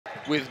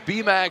with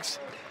BMAX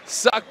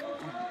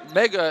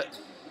Mega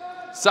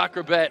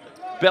Soccer Bet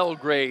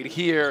Belgrade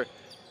here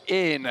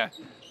in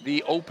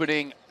the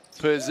opening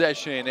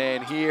possession.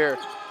 And here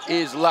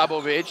is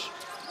Labovic.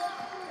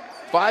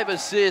 5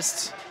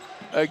 assists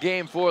a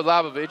game for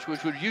Labovic,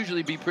 which would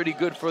usually be pretty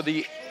good for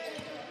the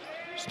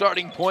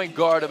starting point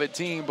guard of a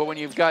team. But when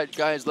you've got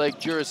guys like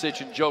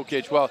Jurisic and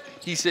Jokic, well,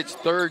 he sits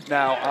third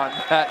now on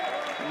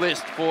that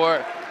list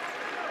for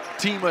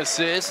team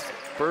assists.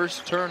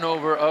 First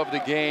turnover of the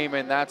game,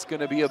 and that's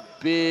going to be a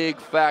big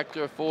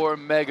factor for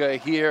Mega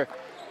here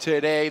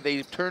today.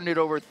 They've turned it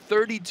over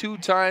 32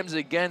 times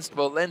against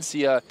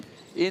Valencia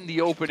in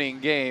the opening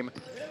game.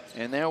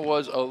 And there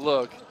was a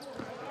look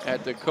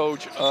at the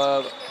coach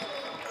of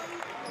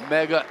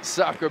Mega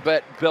Soccer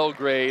Bet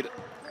Belgrade.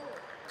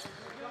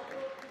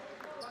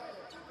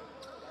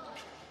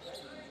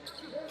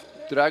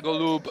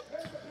 Dragolub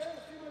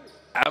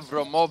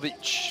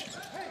Avramovic.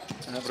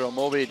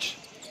 Avramovic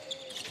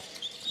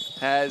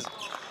has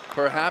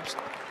perhaps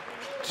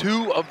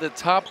 2 of the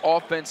top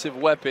offensive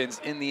weapons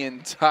in the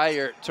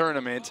entire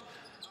tournament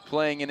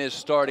playing in his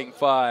starting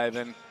 5.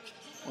 And,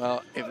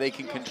 well, if they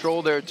can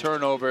control their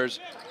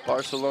turnovers,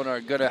 Barcelona are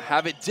going to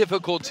have it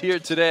difficult here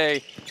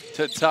today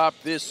to top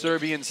this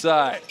Serbian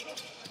side.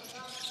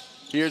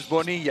 Here's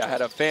Bonilla,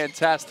 had a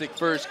fantastic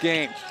first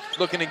game.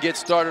 Looking to get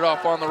started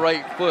off on the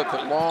right foot,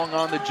 but long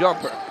on the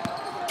jumper.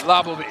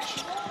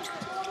 Labovic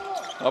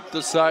up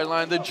the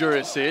sideline to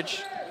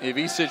Jurisic.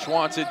 Ivicic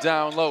wants it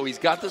down low. He's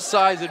got the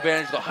size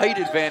advantage, the height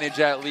advantage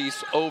at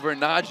least over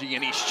Naji,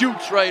 and he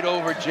shoots right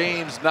over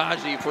James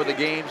Naji for the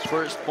game's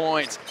first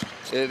points.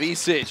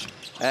 Ivicic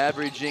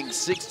averaging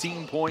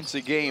 16 points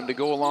a game to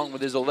go along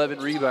with his 11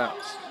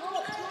 rebounds.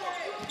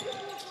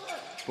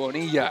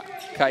 Bonilla,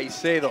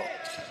 Caicedo.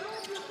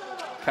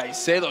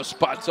 Caicedo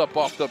spots up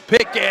off the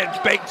pick and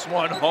banks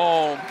one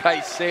home.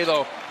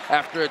 Caicedo,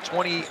 after a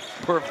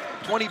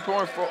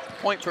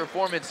 20-point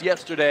performance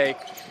yesterday,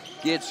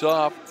 gets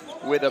off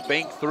with a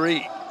bank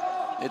 3.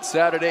 It's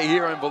Saturday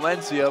here in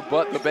Valencia,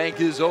 but the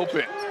bank is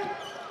open.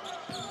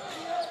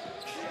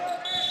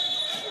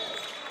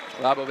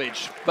 Labovic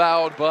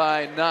fouled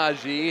by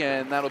Naji,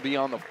 and that'll be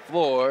on the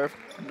floor.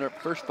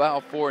 First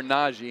foul for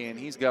Naji, and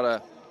he's got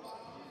to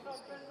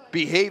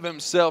behave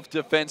himself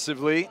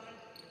defensively.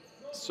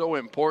 So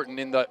important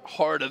in the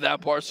heart of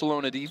that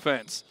Barcelona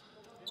defense.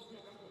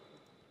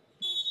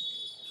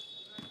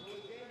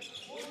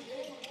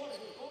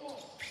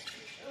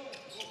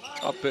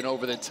 Up and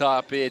over the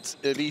top, it's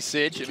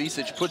Ivicic.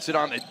 Ivicic puts it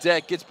on the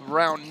deck, gets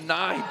around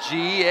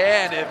Naji,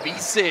 and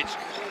Ivicic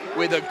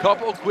with a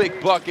couple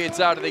quick buckets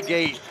out of the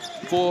gate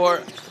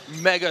for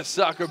Mega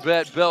Soccer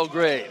Bet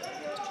Belgrade.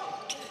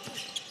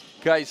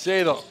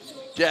 Caicedo,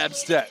 jab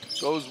step,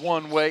 goes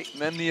one way,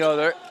 then the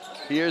other.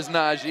 Here's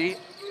Naji.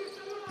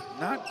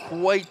 Not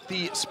quite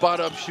the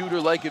spot-up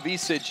shooter like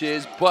Ivicic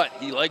is, but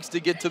he likes to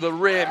get to the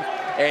rim,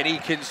 and he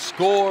can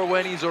score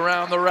when he's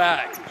around the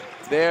rack.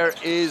 There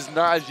is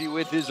Naji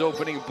with his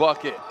opening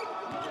bucket.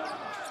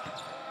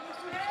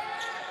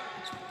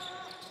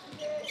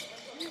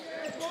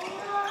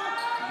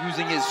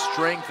 Using his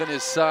strength and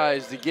his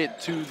size to get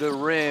to the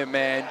rim,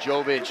 and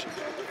Jovic,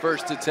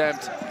 first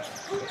attempt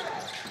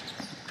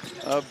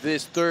of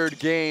this third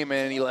game,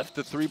 and he left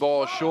the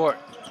 3-ball short.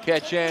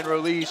 Catch and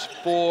release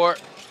for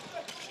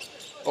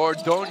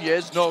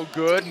Ordonez, no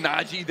good.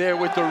 Naji there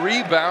with the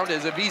rebound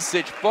as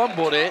Ivicic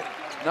fumbled it.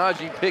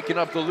 Naji picking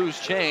up the loose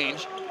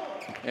change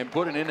and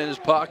putting it in his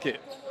pocket.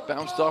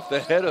 Bounced off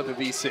the head of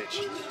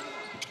Ivicic.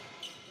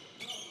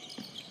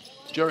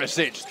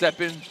 Jurisic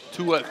stepping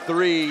to a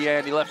 3,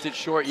 and he left it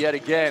short yet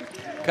again.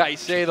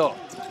 Caicedo.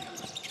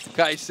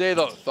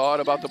 Caicedo thought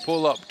about the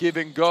pull-up, give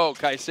and go.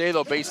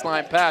 Caicedo,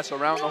 baseline pass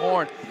around the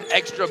horn.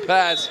 Extra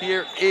pass,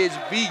 here is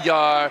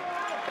Villar,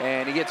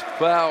 and he gets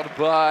fouled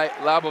by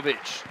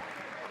Labovic.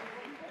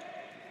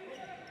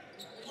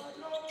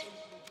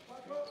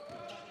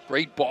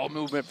 Great ball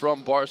movement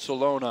from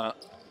Barcelona.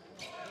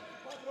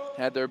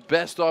 Had their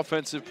best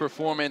offensive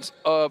performance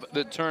of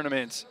the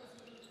tournament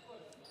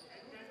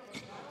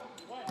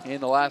in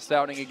the last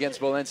outing against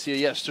Valencia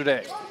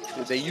yesterday.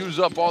 Did they use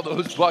up all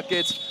those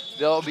buckets?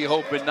 They'll be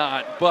hoping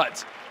not,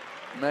 but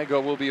Mega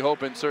will be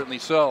hoping certainly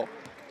so.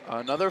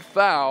 Another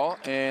foul,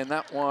 and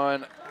that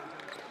one,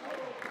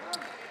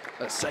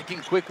 a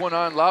second quick one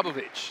on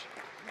Labovic.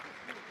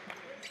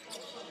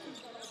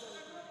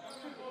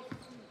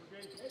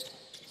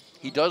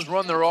 He does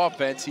run their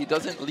offense. He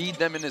doesn't lead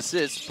them in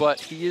assists, but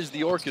he is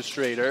the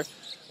orchestrator.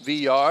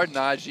 VR,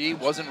 Naji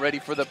wasn't ready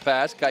for the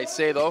pass.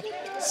 Caicedo,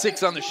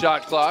 6 on the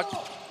shot clock.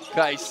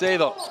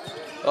 Caicedo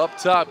up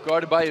top,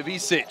 guarded by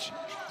Ivicic.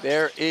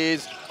 There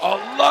is a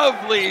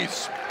lovely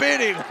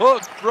spinning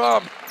hook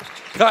from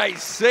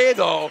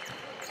Caicedo.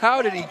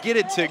 How did he get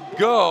it to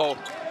go?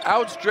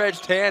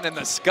 Outstretched hand and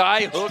the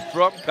sky hook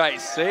from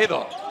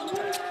Caicedo.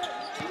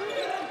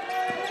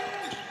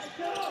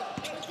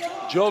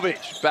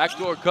 Jovic,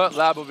 backdoor cut,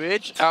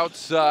 Labovic,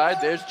 outside,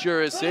 there's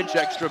Jurisic,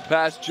 extra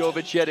pass,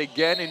 Jovic yet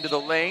again into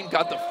the lane,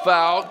 got the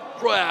foul,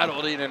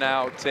 rattled in and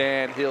out,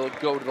 and he'll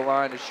go to the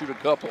line to shoot a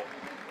couple.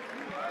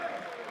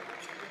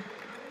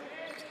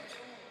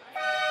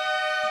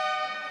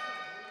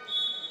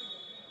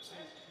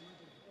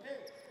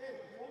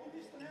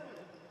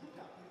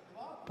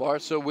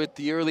 Barca with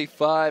the early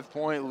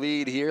 5-point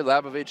lead here.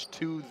 Labovic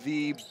to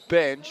the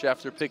bench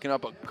after picking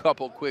up a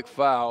couple quick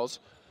fouls.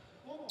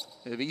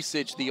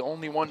 Ivisic, the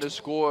only one to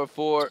score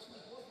for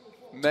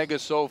Mega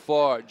so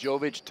far.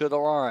 Jovic to the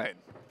line.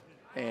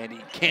 And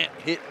he can't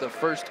hit the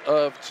first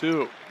of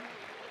two.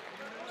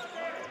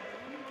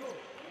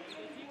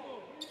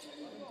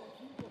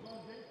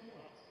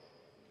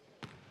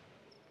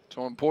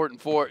 So important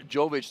for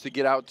Jovic to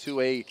get out to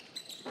a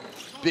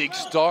big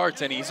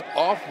start, and he's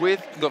off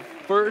with the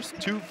first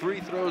 2 free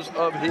throws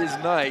of his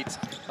night,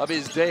 of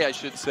his day, I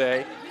should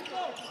say.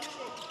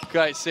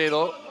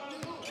 Caicedo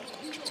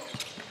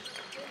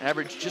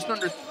averaged just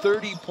under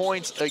 30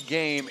 points a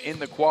game in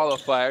the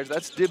qualifiers.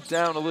 That's dipped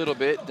down a little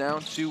bit,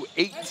 down to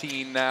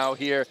 18 now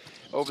here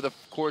over the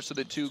course of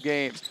the 2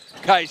 games.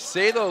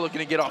 Caicedo looking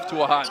to get off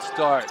to a hot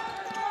start.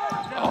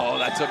 Oh,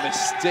 that's a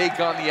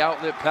mistake on the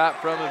outlet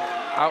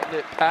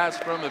pass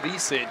from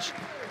Ivisic.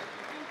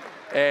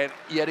 And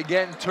yet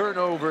again,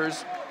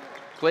 turnovers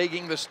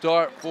plaguing the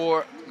start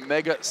for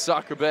Mega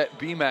Soccerbet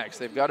BMAX.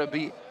 They've got to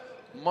be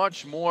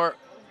much more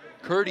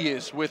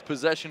courteous with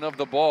possession of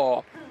the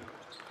ball.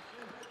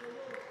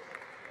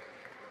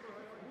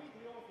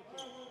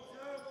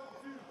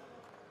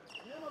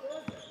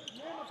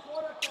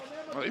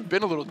 Well, they've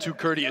been a little too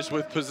courteous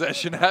with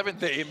possession, haven't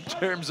they, in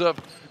terms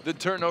of the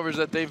turnovers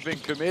that they've been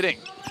committing.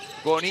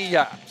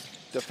 Bonilla,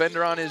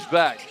 defender on his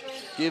back.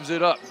 Gives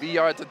it up.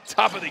 VR at the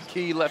top of the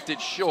key, left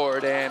it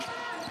short, and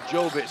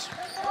Jovic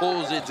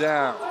pulls it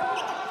down.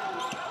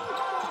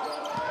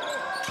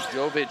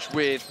 Jovic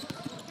with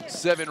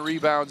 7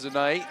 rebounds a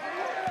night.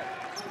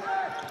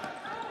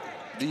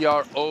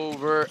 VR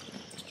over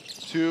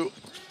to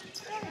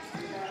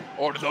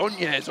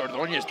Ordonez.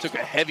 Ordonez took a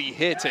heavy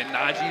hit, and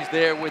Naji's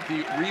there with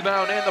the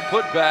rebound and the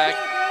putback.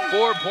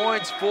 4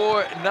 points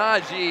for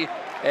Naji,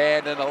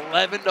 and an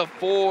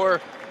 11-4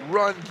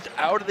 run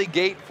out of the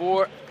gate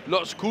for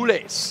Los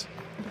Culés.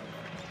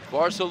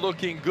 Barca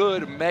looking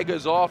good.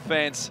 Mega's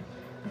offense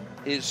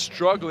is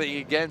struggling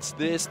against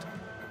this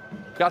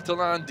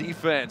Catalan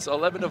defense.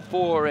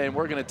 11-4, and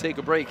we're going to take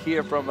a break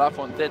here from La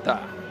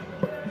Fonteta.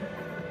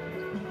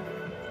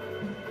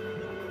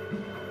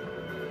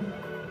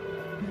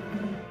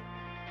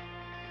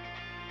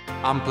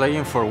 I'm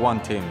playing for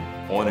one team.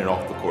 On and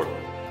off the court.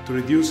 To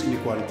reduce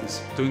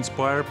inequalities. To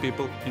inspire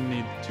people in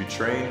need. To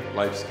train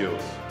life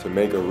skills. To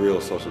make a real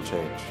social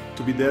change.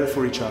 To be there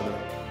for each other.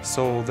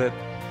 So that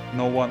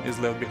no one is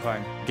left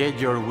behind. Get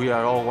your We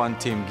Are All One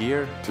Team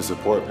gear. To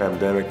support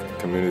pandemic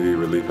community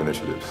relief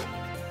initiatives.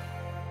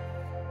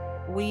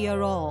 We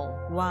are all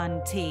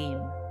one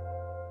team.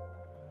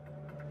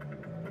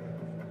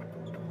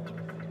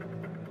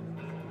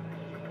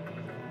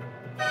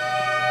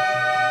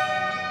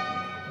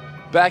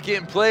 Back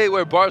in play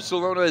where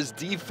Barcelona's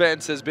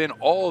defense has been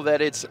all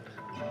that it's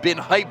been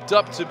hyped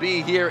up to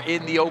be here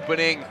in the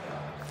opening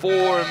 4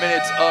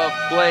 minutes of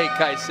play.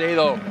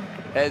 Caicedo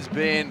has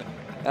been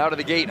out of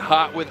the gate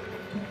hot with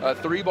a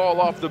 3-ball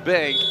off the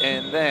bank,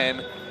 and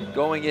then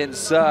going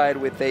inside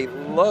with a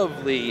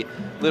lovely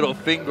little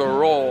finger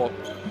roll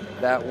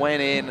that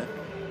went in.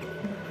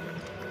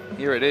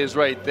 Here it is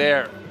right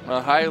there.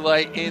 A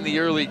highlight in the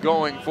early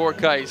going for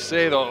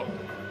Caicedo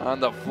on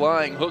the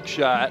flying hook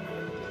shot.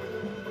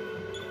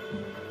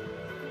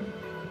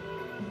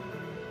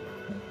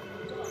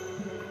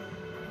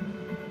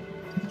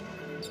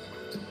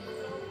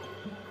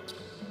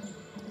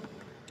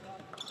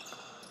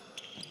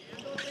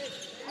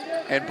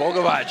 And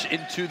Bogovac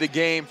into the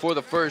game for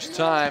the first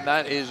time.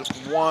 That is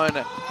one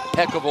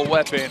heck of a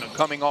weapon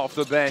coming off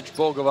the bench.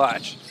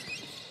 Bogovac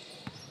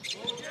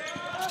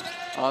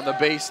on the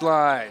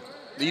baseline.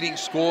 Leading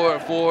scorer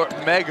for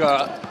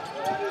Mega.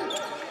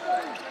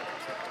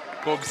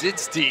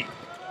 Bogzitski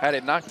had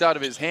it knocked out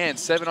of his hand.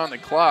 7 on the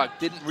clock.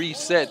 Didn't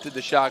reset to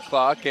the shot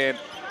clock. And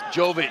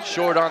Jovic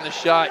short on the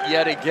shot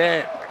yet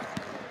again.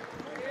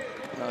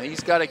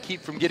 He's got to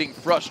keep from getting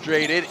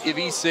frustrated.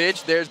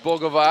 Ivisic, there's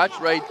Bogovac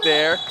right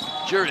there.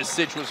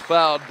 Jurisic was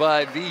fouled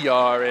by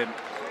VR, and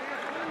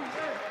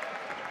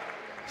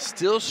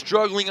still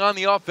struggling on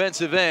the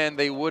offensive end.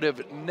 They would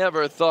have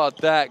never thought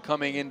that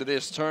coming into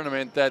this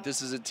tournament, that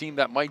this is a team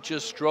that might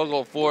just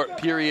struggle for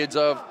periods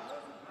of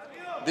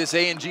this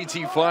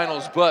ANGT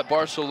finals, but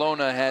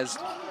Barcelona has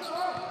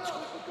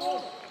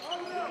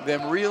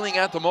them reeling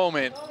at the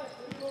moment.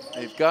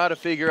 They've got to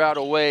figure out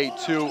a way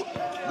to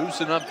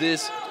loosen up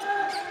this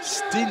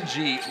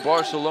stingy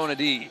Barcelona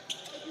D.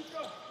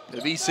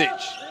 Ivisic.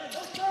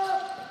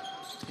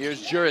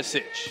 Here's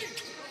Jurisic.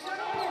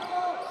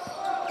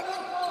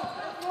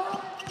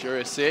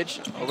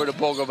 Jurisic over to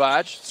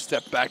Bogovac.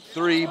 Step back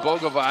 3,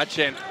 Bogovac,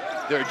 and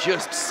they're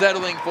just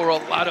settling for a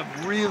lot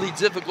of really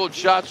difficult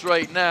shots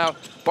right now.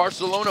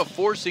 Barcelona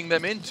forcing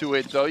them into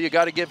it, though. You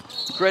got to give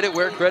credit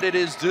where credit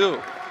is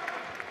due.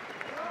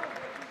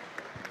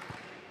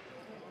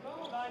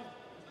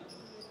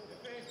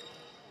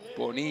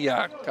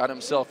 Bonilla got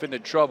himself into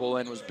trouble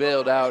and was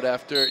bailed out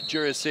after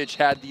Jurisic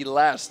had the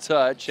last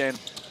touch, and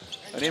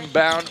an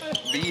inbound.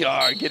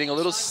 VR getting a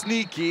little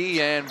sneaky,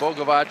 and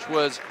Bogovac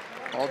was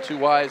all too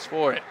wise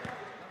for it.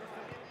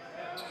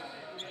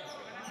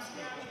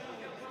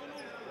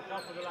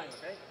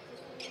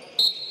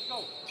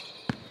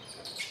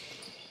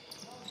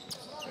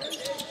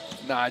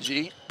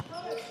 Naji.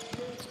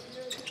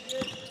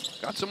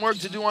 Got some work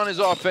to do on his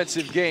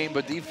offensive game,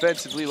 but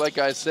defensively, like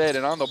I said,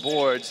 and on the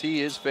boards,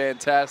 he is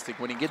fantastic.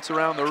 When he gets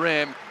around the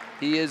rim,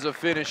 he is a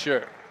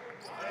finisher.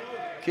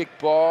 Kick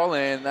ball,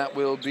 and that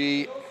will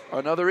be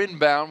another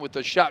inbound with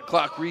the shot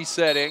clock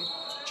resetting.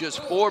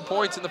 Just 4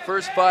 points in the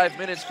first 5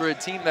 minutes for a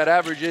team that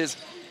averages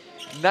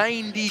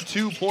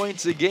 92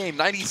 points a game,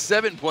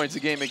 97 points a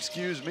game,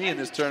 excuse me, in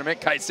this tournament.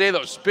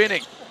 Caicedo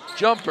spinning,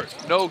 jumper,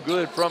 no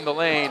good from the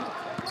lane.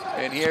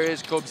 And here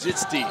is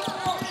Kobzitsti.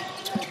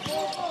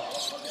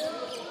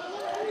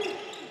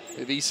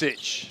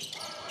 Ivicic,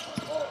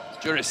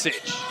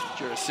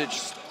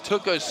 Jurisic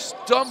took a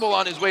stumble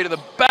on his way to the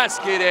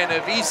basket, and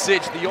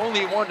Ivicic, the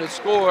only one to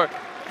score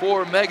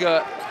for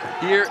Mega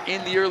here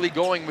in the early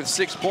going with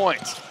 6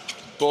 points.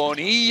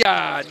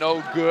 Bonilla,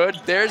 no good.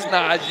 There's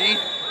Naji.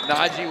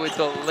 Naji with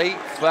the late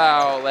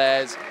foul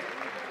as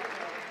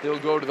he'll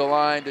go to the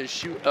line to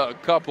shoot a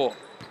couple.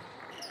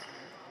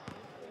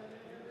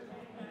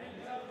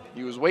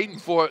 He was waiting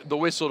for the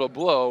whistle to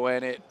blow,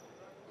 and it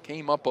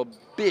came up a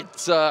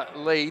bit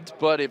late,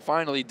 but it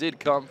finally did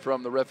come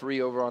from the referee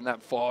over on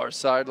that far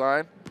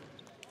sideline.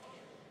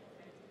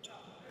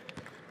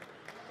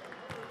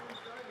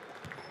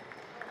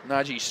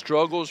 Naji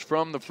struggles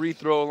from the free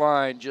throw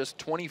line, just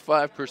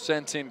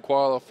 25% in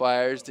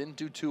qualifiers. Didn't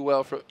do too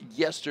well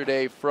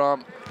yesterday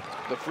from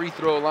the free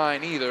throw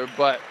line either,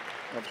 but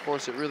of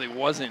course it really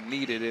wasn't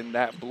needed in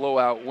that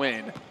blowout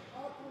win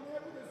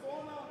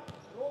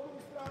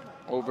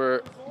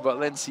over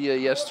Valencia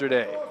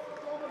yesterday.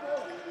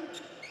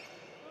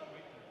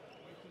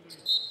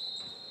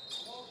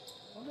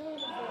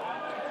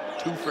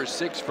 Two for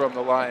 6 from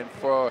the line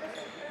for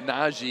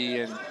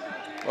Naji, and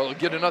well, he'll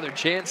get another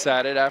chance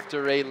at it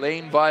after a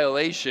lane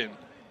violation.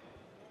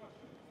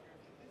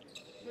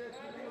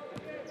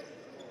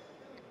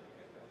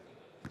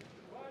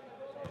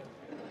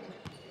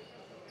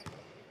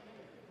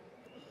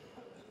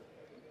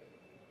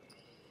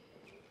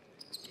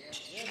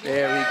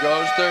 There he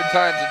goes, third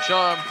time's a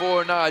charm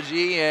for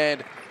Naji,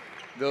 and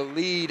the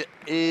lead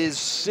is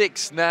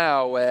 6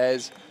 now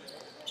as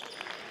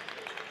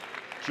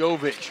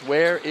Jovic.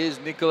 Where is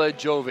Nikola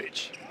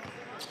Jovic?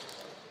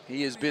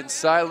 He has been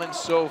silent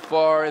so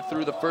far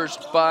through the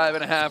first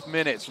 5.5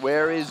 minutes.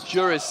 Where is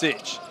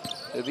Jurisic?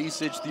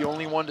 Ivicic, the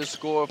only one to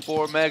score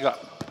for Mega.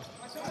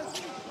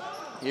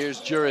 Here's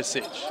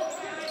Jurisic.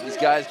 These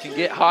guys can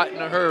get hot in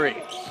a hurry.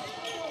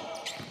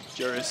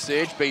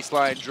 Jurisic,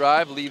 baseline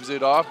drive, leaves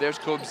it off. There's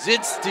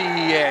Kobzitsti,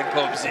 and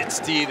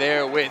Kobzitsti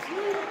there with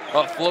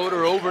a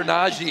floater over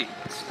Naji.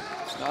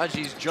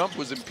 Naji's jump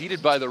was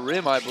impeded by the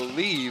rim, I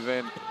believe,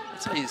 and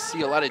that's how you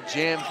see a lot of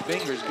jammed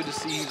fingers. Good to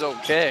see he's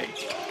okay.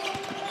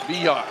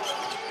 VR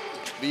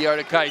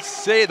to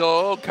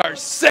Caicedo.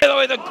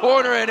 Caicedo in the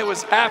corner, and it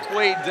was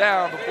halfway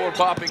down before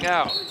popping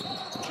out.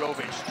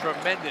 Jovic,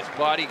 tremendous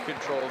body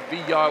control.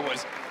 VR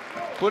was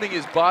putting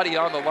his body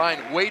on the line,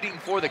 waiting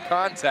for the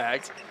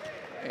contact.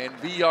 And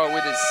VR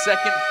with his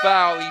second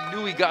foul, he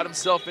knew he got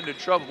himself into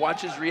trouble.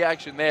 Watch his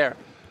reaction there.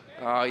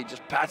 He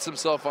just pats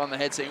himself on the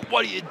head saying,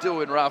 "What are you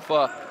doing,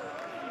 Rafa?"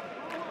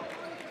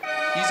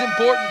 He's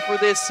important for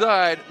this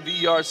side.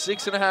 VR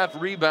 6.5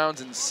 rebounds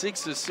and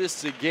 6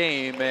 assists a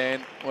game.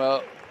 And,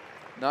 well,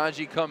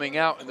 Naji coming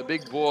out, and the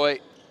big boy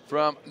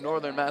from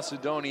Northern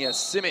Macedonia,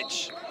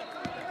 Simic,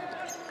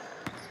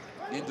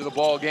 into the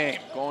ball game.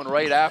 Going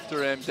right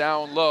after him,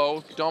 down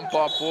low. Dump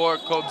off for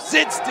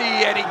Kobzitsti,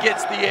 and he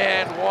gets the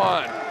and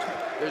one.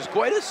 There's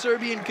quite a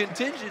Serbian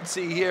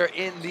contingency here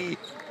in the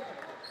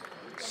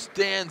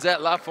stands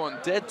at La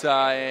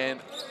Fonteta, and,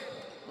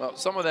 well,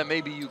 some of them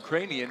may be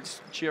Ukrainians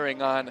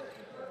cheering on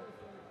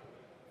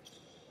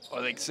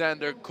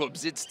Alexander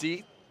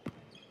Kobzitsti.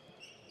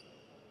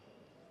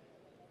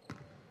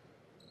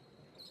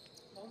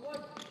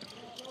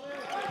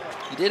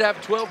 He did have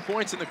 12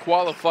 points in the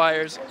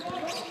qualifiers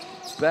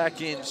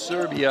back in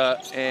Serbia,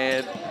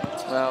 and,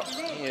 well,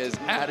 he has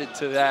added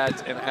to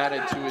that and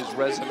added to his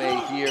resume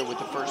here with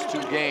the first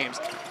 2 games.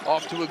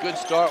 Off to a good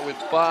start with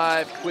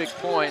 5 quick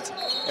points.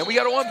 And we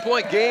got a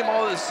 1-point game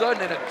all of a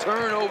sudden, and a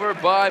turnover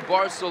by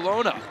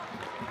Barcelona.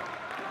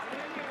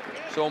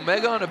 So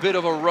Mega on a bit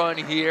of a run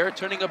here,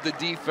 turning up the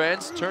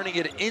defense, turning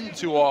it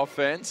into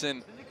offense,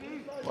 and,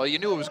 well, you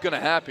knew it was going to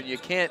happen. You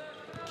can't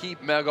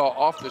keep Mega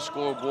off the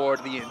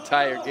scoreboard the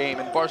entire game,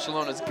 and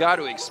Barcelona's got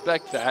to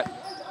expect that.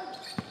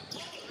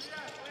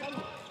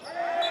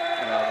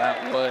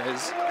 That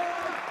was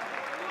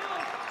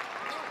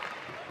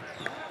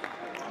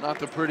not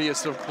the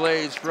prettiest of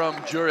plays from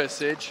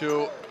Jurisic,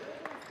 who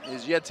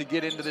is yet to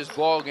get into this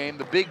ball game.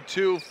 The big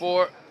 2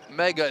 for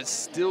Mega is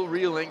still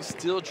reeling,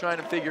 still trying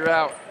to figure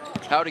out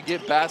how to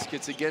get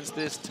baskets against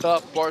this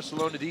tough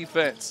Barcelona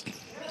defense.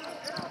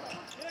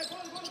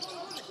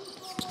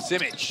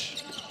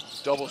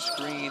 Simic, double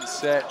screen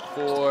set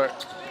for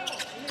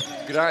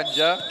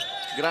Granja,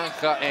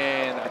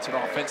 and that's an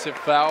offensive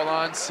foul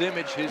on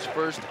Simic, his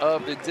first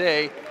of the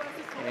day.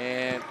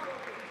 And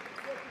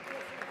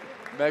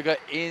Mega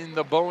in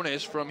the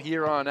bonus from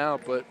here on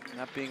out, but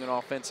not being an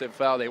offensive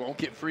foul, they won't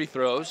get free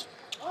throws.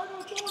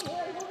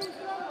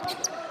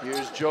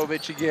 Here's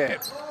Jovic again.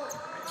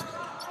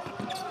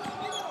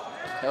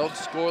 Held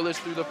scoreless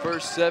through the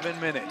first 7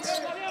 minutes.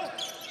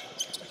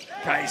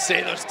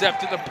 Caicedo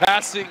stepped in the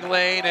passing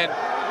lane and,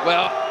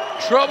 well,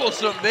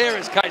 troublesome there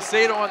as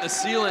Caicedo on the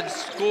seal and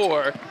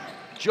score.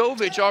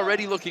 Jovic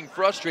already looking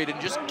frustrated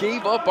and just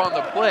gave up on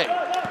the play.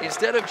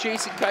 Instead of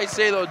chasing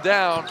Caicedo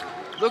down,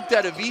 looked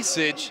at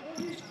Ivisic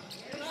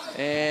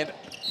and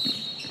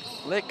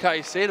let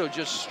Caicedo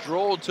just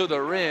stroll to the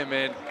rim,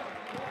 and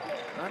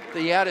not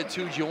the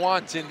attitude you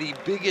want in the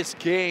biggest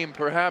game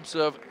perhaps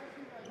of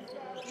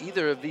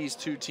either of these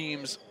two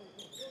teams'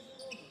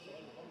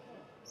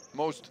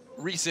 most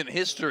recent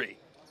history.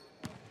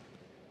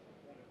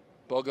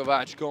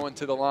 Bogovac going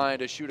to the line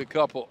to shoot a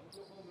couple.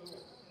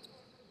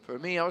 For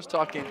me, I was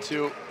talking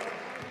to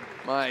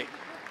my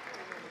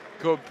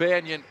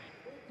companion,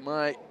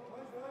 my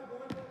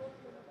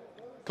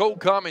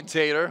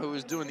co-commentator who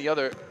was doing the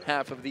other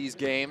half of these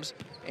games,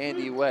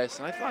 Andy West,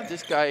 and I thought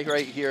this guy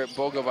right here,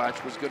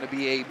 Bogovac, was going to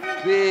be a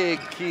big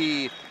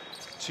key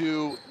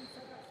to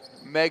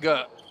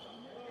Mega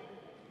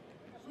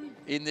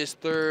in this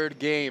third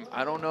game.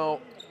 I don't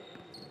know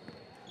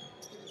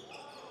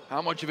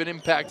how much of an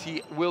impact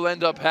he will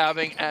end up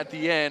having at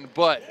the end,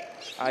 but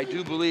I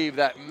do believe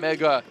that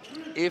Mega,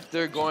 if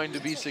they're going to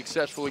be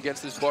successful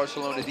against this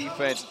Barcelona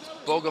defense,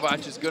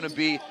 Bogovac is going to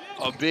be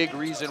a big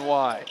reason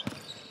why.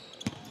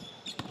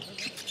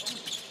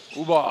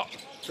 Ubal,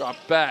 drop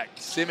back.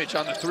 Simic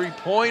on the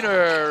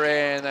three-pointer,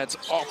 and that's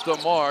off the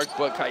mark,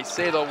 but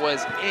Caicedo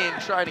was in,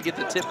 trying to get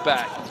the tip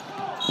back.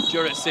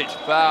 Jurisic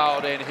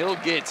fouled, and he'll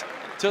get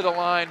to the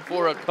line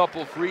for a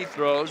couple free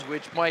throws,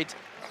 which might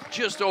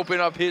just open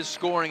up his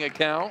scoring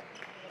account.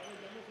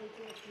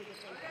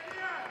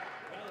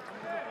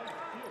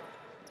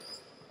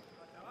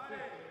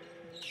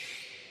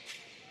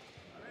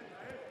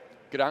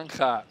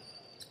 Granja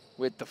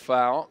with the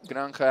foul.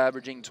 Granja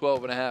averaging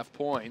 12.5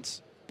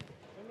 points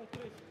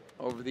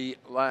over the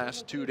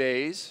last 2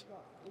 days.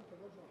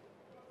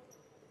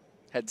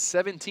 Had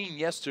 17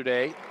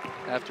 yesterday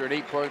after an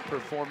 8-point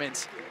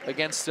performance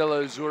against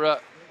Stella Azzurra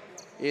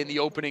in the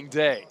opening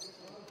day.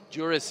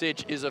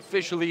 Jurisic is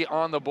officially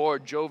on the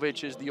board.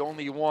 Jovic is the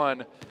only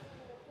one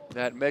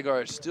that Mega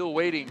are still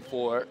waiting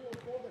for.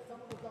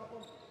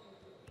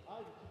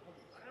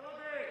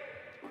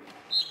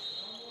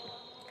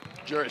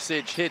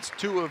 Jurisic hits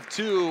 2 of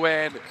 2,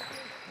 and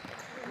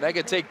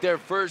Mega take their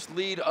first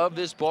lead of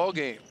this ball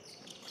game.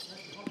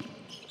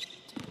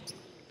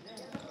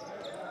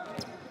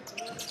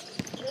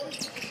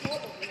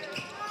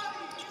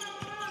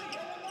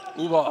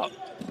 Ubal,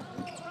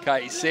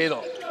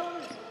 Caicedo.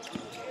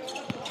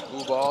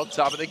 Ubal,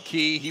 top of the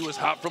key. He was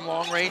hot from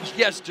long range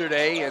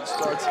yesterday and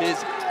starts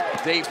his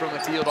day from the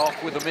field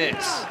off with a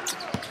miss.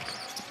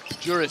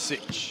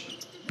 Jurisic.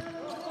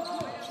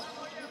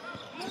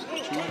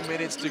 2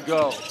 minutes to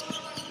go.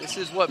 This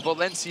is what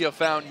Valencia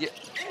found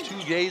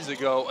 2 days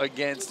ago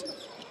against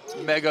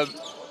Mega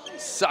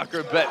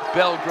Soccer Bet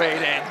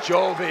Belgrade, and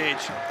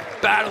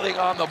Jovic battling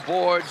on the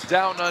boards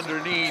down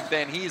underneath,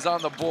 and he's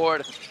on the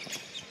board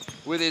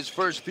with his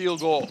first field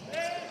goal.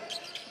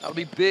 That'll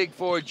be big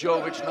for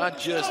Jovic, not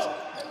just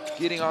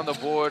getting on the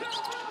board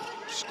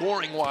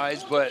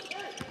scoring-wise, but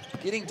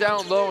getting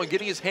down low and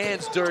getting his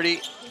hands dirty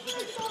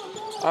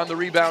on the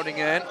rebounding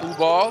end.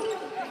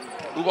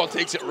 Ubal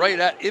takes it right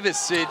at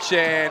Ivisic,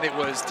 and it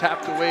was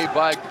tapped away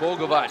by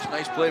Bogovac.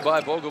 Nice play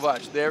by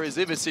Bogovac. There is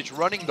Ivisic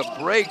running the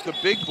break, the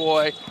big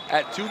boy,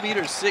 at 2.16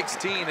 meters,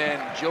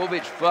 and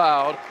Jovic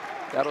fouled.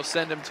 That'll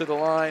send him to the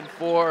line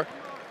for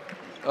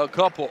a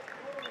couple.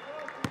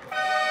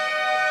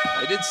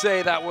 I did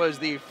say that was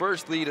the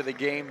first lead of the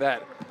game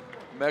that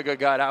Mega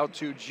got out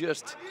to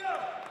just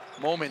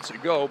moments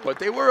ago, but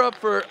they were up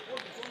for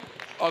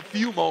a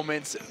few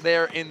moments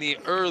there in the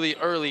early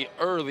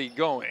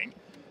going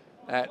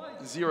at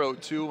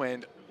 0-2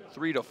 and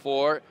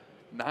 3-4.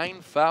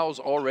 9 fouls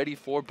already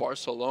for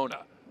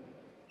Barcelona.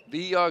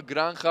 Villa,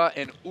 Granja,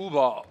 and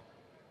Ubal,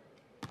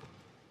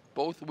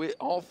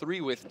 all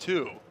three with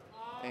 2.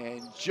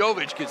 And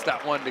Jovic gets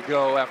that one to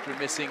go after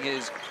missing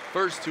his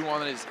first 2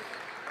 on his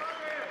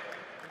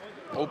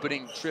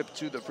opening trip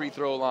to the free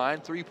throw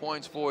line. 3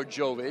 points for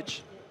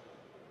Jovic.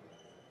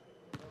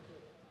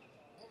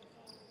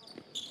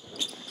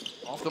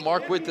 Off the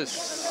mark with the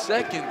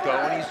second, though,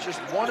 and he's just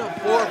 1 of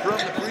 4 from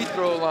the free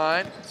throw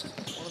line.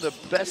 One of the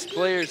best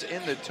players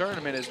in the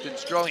tournament has been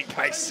struggling.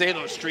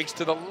 Caicedo streaks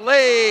to the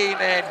lane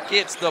and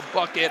gets the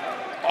bucket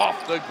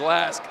off the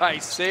glass.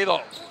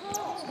 Caicedo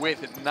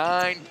with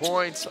 9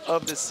 points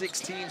of the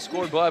 16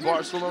 scored by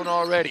Barcelona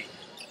already.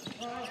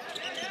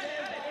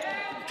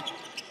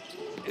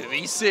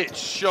 Ivisic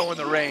showing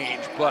the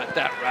range, but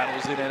that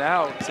rattles in and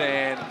out,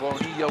 and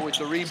Bonilla with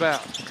the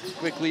rebound.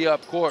 Quickly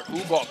up court,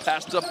 Ubal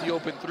passed up the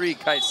open 3.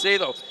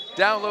 Caicedo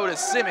down low to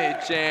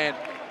Simic, and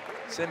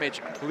Simic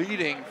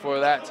pleading for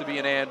that to be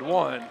an and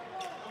one.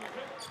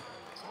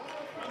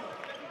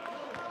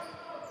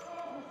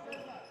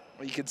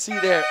 Well, you can see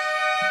there,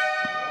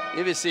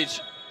 Ivisic,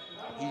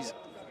 he's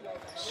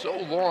so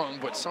long,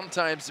 but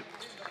sometimes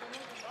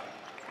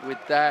with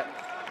that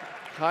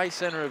high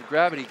center of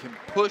gravity can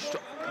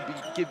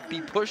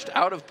be pushed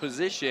out of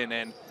position.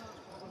 And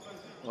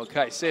well,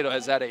 Caicedo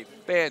has had a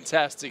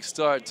fantastic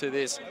start to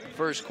this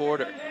first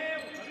quarter.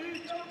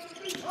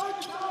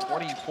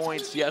 20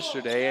 points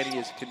yesterday, and he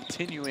is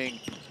continuing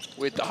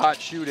with the hot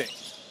shooting.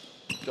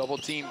 Double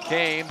team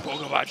came.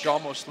 Bogovac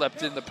almost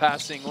slept in the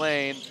passing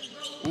lane.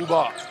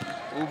 Ubal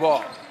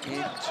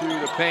into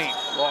the paint.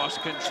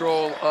 Lost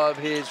control of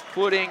his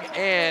footing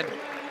and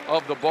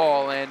of the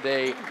ball, and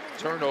a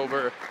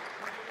turnover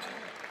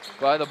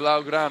by the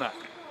Blaugrana.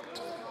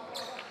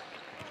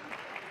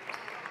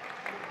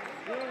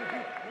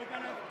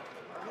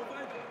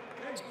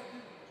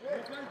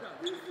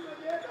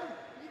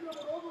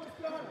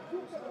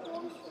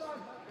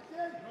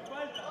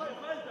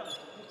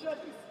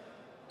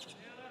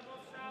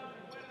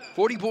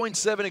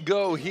 .7 to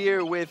go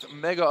here with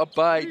Mega up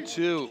by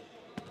 2.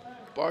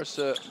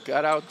 Barca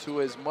got out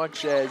to as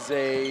much as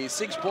a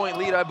 6-point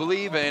lead, I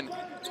believe, and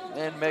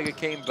then Mega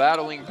came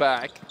battling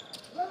back.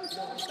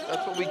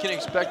 That's what we can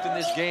expect in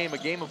this game, a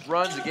game of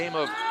runs, a game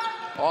of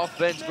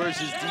offense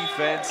versus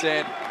defense,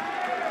 and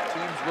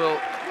teams will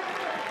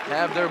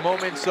have their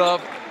moments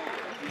of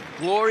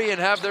glory and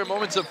have their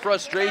moments of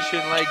frustration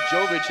like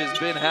Jovic has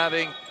been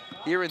having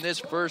here in this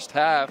first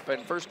half,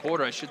 and first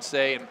quarter, I should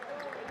say. And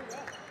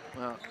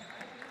well,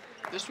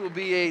 this will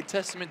be a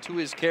testament to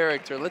his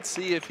character. Let's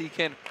see if he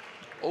can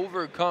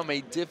overcome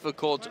a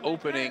difficult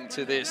opening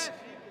to this.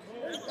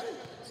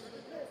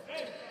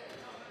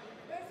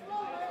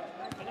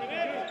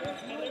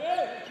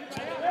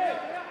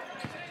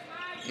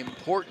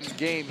 Important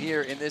game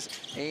here in this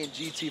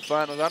ANGT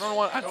Finals.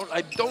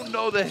 I don't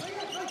know the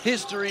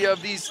history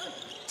of these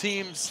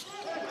teams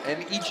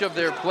and each of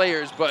their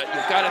players, but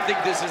you've got to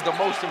think this is the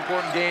most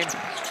important game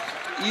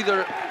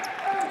either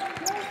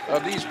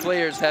of these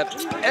players have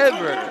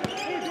ever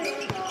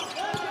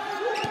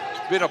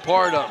been a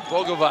part of.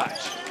 Bogovac,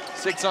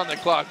 6 on the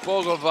clock.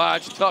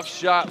 Bogovac, tough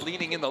shot,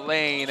 leaning in the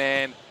lane,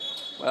 and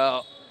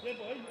well,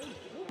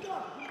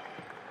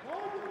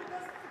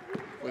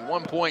 with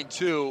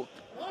 1.2,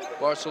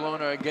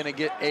 Barcelona are going to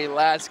get a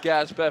last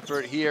gasp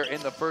effort here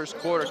in the first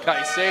quarter.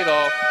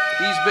 Caicedo,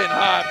 he's been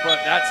hot, but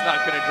that's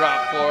not going to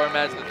drop for him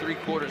as the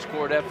three-quarter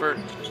scored effort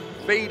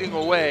fading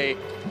away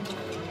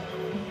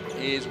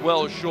is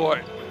well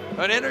short.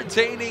 An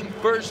entertaining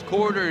first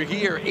quarter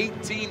here,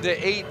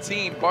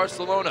 18-18.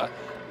 Barcelona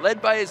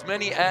led by as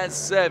many as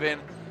 7.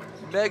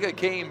 Mega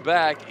came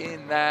back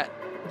in the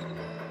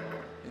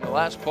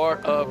last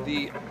part of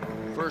the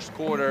first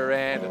quarter,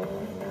 and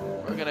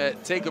we're gonna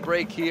take a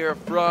break here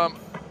from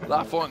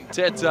La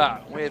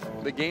Fonteta with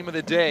the game of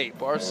the day.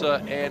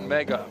 Barca and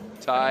Mega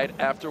tied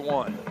after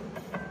 1.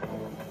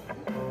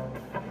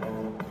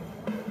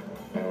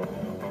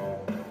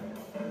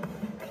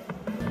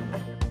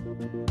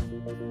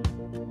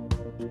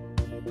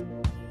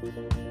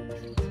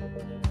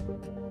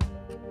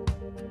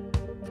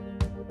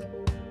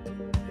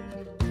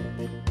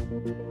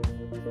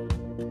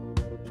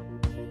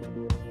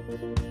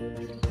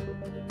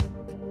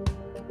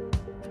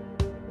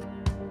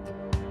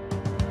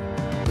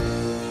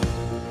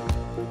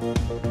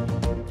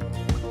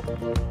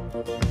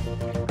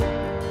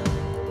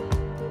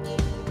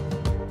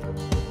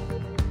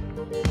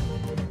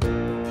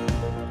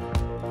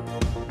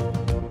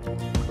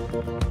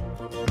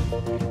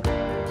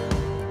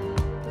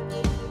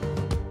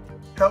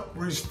 Help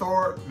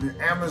restore the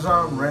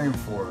Amazon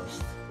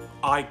rainforest.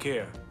 I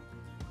care.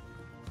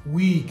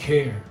 We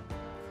care.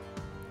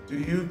 Do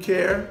you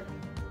care?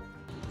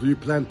 Do you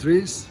plant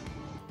trees?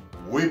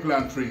 We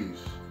plant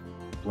trees.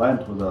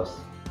 Plant with us.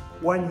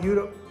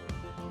 €1,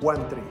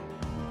 1 tree.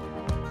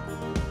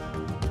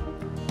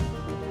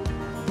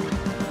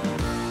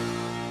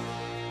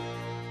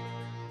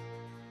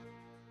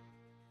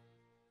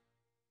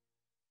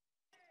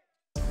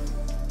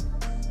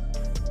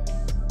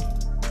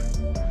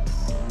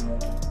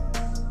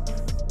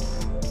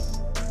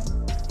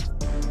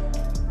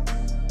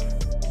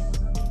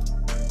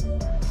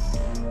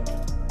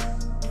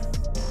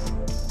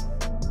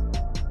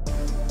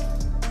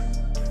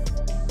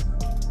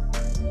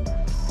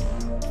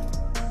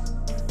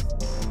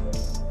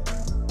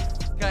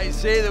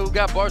 Say that we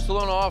got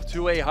Barcelona off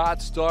to a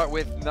hot start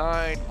with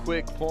 9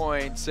 quick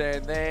points,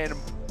 and then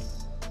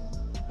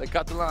the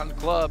Catalan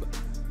club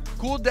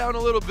cooled down a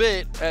little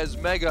bit as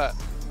Mega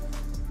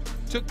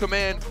took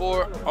command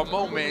for a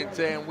moment,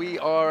 and we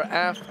are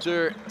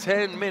after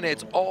 10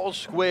 minutes all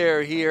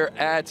square here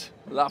at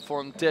La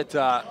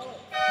Fonteta.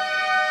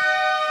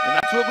 And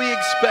that's what we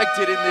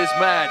expected in this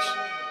match.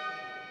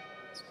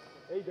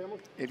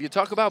 If you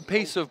talk about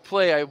pace of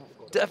play, I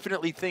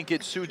definitely think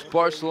it suits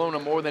Barcelona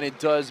more than it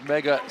does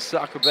Mega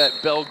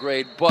Soccerbet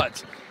Belgrade,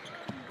 but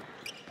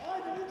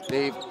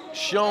they've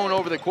shown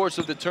over the course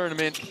of the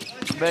tournament,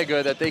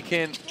 Mega, that they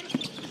can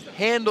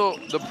handle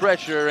the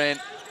pressure, and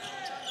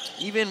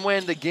even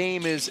when the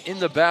game is in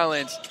the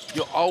balance,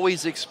 you'll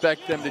always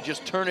expect them to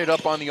just turn it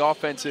up on the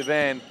offensive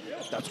end.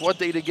 That's what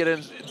they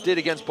did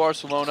against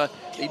Barcelona.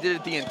 They did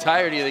it the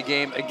entirety of the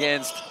game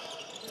against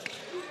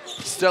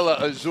Stella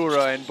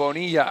Azura, and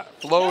Bonilla,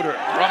 floater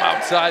from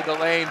outside the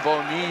lane.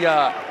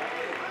 Bonilla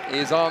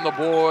is on the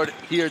board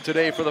here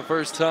today for the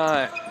first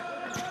time.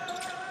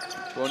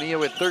 Bonilla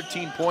with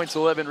 13 points,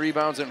 11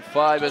 rebounds, and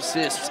 5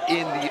 assists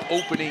in the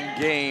opening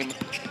game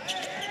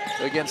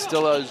against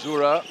Stella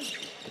Azura.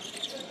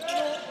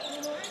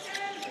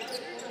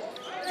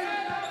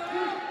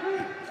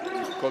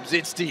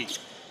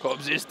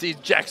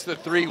 Kobzitski jacks the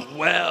three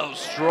well,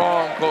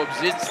 strong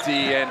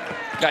Kobzitski, and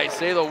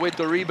Caicedo with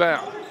the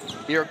rebound.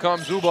 Here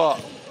comes Ubal.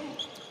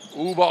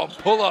 Ubal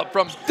pull up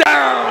from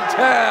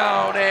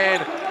downtown,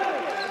 and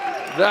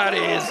that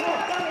is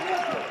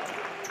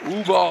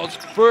Ubal's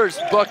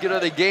first bucket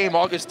of the game.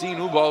 Augustin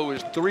Ubal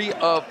was 3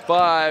 of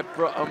 5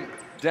 from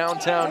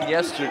downtown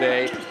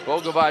yesterday.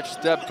 Bogovac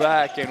stepped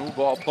back and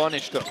Ubal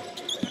punished him.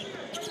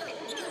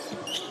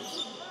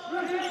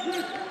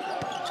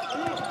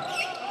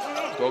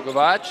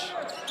 Bogovac,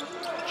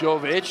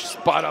 Jovic,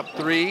 spot up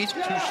three,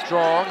 too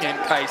strong, and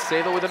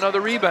Caicedo with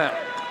another rebound.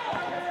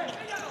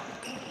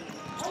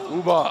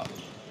 Ubal.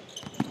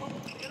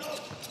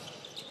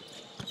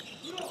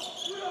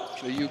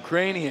 The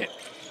Ukrainian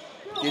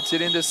gets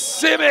it into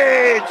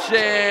Simic,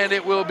 and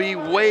it will be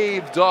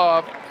waved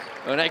off.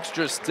 An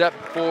extra step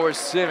for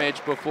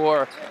Simic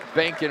before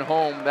banking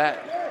home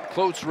that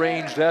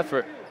close-ranged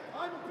effort.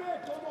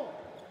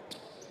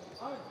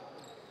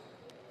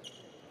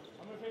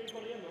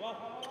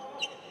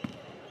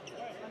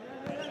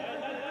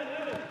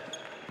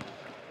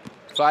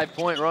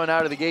 Five-point run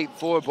out of the gate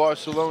for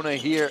Barcelona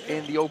here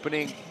in the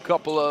opening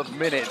couple of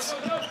minutes.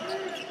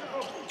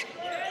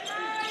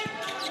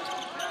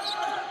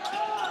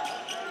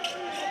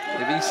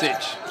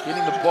 Ivicic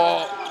getting the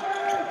ball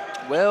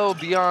well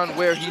beyond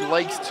where he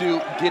likes to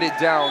get it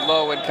down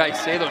low, and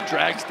Caicedo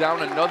drags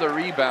down another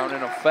rebound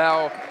and a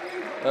foul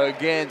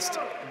against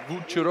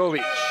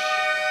Vucerovic.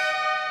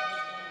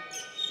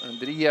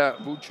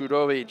 Andrija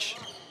Vucerovic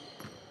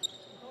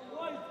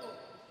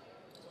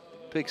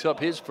picks up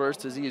his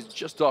first, as he is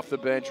just off the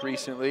bench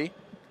recently.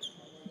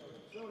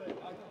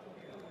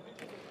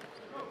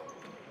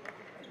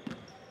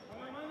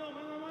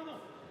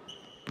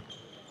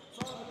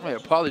 My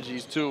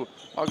apologies to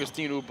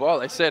Augustin Ubal.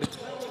 I said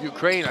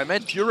Ukraine, I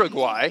meant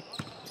Uruguay.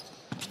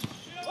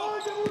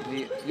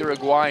 The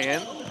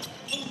Uruguayan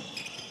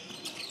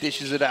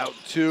dishes it out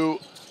to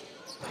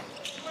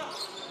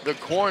the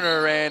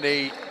corner, and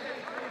a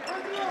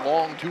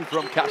long two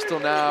from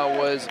Castelnau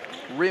was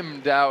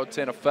rimmed out,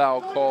 and a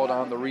foul called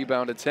on the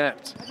rebound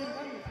attempt.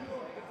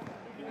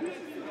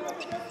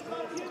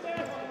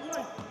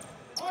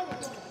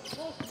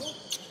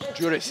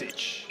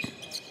 Jurisic.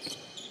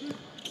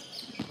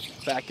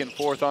 Back and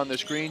forth on the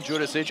screen.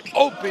 Jurisic,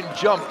 open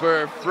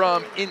jumper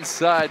from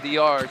inside the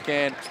arc,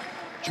 and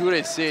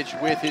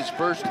Jurisic with his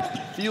first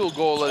field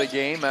goal of the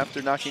game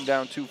after knocking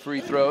down 2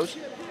 free throws.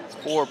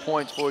 4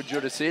 points for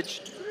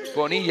Jurisic.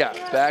 Bonilla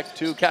back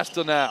to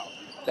Castelnau.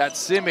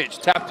 That's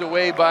Simic, tapped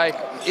away by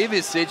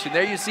Ivicic, and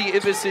there you see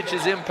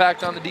Ivicic's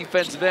impact on the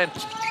defensive end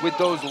with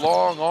those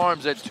long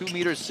arms at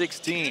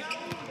 2'16".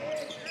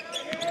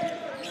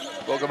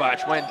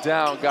 Bogovac went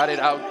down, got it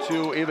out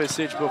to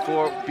Ivicic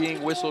before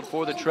being whistled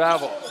for the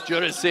travel.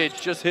 Jurisic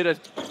just hit a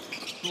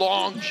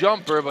long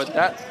jumper, but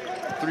that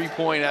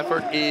three-point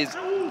effort is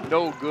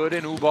no good,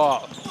 and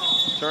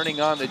Ubal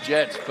turning on the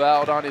Jets,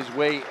 fouled on his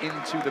way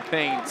into the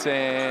paint,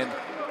 and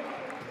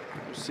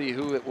we'll see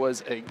who it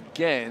was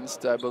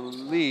against. I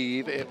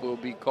believe it will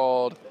be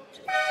called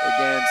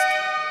against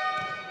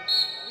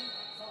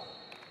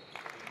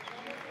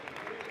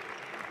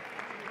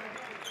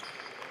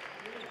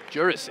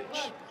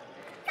Jurisic.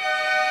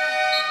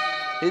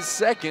 His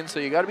second, so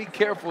you got to be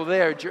careful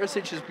there.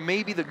 Jurisic is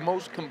maybe the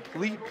most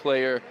complete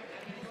player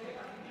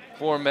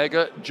for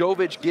Mega.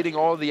 Jovic getting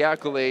all the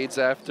accolades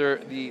after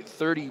the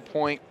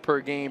 30-point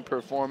per game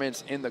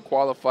performance in the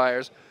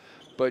qualifiers,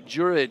 but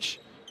Jurisic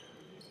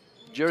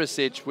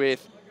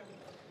with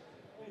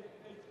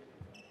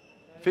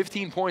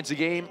 15 points a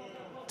game,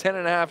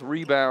 10.5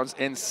 rebounds,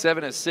 and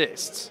 7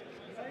 assists.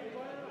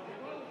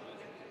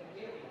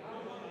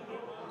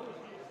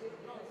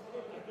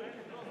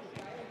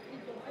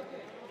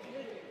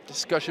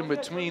 Discussion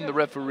between the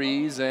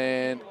referees,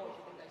 and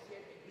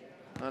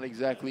not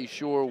exactly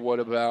sure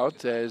what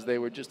about, as they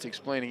were just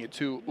explaining it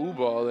to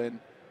Ubal, and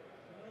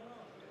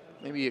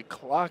maybe a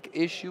clock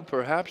issue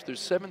perhaps. There's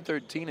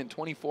 7:13 and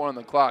 24 on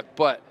the clock,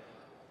 but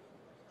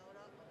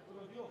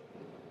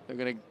they're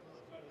going to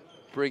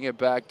bring it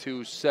back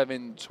to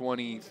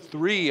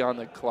 7:23 on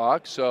the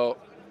clock. So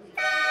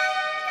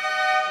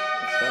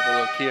let's have a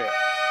look here.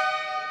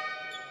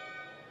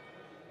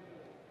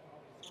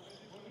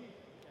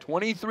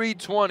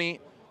 23-20.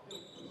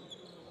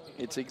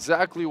 It's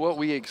exactly what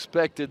we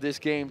expected this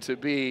game to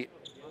be.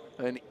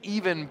 An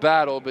even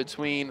battle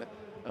between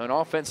an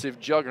offensive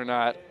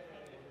juggernaut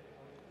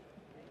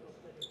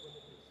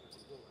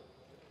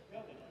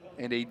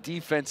and a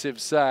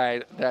defensive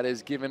side that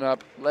has given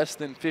up less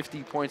than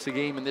 50 points a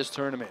game in this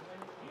tournament.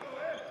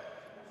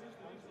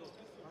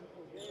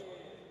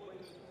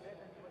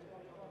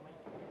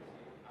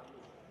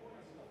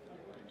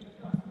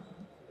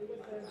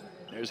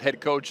 There's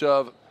head coach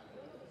of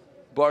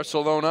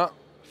Barcelona,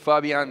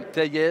 FABIÁN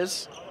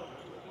TÉLLEZ.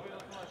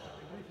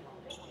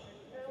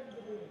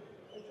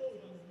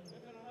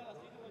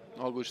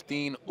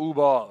 Agustín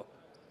Ubal.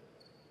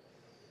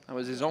 That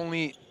was his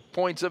only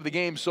points of the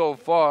game so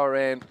far,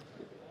 and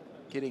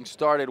getting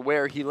started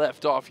where he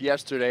left off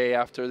yesterday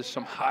after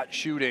some hot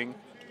shooting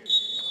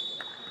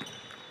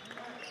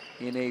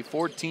in a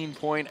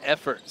 14-point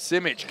effort.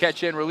 Simic,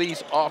 catch and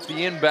release off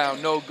the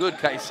inbound, no good.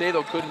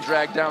 Caicedo couldn't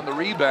drag down the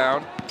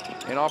rebound,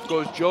 and off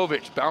goes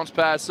Jovic. Bounce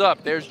pass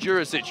up, there's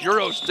Jurisic,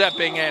 Euro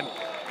stepping and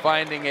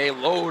finding a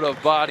load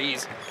of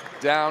bodies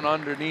down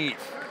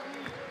underneath.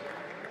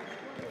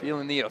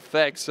 Feeling the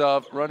effects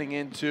of running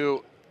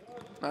into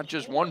not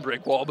just one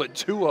brick wall, but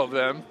two of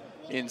them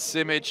in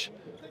Simic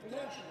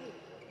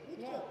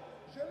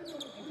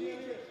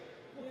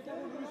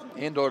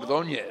and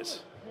Ordóñez.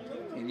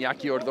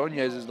 Iñaki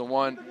Ordóñez is the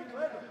one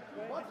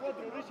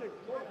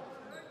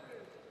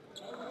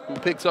who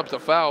picks up the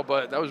foul,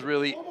 but that was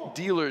really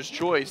dealer's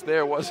choice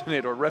there, wasn't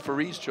it? Or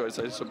referee's choice,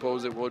 I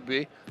suppose it would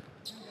be.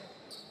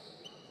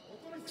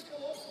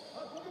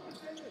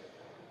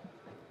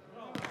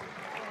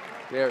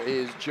 There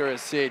is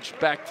Jurisic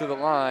back to the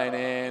line,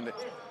 and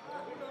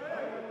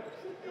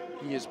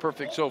he is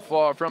perfect so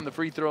far from the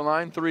free throw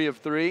line, 3 of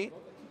 3.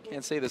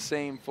 Can't say the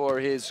same for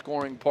his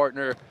scoring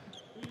partner,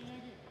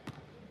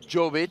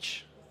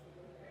 Jovic.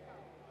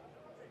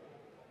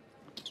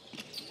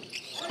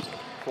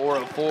 4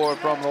 of 4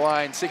 from the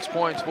line, 6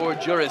 points for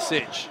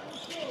Jurisic.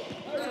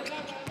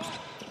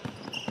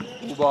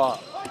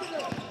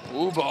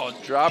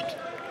 Ubal dropped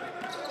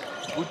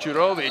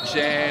Vucerovic,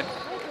 and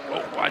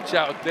oh, watch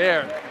out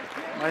there.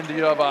 Reminded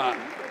you of a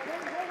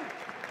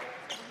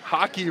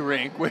hockey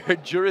rink where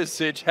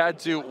Jurisic had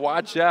to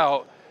watch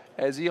out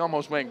as he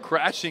almost went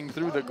crashing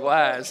through the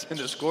glass, and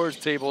the scores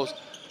tables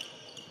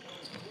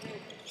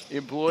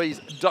employees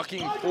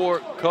ducking for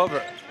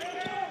cover.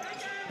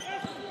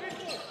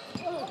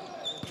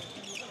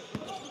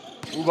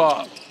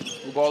 Ubal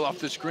off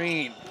the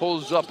screen,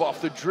 pulls up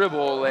off the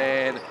dribble,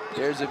 and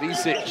there's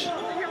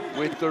Ivisic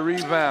with the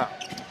rebound.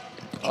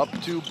 Up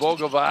to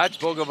Bogovac.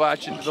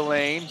 Bogovac into the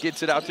lane,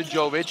 gets it out to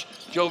Jovic.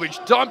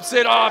 Jovic dumps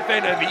it off,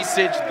 and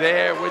Ivisic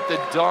there with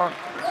the dunk.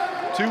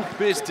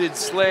 Two-fisted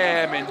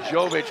slam, and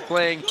Jovic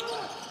playing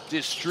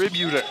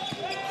distributor.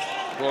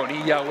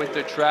 Bonilla with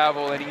the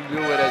travel, and he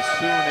knew it as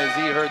soon as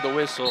he heard the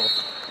whistle.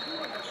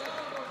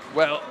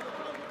 Well,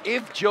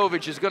 if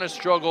Jovic is going to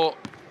struggle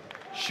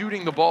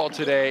shooting the ball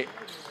today,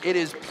 it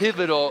is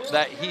pivotal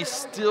that he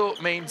still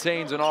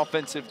maintains an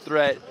offensive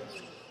threat,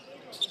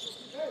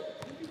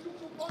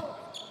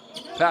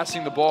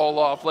 passing the ball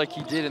off like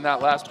he did in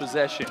that last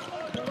possession.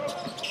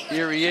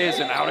 Here he is,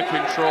 and out of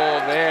control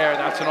there.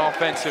 That's an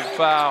offensive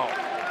foul.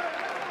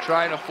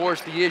 Trying to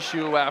force the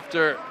issue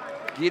after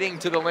getting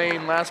to the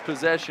lane last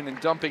possession and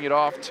dumping it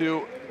off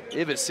to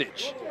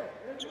Ivisic.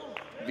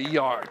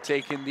 VR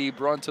taking the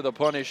brunt of the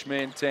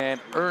punishment and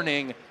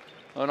earning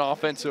an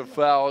offensive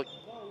foul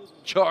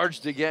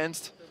charged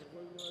against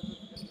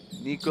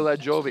Nikola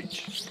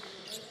Jovic.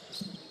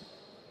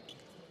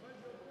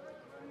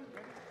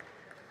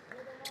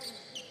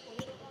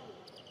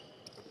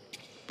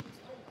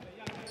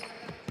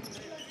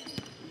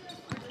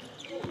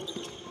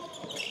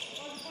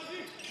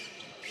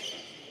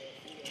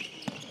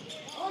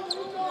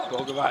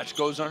 Bogovac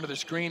goes under the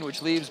screen,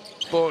 which leaves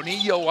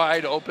Bonilla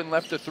wide open,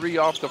 left the 3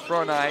 off the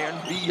front iron.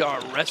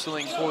 VR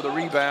wrestling for the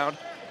rebound.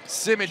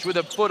 Simic with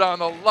a foot on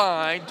the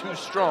line, too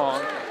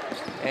strong,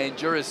 and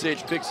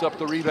Jurisic picks up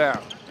the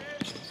rebound.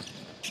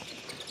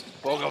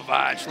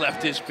 Bogovac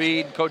left his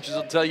feet. Coaches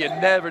will tell you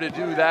never to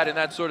do that in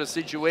that sort of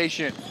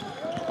situation.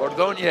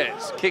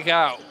 Ordóñez, kick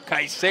out.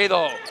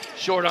 Caicedo,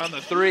 short on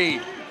the 3.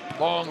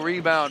 Long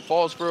rebound,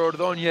 falls for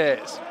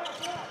Ordóñez.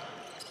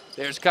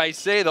 There's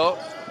Caicedo,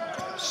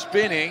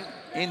 spinning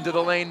into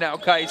the lane now.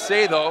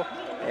 Caicedo,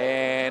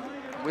 and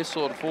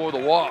whistled for the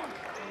walk.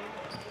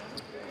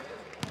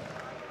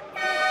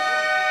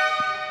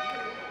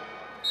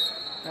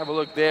 Have a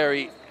look there.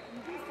 He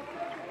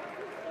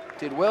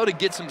did well to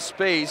get some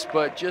space,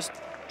 but just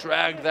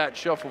dragged that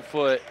shuffle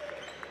foot.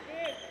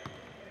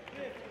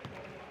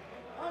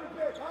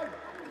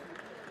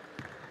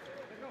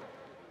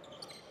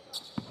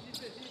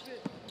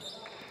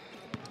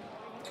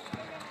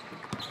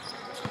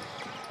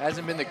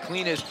 Hasn't been the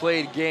cleanest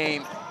played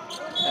game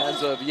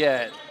as of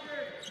yet.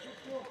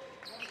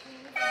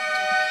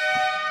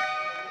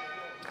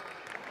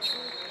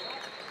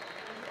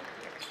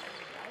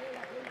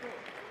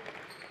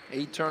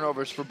 Eight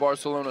turnovers for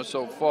Barcelona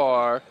so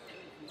far,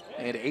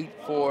 and 8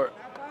 for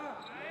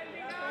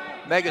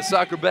Mega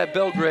Soccer Bet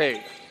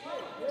Belgrade.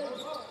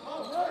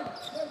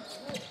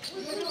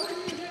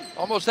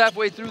 Almost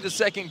halfway through the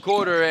second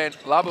quarter, and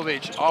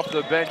Labovic off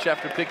the bench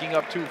after picking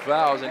up 2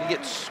 fouls, and he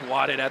gets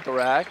swatted at the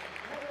rack.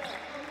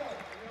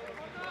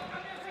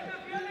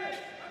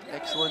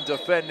 Excellent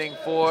defending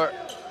for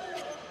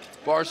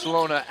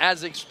Barcelona,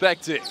 as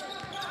expected.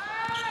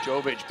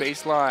 Jovic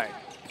baseline,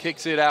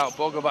 kicks it out.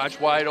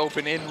 Bogovac wide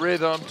open in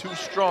rhythm, too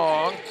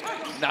strong.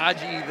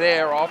 Naji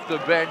there off the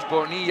bench.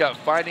 Bonilla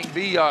finding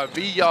Villar.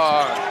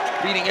 Villar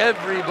beating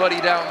everybody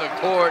down the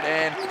court,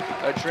 and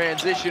a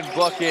transition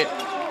bucket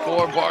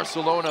for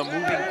Barcelona,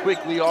 moving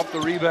quickly off the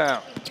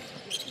rebound.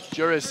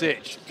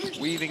 Jurisic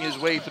weaving his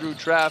way through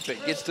traffic,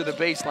 gets to the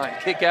baseline,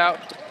 kick out.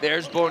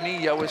 There's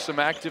Bonilla with some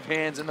active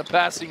hands in the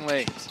passing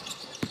lanes.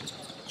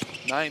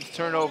 9th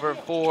turnover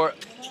for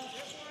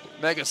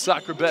Mega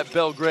Soccer Bet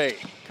Belgrade.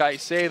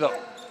 Caicedo.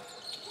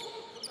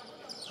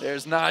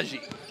 There's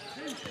Naji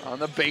on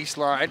the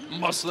baseline,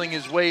 muscling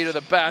his way to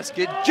the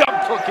basket.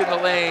 Jump hook in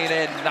the lane,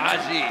 and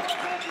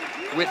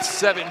Naji with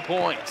 7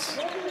 points.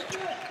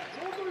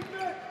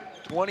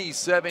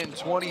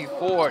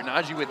 27-24,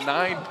 Naji with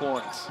 9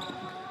 points.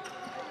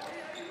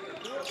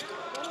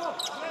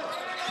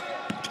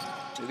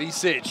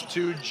 Jurisic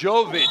to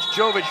Jovic.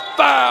 Jovic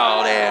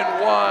fouled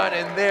and one,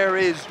 and there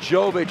is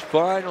Jovic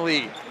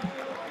finally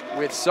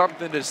with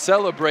something to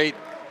celebrate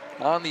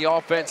on the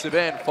offensive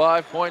end.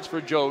 5 points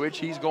for Jovic.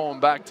 He's going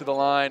back to the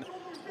line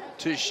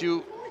to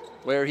shoot,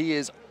 where he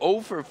is 0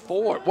 for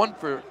 4. 1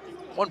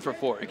 for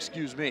 4,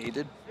 excuse me. He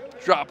did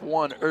drop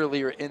one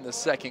earlier in the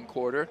second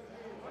quarter.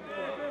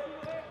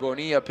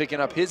 Bonilla picking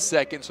up his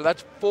second, so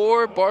that's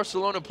 4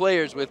 Barcelona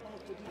players with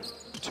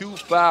 2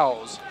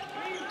 fouls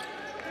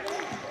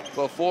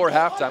before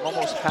halftime,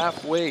 almost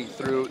halfway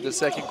through the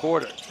second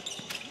quarter.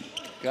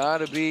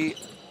 Gotta be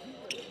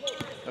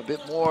a bit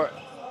more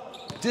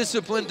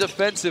disciplined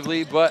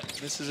defensively, but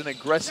this is an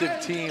aggressive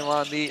team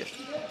on the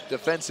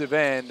defensive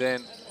end,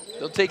 and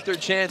they'll take their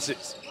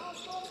chances.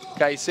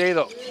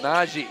 Caicedo,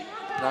 Naji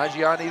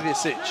on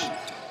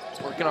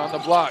Ivisic, working on the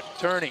block,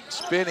 turning,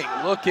 spinning,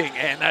 looking,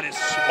 and that is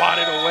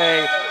swatted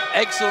away.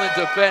 Excellent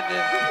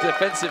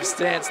defensive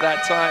stance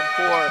that time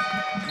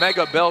for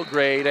Mega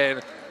Belgrade,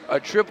 and a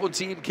triple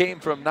team came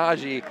from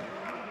Naji.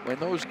 When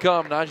those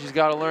come, Naji's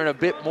got to learn a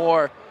bit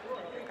more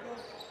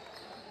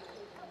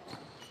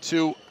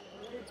to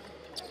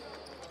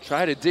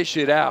try to dish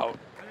it out.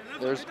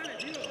 There's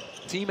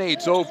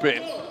teammates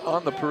open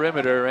on the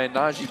perimeter, and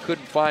Naji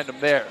couldn't find them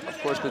there. Of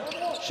course, the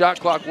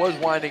shot clock was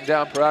winding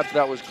down. Perhaps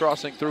that was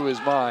crossing through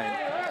his mind.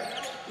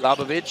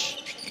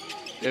 Labovic,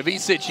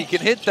 Ivisic, he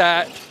can hit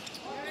that.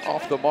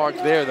 Off the mark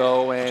there,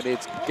 though, and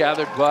it's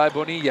gathered by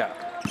Bonilla.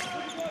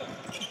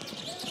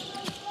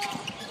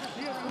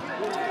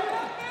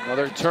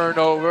 Another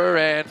turnover,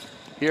 and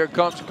here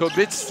comes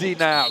Kobitski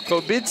now.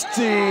 Kobitski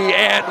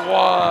and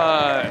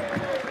one.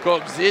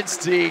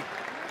 Kobitski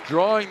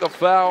drawing the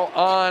foul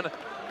on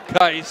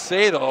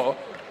Caicedo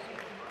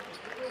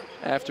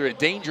after a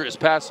dangerous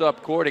pass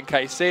up court, and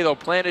Caicedo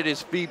planted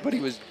his feet, but he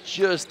was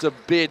just a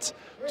bit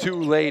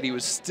too late. He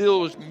was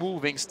still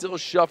moving, still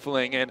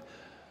shuffling, and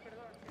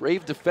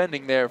brave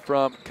defending there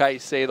from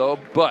Caicedo,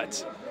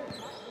 but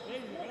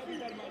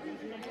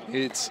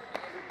it's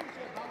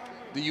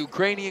the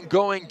Ukrainian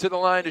going to the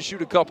line to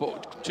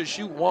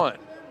shoot one.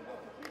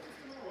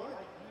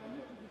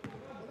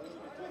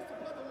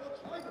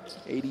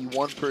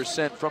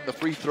 81% from the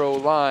free throw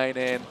line,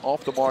 and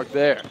off the mark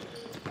there.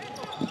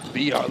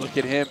 Villar, look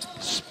at him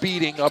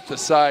speeding up the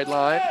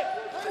sideline.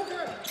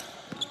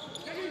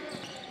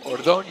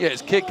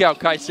 Ordonez, kick out.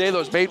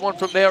 Caicedo's made one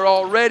from there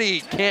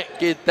already. Can't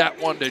get that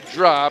one to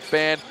drop,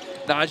 and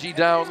Naji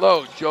down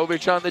low.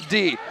 Jovic on the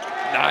D.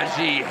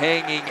 Naji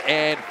hanging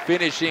and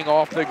finishing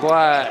off the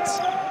glass.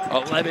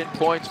 11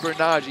 points for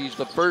Naji. He's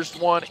the first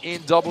one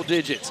in double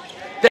digits.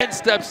 Then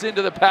steps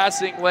into the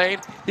passing lane.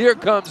 Here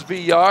comes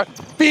Villar.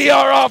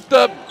 Villar off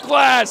the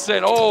glass,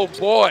 and oh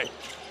boy,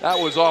 that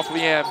was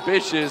awfully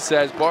ambitious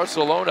as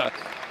Barcelona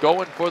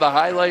going for the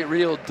highlight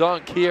reel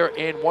dunk here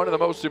in one of the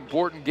most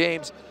important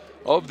games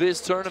of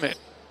this tournament.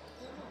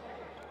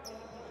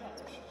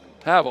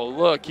 Have a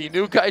look. He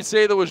knew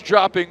Caicedo was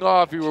dropping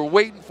off. You were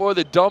waiting for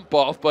the dump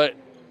off, but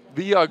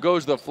Villar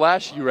goes the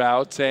flashy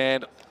route,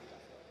 and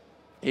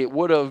it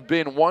would have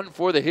been one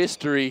for the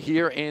history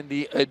here in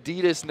the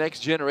Adidas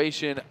Next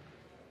Generation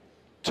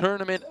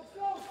Tournament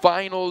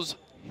Finals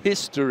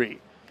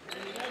history.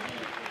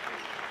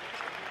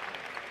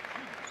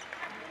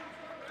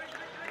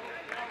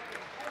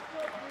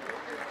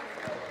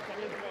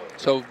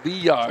 So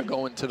Villar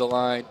going to the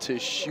line to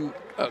shoot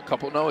a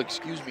couple. No,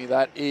 excuse me,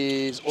 that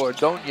is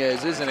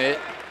Ordonez, isn't it?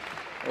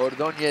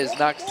 Ordonez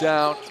knocks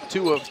down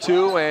 2 of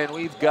 2, and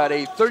we've got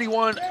a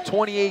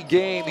 31-28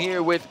 game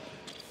here with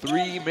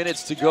 3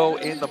 minutes to go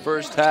in the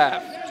first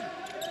half.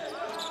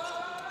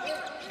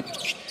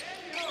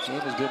 Game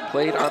has been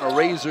played on a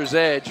razor's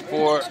edge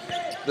for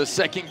the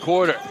second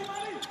quarter.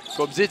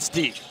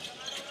 Kobzitski.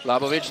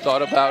 Labovic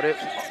thought about it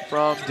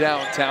from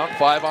downtown.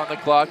 5 on the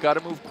clock, got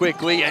to move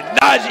quickly, and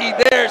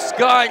Naji there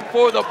skying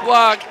for the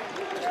block.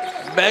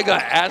 Mega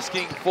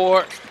asking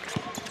for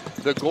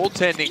the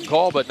goaltending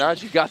call, but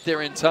Naji got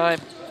there in time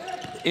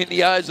in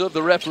the eyes of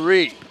the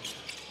referee.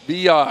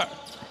 Villar,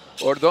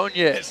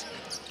 Ordonez,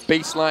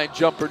 baseline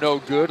jumper no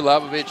good.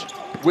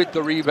 Labovic with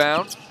the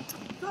rebound.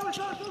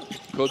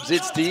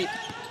 Kobzitski,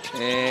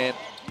 and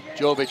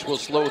Jovic will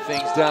slow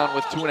things down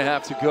with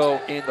 2.5 to go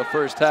in the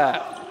first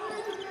half.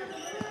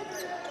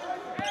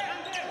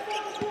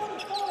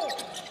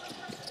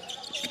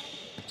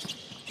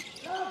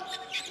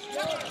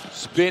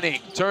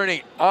 Spinning,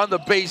 turning on the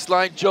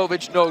baseline.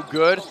 Jovic, no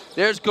good.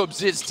 There's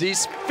Kobzitski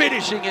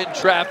finishing in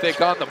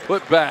traffic on the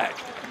putback.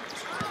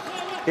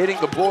 Hitting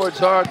the boards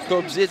hard,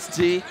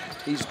 Kobzitski.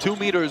 He's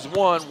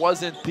 2'1",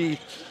 wasn't the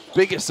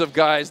biggest of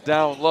guys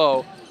down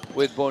low,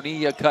 with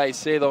Bonilla,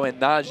 Caicedo, and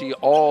Nagy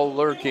all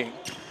lurking.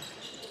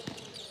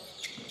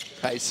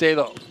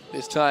 Caicedo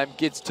this time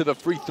gets to the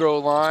free throw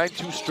line,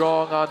 too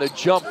strong on the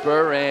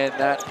jumper, and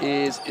that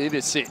is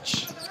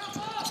Ivicic.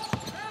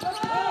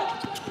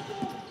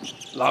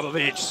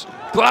 Labovic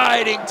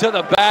gliding to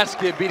the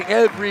basket, beating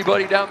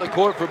everybody down the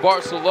court for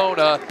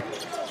Barcelona.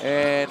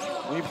 And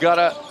we've got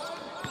a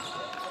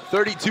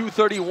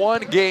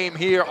 32-31 game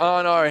here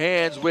on our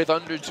hands with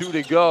under 2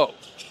 to go.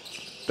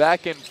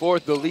 Back and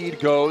forth the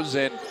lead goes,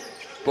 and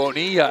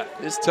Bonilla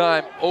this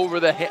time over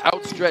the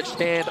outstretched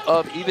hand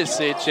of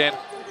Ivicic, and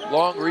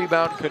long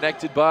rebound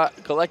collected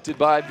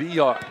by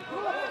VR.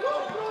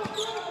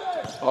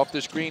 Off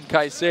the screen,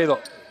 Caicedo.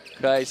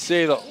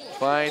 Caicedo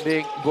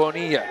finding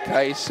Bonilla.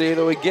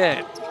 Caicedo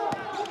again.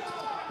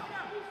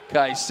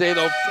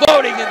 Caicedo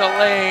floating in the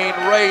lane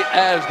right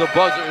as the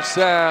buzzer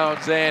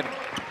sounds, and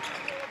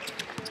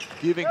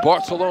giving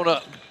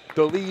Barcelona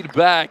the lead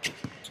back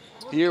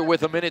here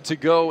with a minute to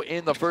go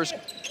in the first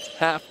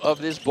half of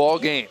this ball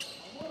game.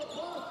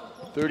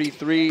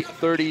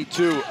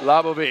 33-32,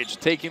 Labovic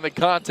taking the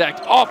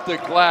contact off the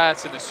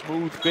glass, and a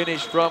smooth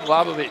finish from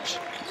Labovic.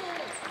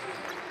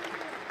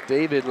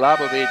 David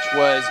Labovic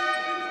was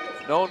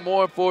known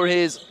more for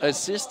his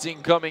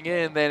assisting coming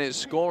in than his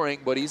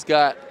scoring, but he's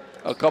got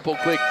a couple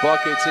quick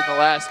buckets in the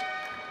last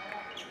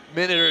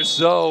minute or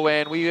so,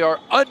 and we are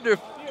under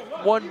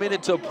 1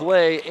 minute to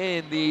play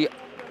in the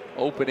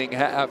opening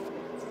half.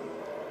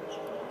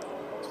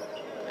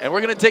 And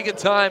we're gonna take a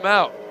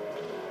timeout.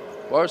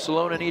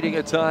 Barcelona needing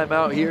a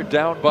timeout here,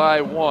 down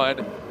by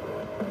 1.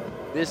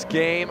 This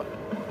game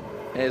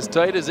as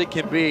tight as it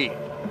can be.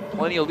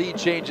 Plenty of lead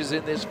changes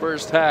in this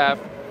first half.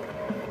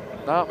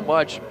 Not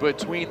much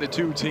between the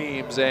two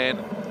teams, and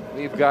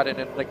we've got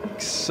an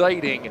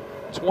exciting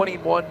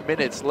 21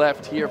 minutes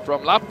left here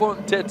from La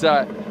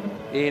Fonteta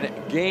in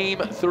game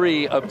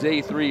 3 of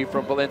day 3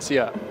 from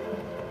Valencia.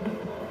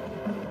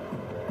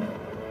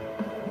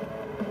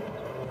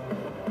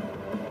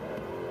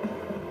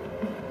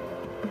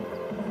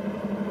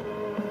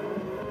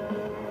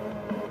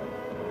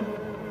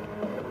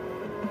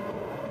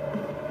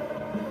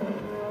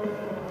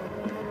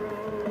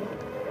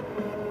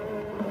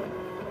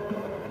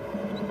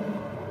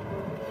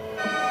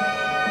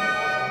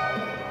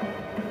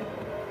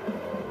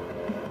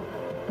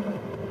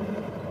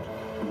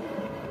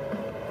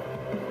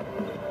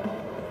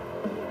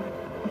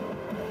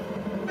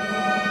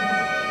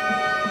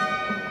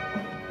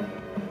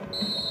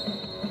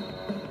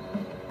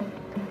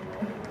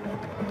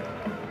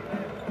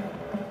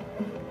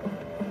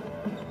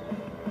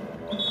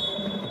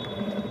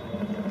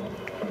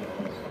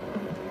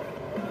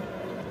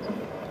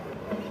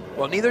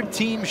 Well, neither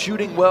team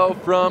shooting well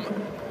from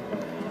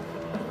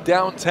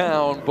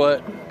downtown,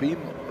 but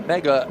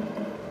Mega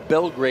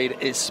Belgrade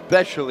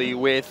especially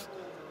with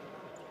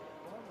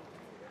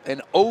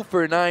an 0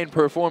 for 9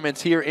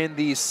 performance here in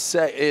the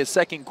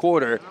second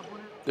quarter.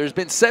 There's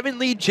been 7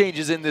 lead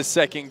changes in this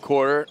second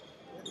quarter,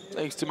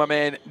 thanks to my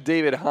man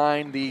David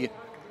Hein, the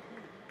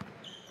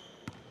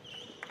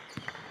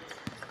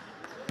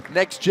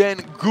next-gen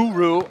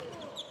guru,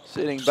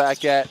 sitting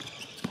back at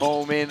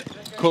home in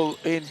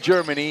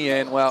Germany.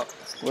 And, well,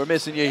 we're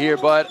missing you here,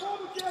 bud.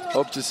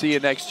 Hope to see you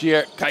next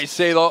year.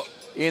 Caicedo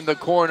in the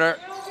corner.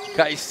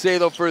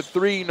 Caicedo for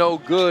 3, no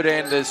good,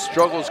 and the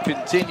struggles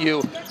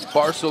continue.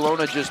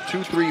 Barcelona just 2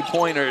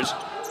 3-pointers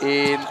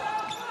in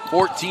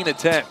 14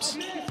 attempts.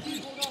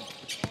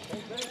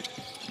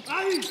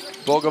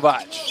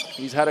 Bogovac,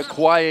 he's had a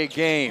quiet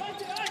game.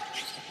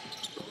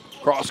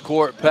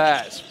 Cross-court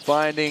pass,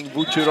 finding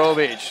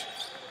Vucerovic.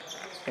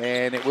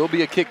 And it will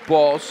be a kick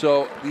ball,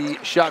 so the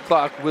shot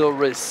clock will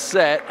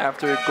reset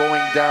after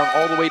going down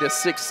all the way to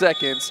 6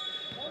 seconds.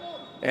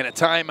 And a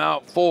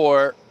timeout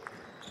for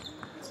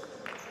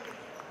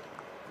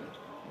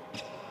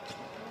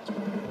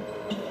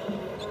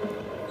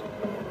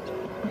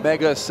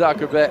Mega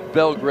Soccer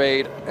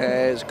Belgrade,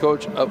 as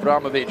Coach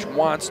Avramovic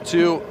wants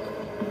to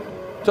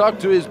talk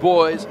to his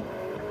boys.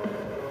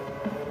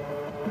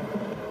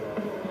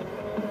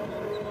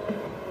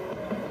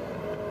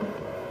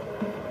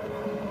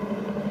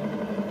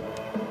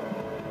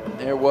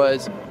 There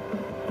was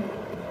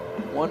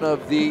one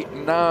of the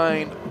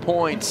 9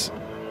 points,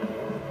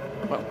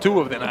 well, 2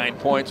 of the 9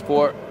 points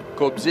for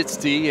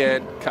Kobzitski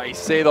and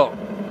Caicedo.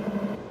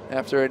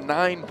 After a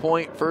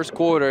 9-point first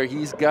quarter,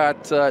 he's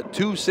got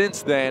 2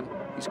 since then.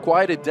 He's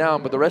quieted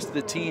down, but the rest of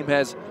the team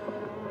has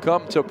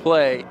come to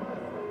play.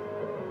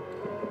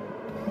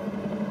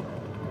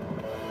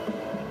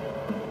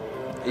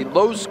 A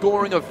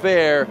low-scoring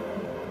affair,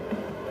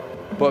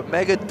 but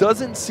Mega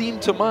doesn't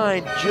seem to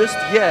mind just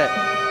yet.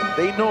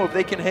 They know if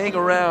they can hang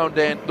around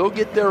and they'll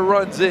get their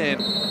runs in.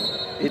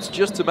 It's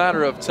just a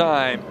matter of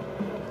time.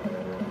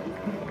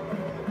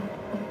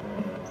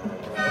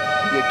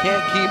 You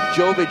can't keep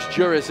Jovic,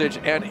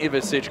 Jurisic, and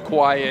Ivisic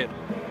quiet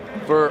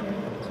for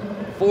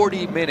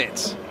 40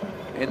 minutes.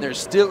 And they're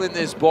still in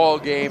this ball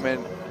game.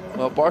 And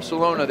well,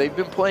 Barcelona, they've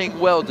been playing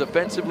well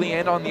defensively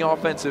and on the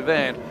offensive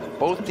end.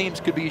 Both teams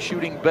could be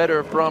shooting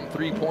better from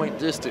three-point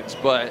distance,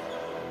 but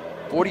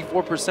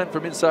 44%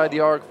 from inside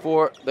the arc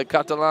for the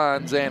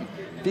Catalans and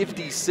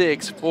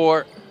 56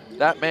 for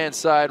that man's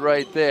side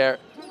right there,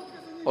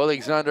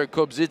 Alexander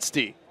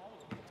Kobzitski.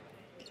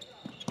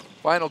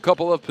 Final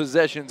couple of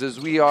possessions as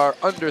we are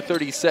under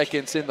 30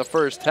 seconds in the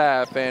first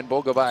half, and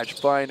Bogovac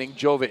finding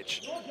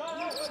Jovic.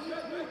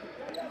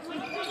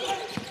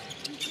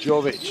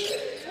 Jovic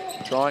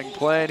drawing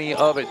plenty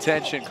of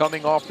attention,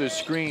 coming off the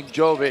screen.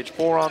 Jovic,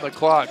 4 on the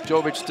clock.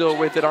 Jovic still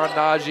with it on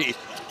Nagy.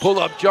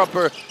 Pull-up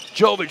jumper.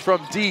 Jovic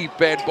from deep,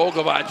 and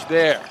Bogovac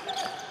there.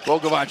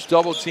 Bogovac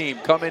double team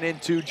coming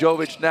into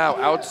Jovic now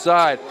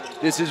outside.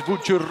 This is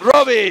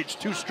Vucerovic,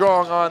 too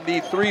strong on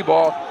the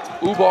 3-ball.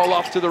 Ubal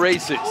off to the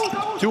races.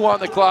 2 on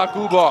the clock,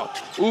 Ubal.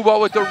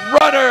 Ubal with the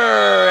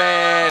runner,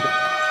 and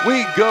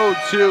we go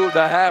to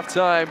the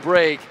halftime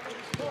break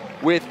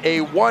with a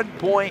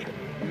 1-point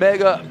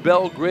Mega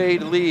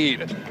Belgrade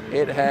lead.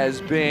 It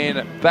has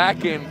been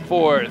back and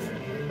forth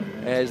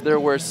as there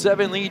were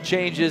 7 lead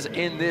changes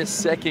in this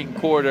second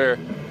quarter.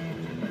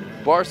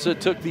 Barca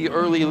took the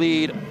early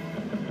lead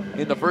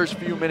in the first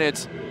few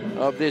minutes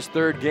of this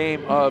third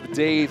game of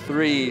day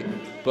 3,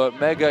 but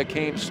Mega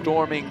came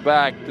storming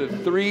back. The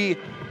 3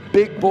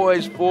 big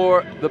boys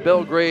for the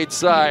Belgrade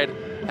side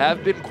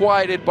have been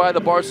quieted by the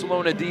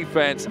Barcelona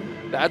defense.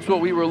 That's what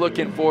we were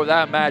looking for,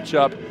 that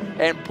matchup,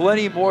 and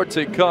plenty more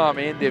to come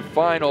in the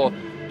final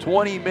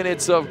 20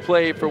 minutes of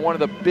play for one of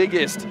the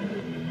biggest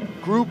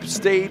group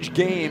stage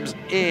games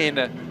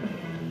in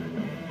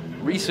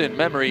recent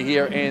memory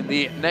here in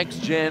the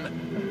Next Gen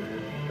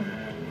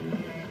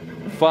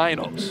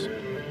Finals.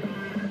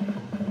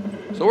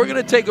 So we're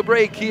gonna take a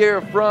break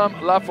here from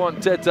La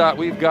Fonteta.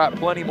 We've got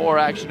plenty more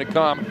action to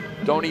come.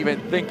 Don't even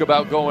think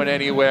about going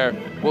anywhere.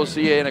 We'll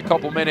see you in a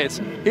couple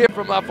minutes here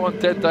from La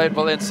Fonteta in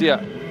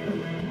Valencia.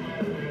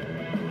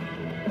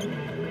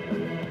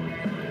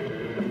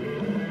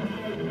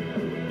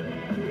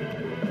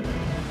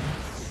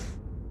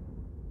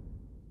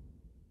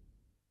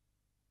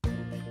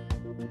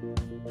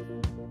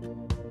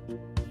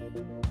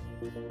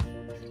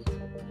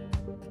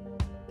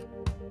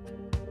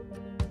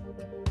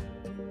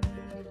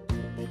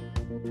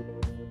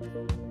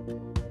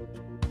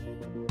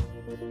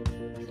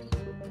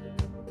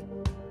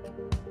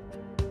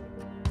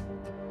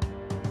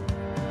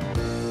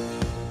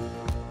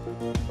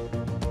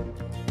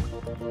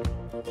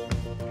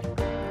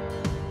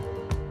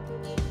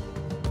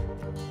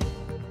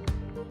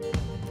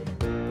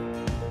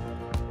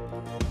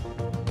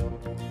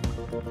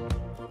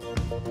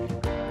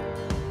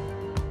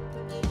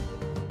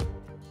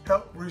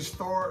 Help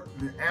restore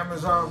the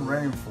Amazon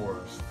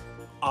rainforest.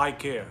 I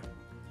care.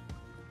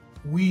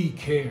 We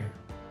care.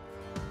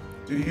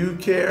 Do you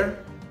care?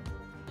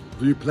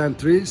 Do you plant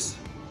trees?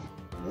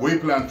 We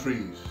plant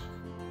trees.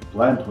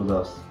 Plant with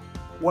us.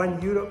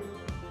 €1,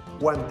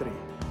 1 tree.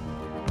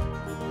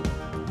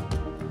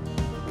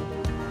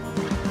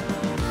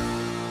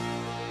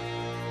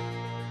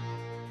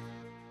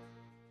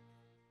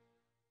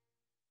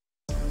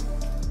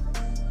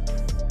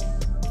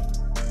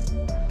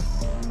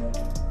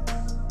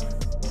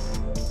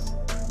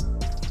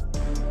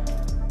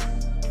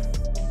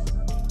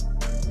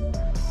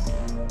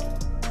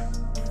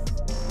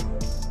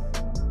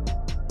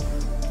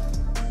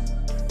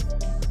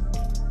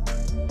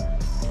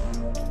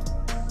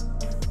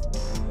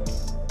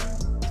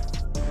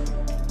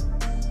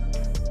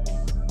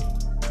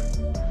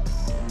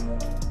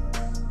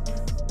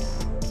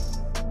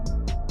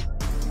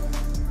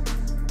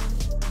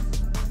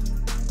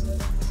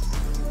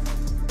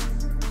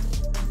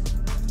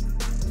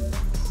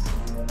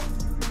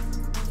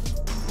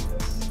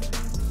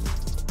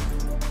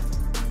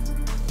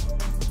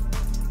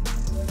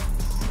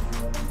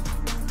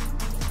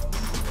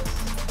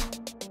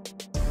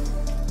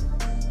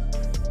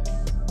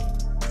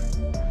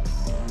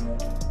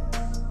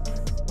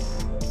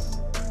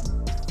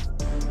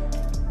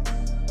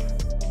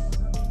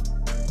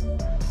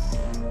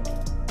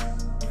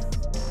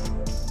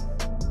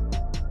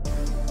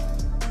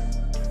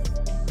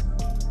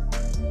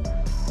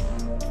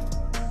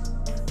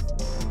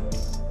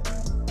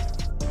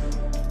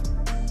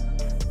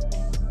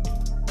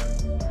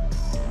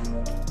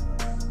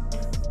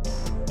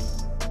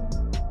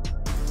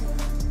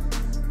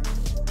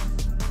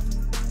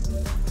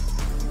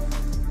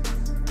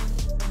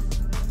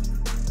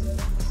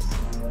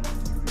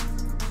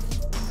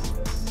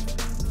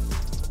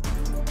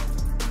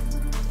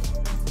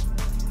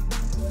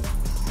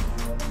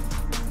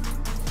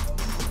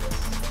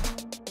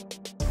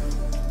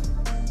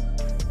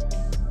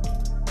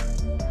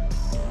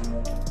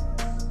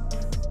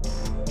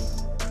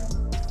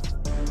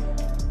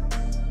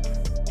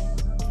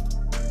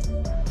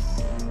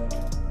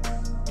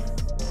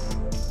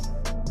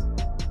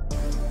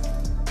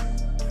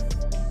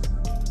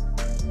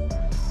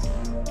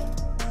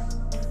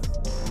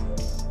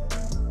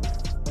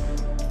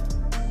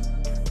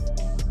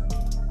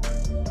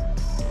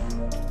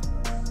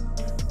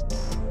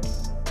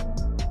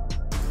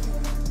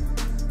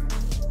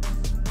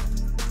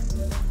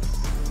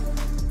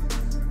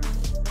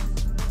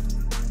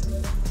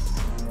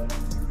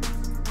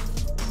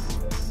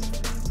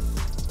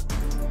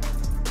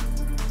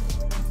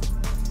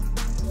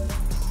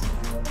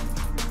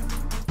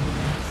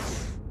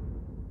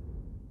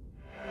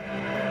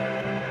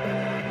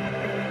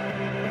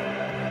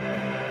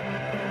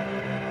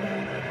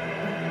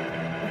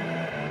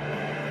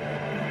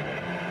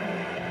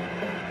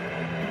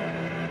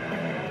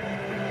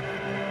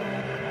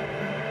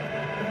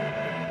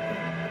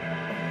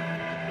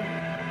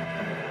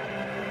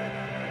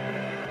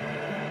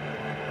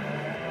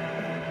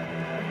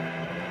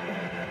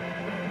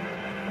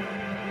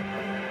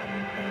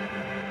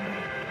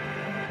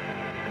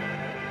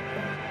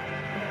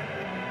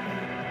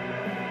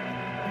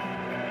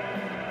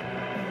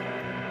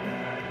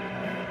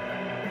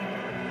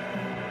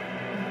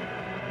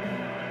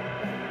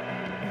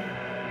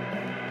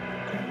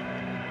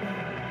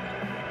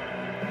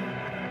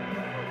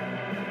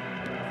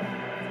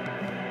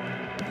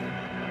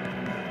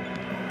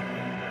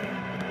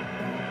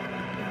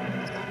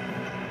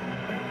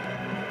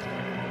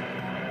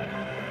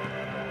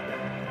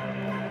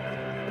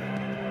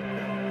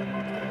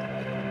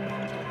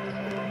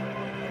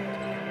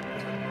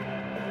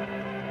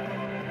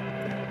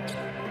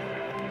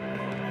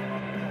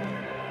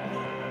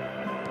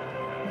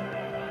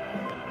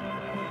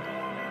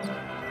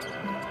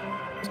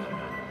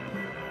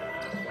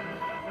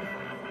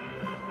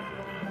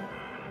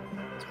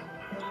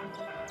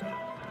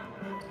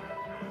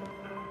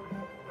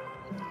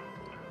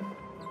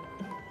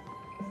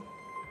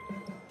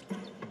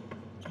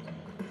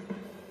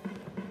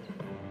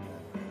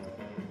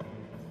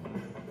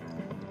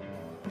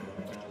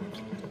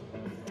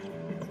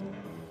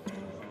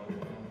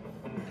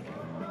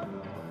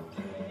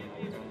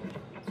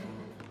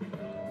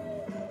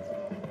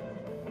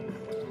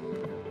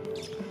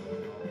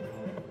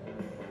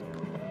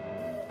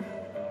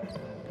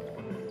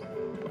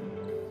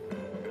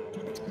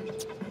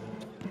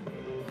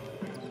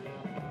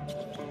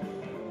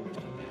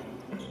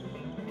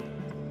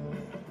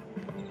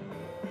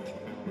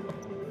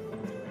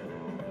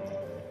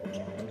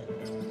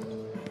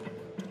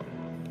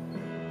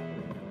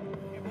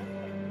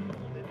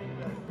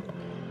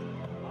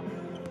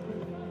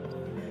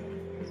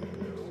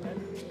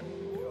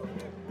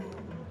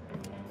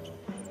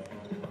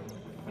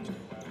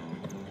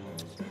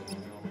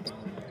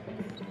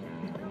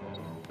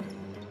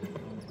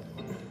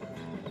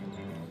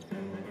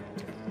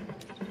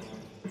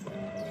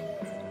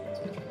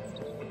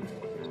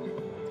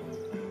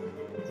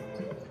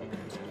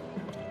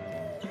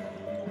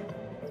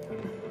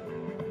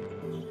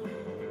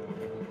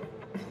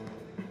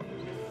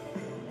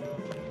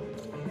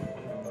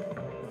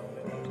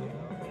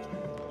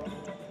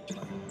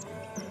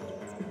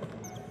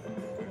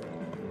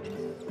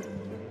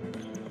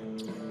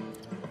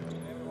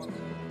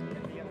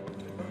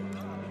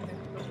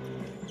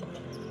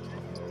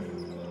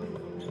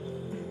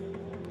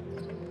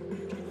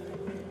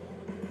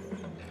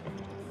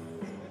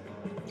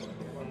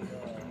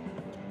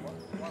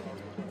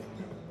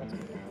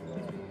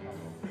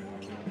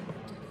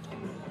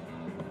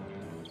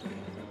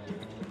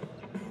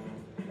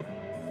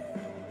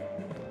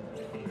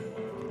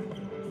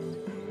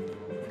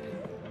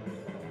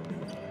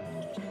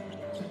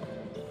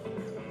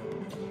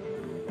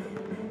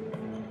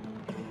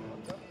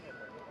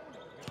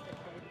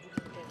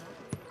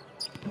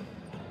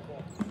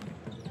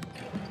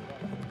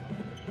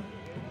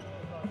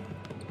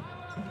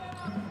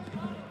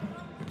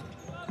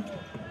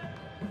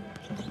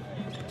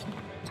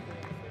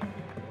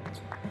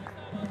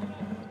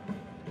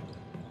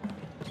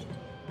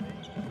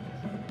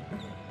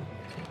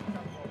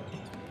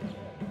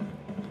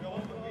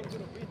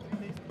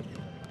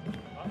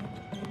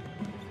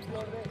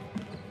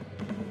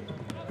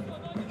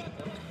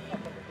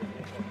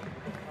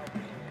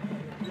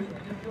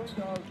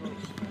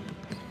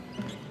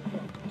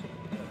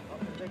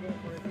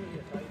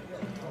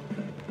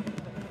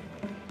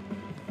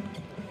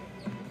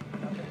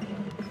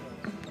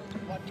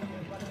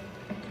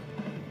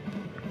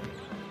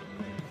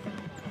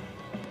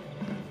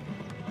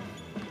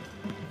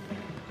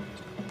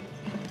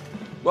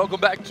 Welcome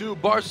back to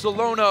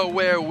Barcelona,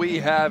 where we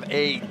have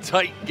a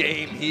tight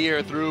game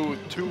here through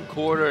 2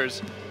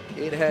 quarters.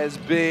 It has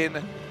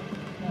been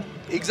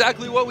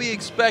exactly what we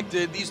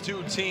expected. These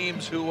two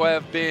teams who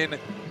have been,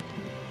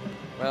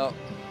 well,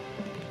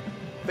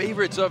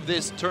 favorites of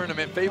this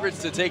tournament,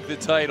 favorites to take the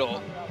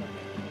title,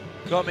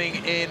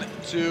 coming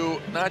into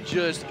not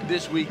just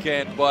this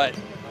weekend, but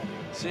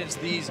since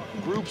these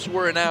groups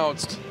were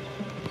announced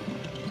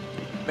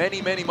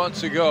many, many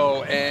months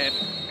ago. And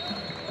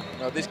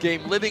this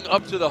game living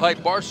up to the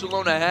hype.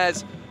 Barcelona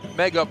has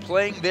Mega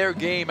playing their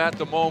game at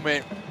the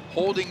moment,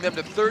 holding them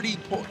to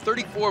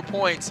 34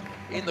 points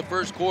in the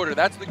first quarter.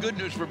 That's the good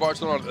news for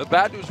Barcelona. The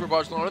bad news for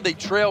Barcelona, they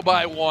trail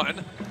by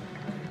 1.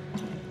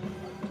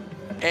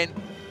 And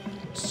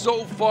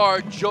so far,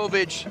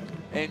 Jovic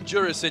and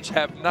Jurisic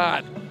have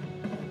not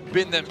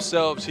been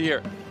themselves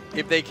here.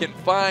 If they can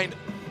find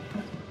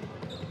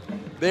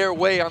their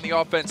way on the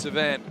offensive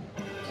end,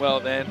 well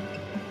then,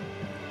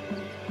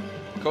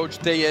 Coach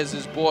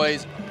TÉLLEZ's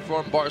boys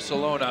from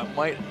Barcelona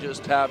might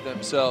just have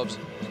themselves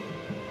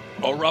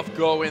a rough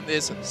go in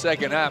this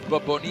second half,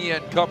 but Bonilla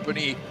and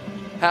company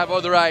have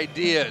other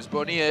ideas.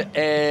 Bonilla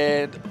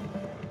and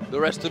the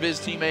rest of his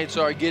teammates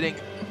are getting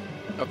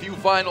a few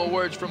final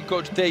words from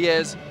Coach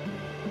TÉLLEZ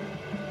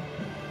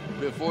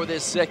before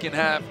this second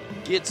half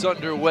gets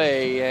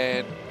underway,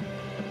 and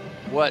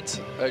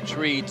what a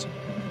treat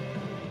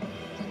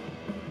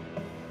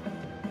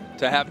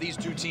to have these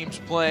two teams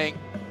playing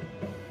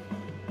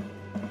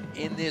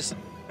in this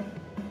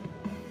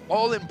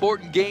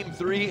all-important Game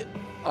 3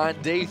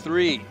 on day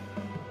 3.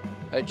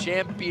 A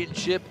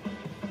championship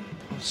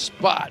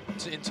spot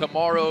in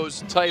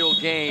tomorrow's title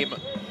game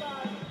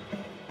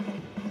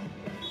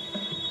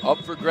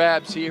up for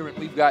grabs here, and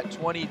we've got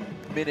 20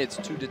 minutes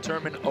to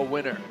determine a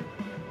winner.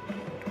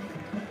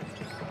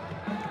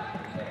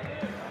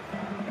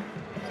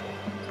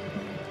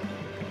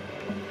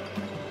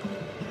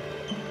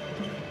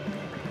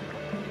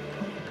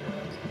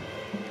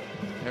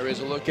 There is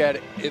a look at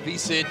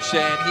Ivicic,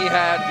 and he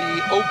had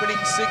the opening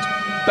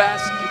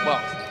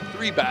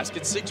 3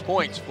 baskets, 6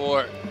 points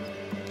for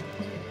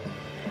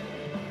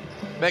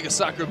Mega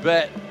Soccer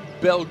Bet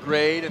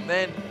Belgrade, and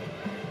then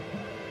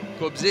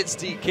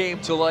Kobzitski came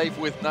to life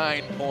with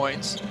 9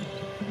 points.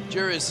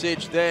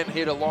 Jurisic then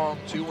hit a long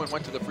 2 and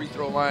went to the free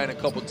throw line a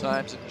couple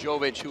times, and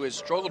Jovic, who has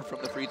struggled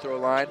from the free throw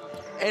line,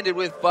 ended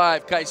with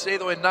 5.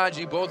 Caicedo and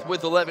Nagy both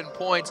with 11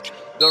 points.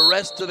 The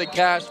rest of the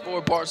cast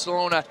for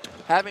Barcelona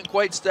haven't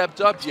quite stepped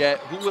up yet.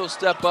 Who will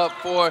step up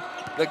for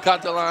the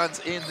Catalans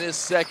in this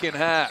second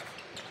half?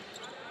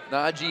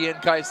 Nagy and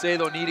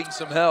Caicedo needing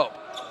some help.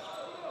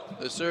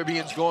 The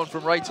Serbians going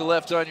from right to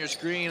left on your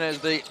screen as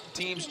the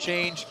teams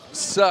change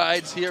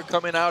sides here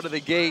coming out of the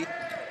gate.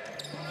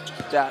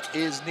 That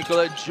is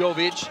Nikola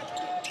Jovic.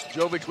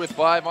 Jovic with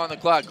 5 on the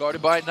clock,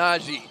 guarded by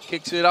Nagy.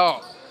 Kicks it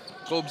off.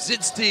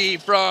 Kobzitski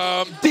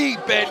from deep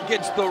and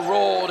gets the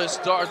roll to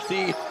start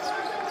the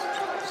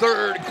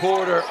third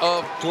quarter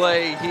of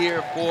play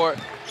here for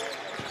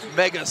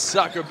Mega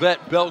Soccer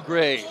Bet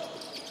Belgrade.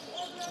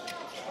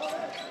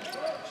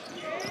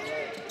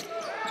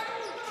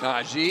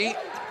 Nagy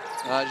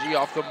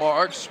off the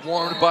mark,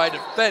 swarmed by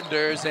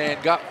defenders, and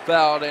got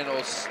fouled, and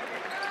will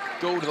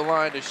go to the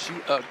line to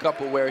shoot a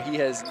couple where he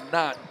has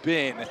not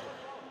been.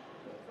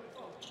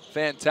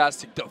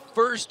 Fantastic. The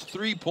first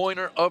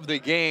 3-pointer of the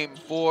game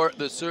for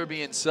the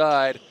Serbian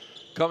side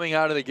coming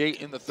out of the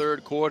gate in the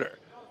third quarter.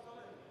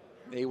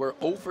 They were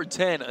 0 for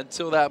 10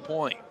 until that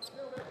point.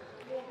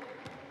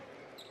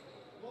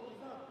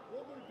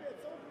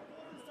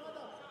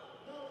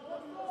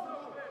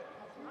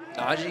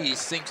 Nagy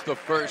sinks the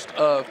first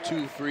of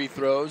 2 free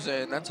throws,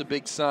 and that's a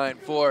big sign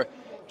for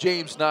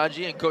James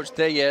Nagy and Coach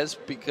TÉLLEZ,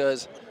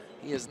 because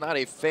he is not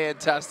a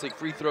fantastic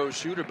free throw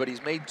shooter, but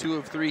he's made 2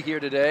 of 3 here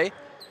today,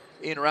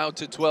 en route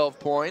to 12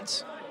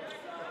 points.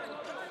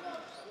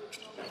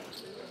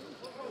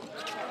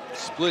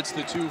 Splits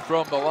the 2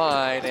 from the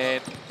line,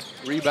 and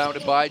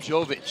rebounded by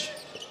Jovic.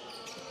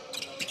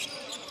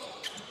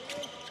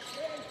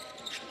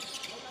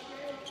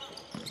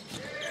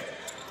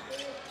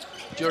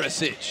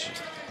 Jurisic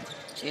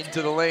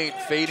into the lane,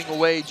 fading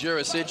away.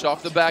 Jurisic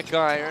off the back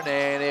iron,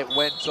 and it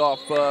went off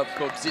of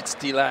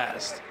Kobzitski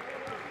last.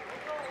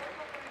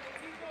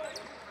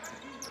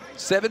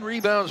 7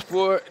 rebounds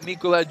for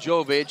Nikola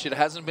Jovic. It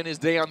hasn't been his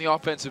day on the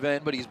offensive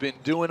end, but he's been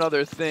doing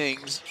other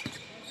things.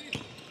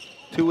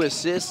 2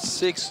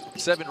 assists,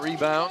 7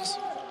 rebounds.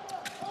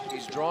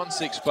 He's drawn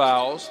 6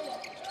 fouls.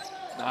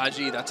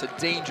 Nagy, that's a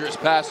dangerous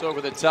pass over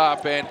the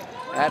top, and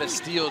add a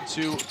steal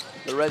to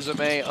the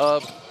resume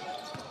of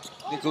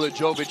Nikola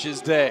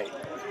Jovic's day.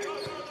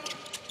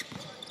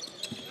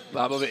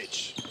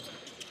 Labovic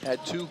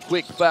had 2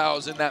 quick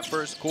fouls in that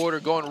first quarter,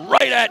 going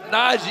right at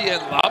Nagy,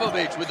 and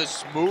Labovic with a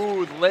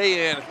smooth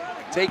lay-in,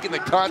 taking the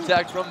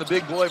contact from the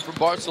big boy from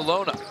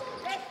Barcelona.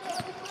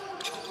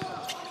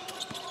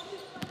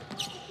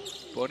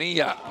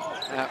 Bonilla,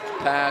 that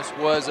pass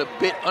was a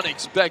bit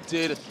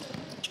unexpected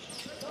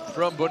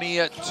from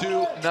Bonilla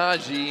to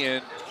Nagy,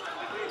 and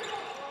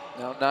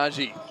now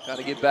Nagy got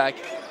to get back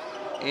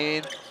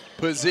in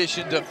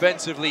position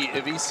defensively.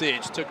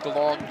 Ivicic took the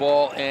long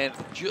ball and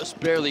just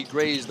barely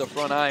grazed the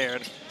front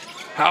iron.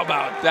 How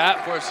about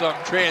that for some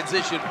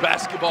transition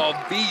basketball?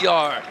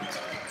 VR,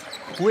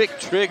 quick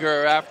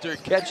trigger after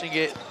catching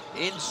it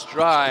in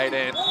stride,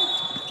 and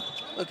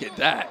look at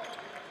that.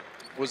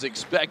 Was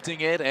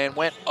expecting it and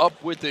went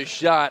up with the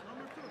shot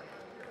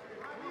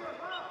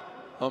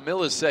a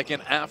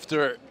millisecond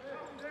after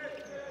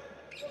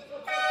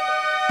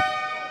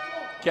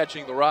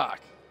catching the rock.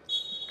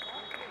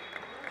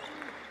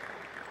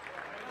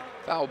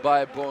 Foul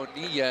by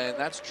Bonilla, and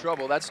that's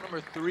trouble. That's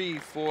number 3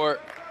 for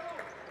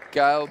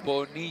Kyle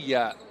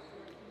Bonilla,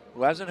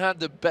 who hasn't had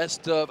the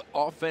best of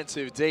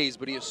offensive days,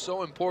 but he is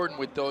so important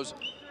with those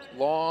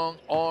long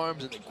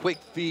arms and the quick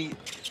feet.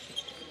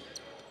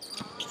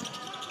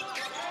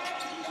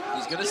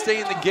 He's gonna stay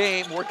in the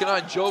game, working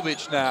on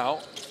Jovic now.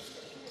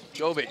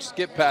 Jovic,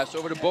 skip pass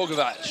over to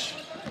Bogovac.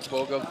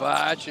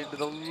 Bogovac into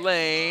the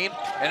lane,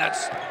 and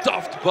that's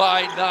stuffed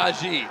by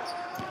Naji.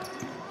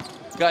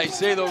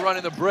 Caicedo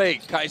running the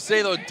break.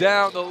 Caicedo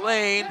down the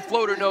lane,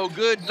 floater no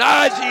good.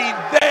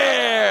 Naji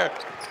there!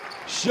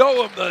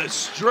 Show him the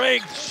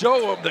strength,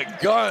 show him the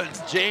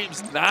guns,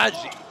 James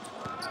Naji.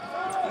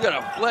 You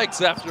gotta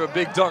flex after a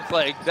big dunk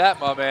like that,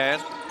 my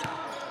man.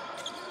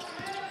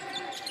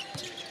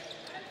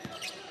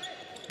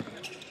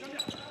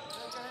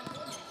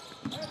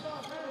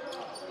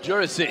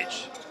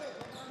 Jurisic.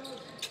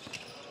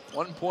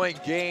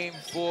 1-point game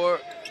for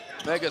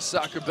Mega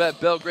Soccer Bet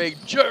Belgrade.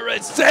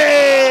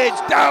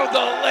 Jurisic down the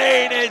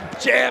lane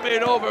and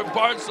jamming over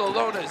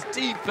Barcelona's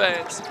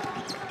defense.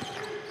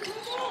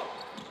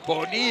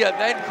 Bonilla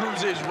then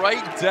cruises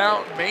right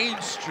down Main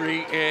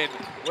Street, and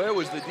where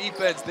was the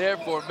defense there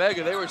for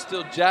Mega? They were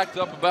still jacked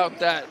up about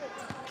that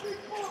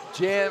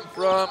jam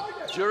from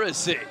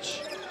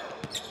Jurisic.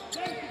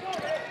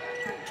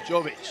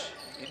 Jovic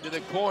into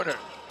the corner.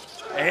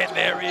 And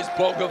there is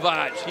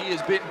Bogovac. He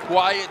has been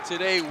quiet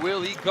today. Will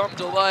he come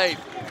to life?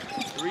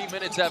 3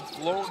 minutes have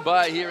flown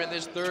by here in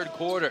this third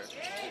quarter.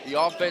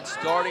 The offense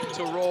starting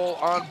to roll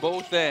on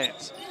both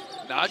ends.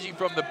 Naji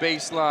from the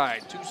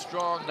baseline. Too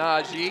strong,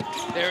 Naji.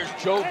 There's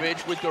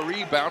Jovic with the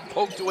rebound.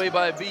 Poked away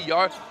by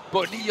VR.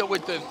 Bonilla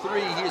with the 3.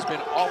 He has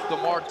been off the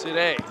mark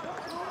today.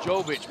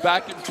 Jovic,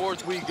 back and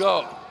forth we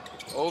go.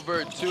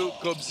 Over to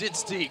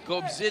Kobzitski.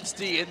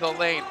 Kobzitski in the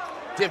lane.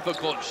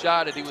 Difficult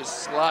shot, and he was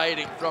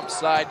sliding from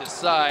side to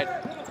side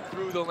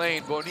through the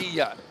lane.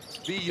 Bonilla,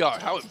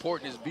 VR. How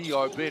important has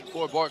VR been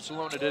for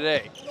Barcelona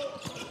today?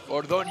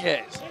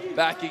 Ordonez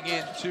backing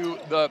into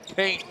the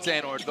paint,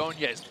 and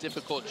Ordonez,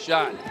 difficult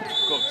shot.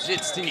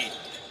 Kobzitski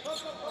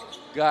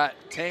got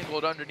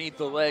tangled underneath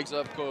the legs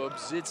of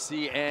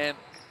Kobzitski, and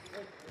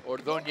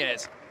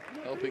Ordonez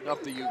helping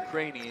up the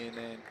Ukrainian,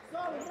 and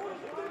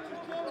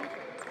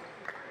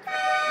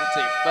that's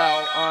a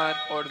foul on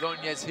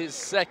Ordonez, his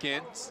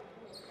second.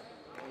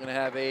 We're gonna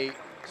have a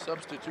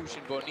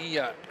substitution.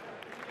 Bonilla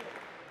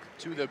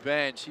to the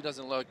bench. He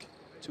doesn't look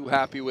too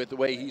happy with the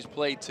way he's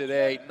played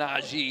today.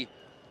 Naji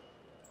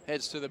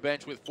heads to the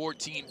bench with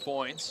 14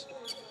 points.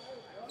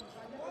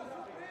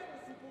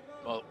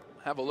 Well,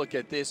 have a look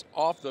at this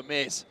off the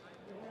miss.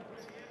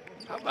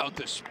 How about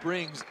the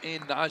springs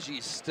in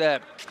Naji's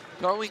step?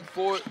 Going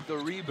for the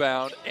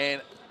rebound,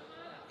 and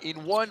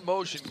in one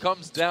motion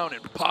comes down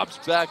and pops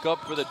back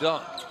up for the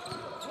dunk.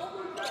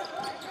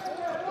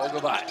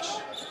 Bogovac.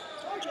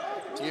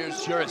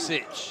 Here's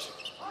Jurisic.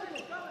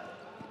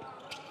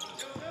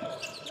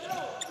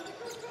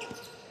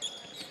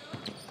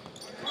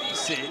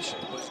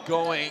 Ivicic was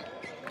going,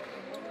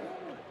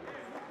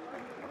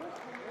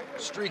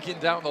 streaking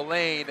down the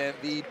lane, and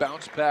the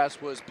bounce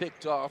pass was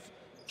picked off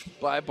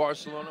by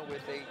Barcelona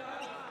with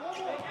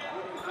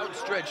a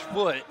outstretched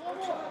foot.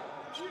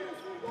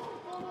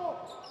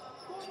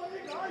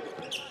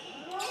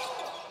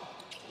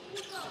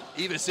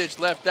 Ivicic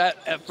left that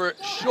effort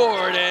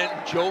short, and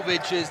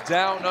Jovic is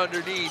down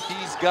underneath.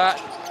 He's got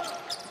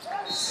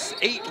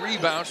 8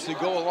 rebounds to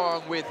go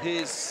along with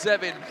his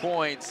 7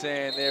 points,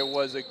 and there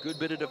was a good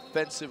bit of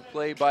defensive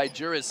play by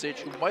Jurisic,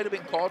 who might have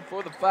been called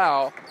for the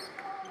foul.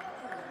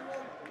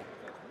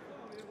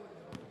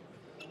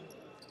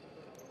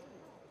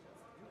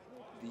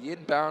 The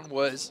inbound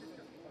was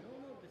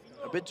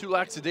a bit too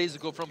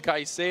lackadaisical from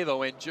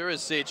Caicedo, and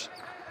Jurisic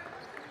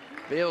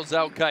bails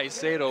out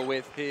Caicedo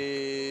with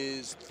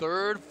his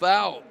 3rd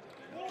foul.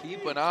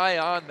 Keep an eye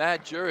on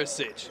that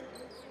Jurisic.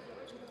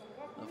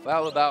 A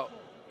foul about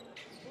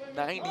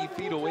 90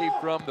 feet away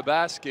from the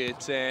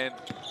basket, and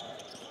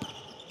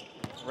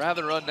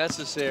rather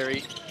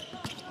unnecessary.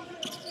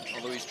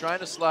 Although he's trying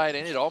to slide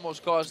in, it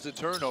almost caused a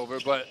turnover,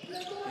 but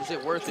is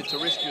it worth it to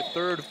risk your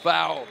 3rd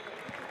foul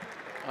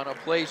on a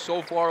play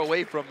so far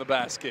away from the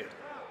basket?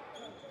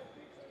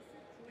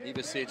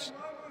 Ivicic,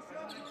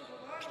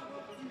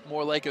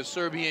 more like a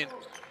Serbian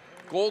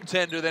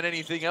goaltender than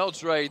anything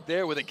else right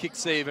there, with a kick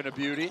save and a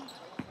beauty.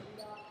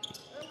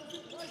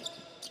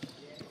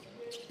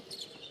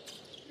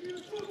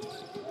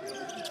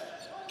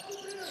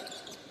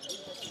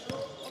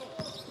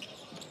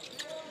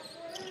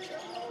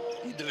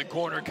 Into the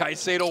corner,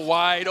 Caicedo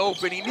wide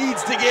open. He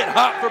needs to get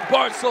hot for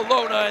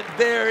Barcelona, and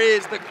there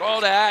is the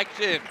call to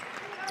action.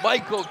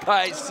 Michael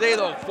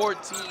Caicedo,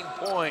 14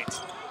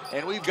 points.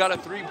 And we've got a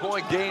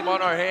 3-point game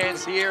on our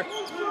hands here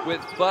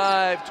with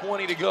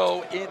 5:20 to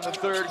go in the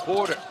third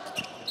quarter.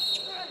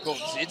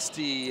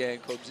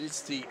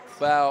 Kobzitski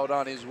fouled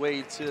on his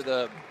way to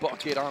the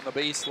bucket on the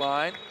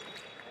baseline.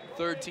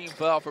 Third team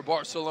foul for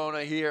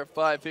Barcelona here,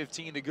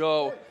 5:15 to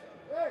go.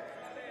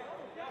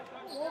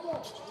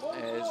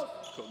 As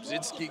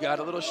Kobzitski got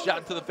a little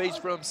shot to the face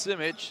from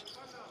Simic.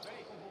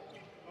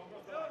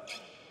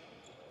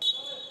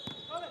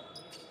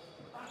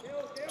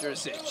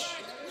 Jurisic.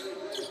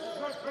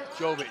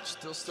 Jovic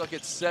still stuck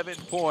at 7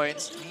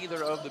 points.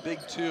 Neither of the big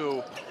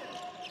two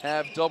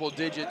have double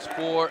digits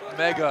for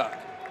Mega.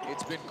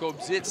 It's been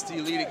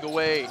Kobzitski leading the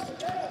way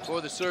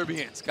for the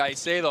Serbians.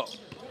 Caicedo,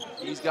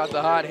 he's got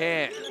the hot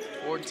hand,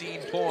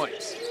 14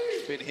 points.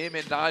 It's been him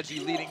and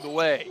Naji leading the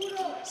way.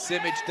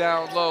 Simic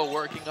down low,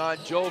 working on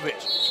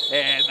Jovic.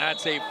 And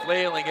that's a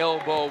flailing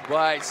elbow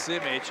by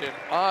Simic, an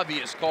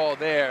obvious call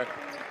there.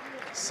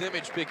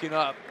 Simic picking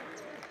up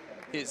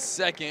his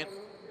second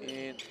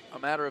in a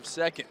matter of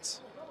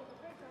seconds.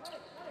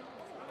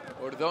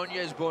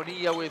 Ordonez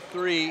Bonilla with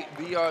 3,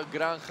 Villar,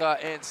 Granja,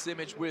 and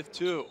Simic with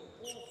 2.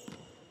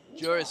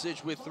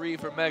 Jurisic with 3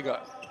 for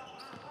Mega.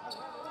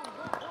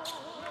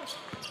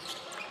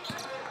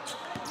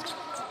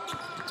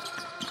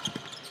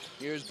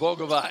 Here's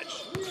Bogovac.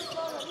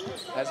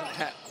 Hasn't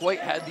quite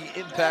had the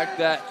impact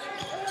that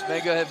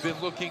Mega have been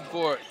looking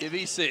for.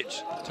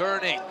 Ivisic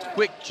turning,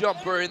 quick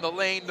jumper in the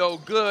lane, no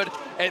good.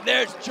 And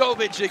there's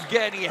Jovic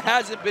again. He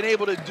hasn't been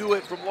able to do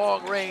it from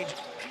long range,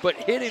 but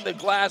hitting the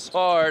glass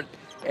hard.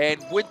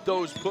 And with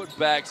those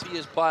putbacks, he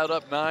has piled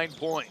up 9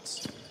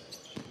 points.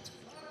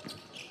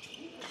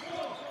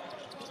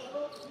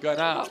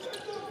 Ganal.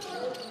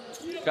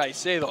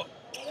 Caicedo.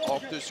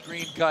 Off the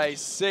screen,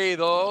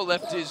 Caicedo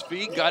left his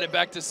feet, got it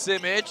back to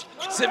Simic.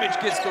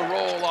 Simic gets the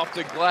roll off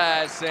the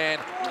glass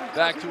and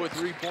back to a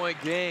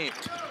 3-point game.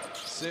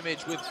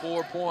 Simic with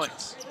 4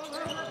 points.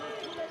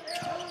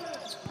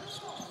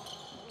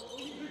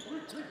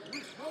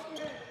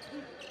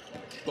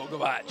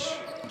 Bogovac.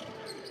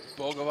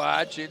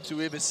 Bogovac into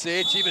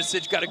Ivisic.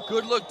 Ivisic got a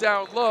good look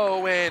down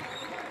low, and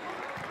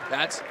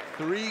that's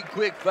 3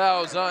 quick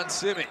fouls on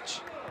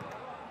Simic.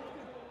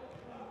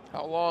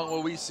 How long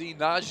will we see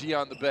Naji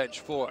on the bench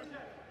for?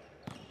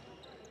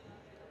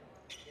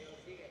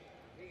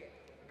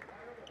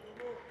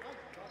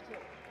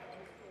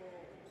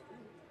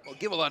 I'll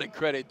give a lot of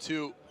credit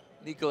to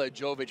Nikola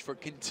Jovic for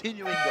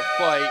continuing the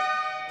fight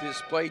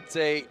despite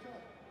a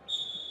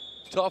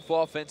tough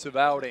offensive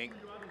outing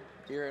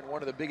here in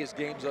one of the biggest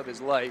games of his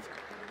life.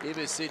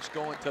 Ivisic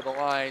going to the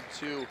line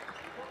to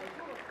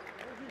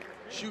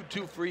shoot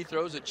 2 free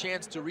throws, a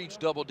chance to reach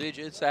double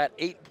digits at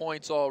 8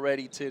 points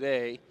already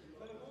today.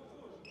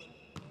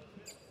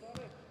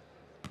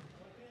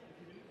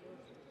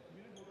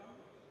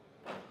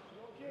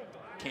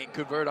 Can't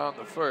convert on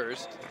the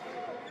first.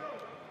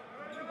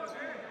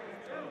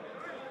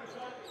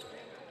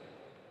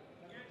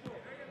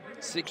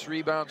 Six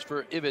rebounds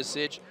for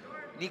Ivisic.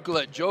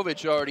 Nikola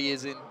Jovic already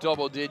is in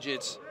double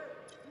digits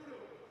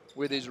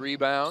with his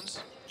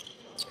rebounds.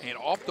 And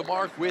off the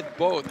mark with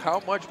both.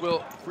 How much will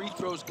free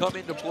throws come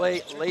into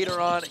play later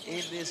on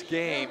in this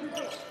game?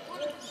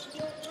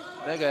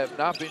 Mega have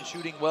not been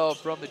shooting well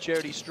from the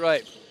charity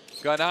stripe.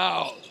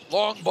 Ganal,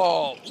 long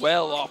ball,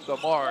 well off the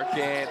mark,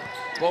 and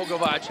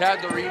Bogovac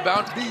had the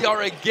rebound.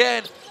 Villar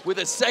again with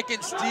a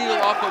second steal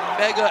off a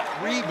Mega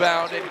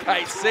rebound, and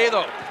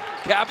Caicedo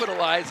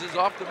capitalizes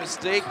off the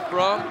mistake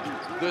from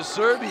the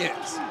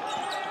Serbians.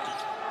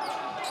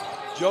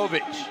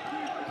 Jovic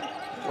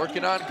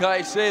working on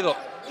Caicedo.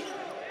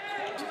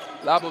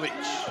 Labovic.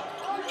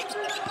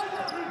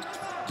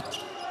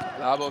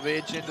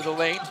 Labovic into the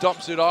lane,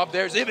 dumps it off.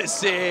 There's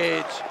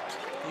Ivisic.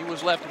 He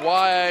was left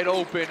wide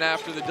open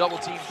after the double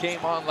team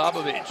came on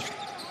Labovic.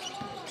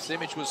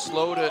 Simic was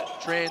slow to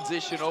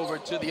transition over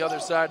to the other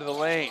side of the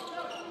lane.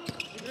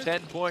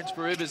 10 points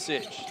for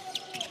Ivisic.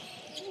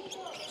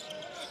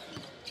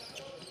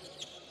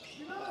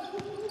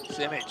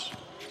 Simic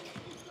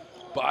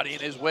bodying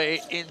his way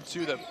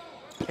into the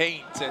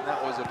paint, and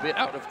that was a bit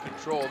out of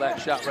control,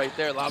 that shot right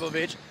there.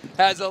 Labovic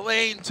has a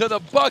lane to the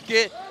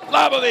bucket.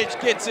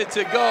 Labovic gets it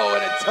to go,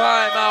 and a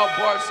timeout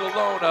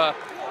Barcelona.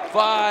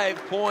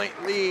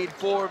 5-point lead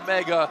for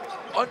Mega,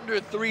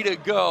 under 3 to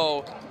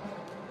go.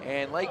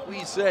 And like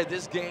we said,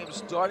 this game's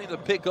starting to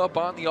pick up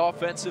on the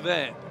offensive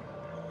end.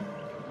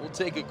 We'll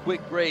take a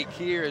quick break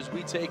here as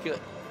we take a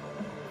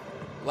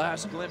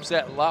last glimpse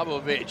at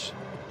Labovic.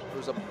 There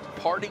was a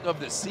parting of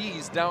the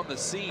seas down the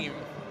seam,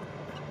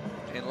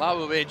 and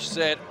Labovic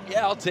said,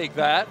 yeah, I'll take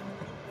that.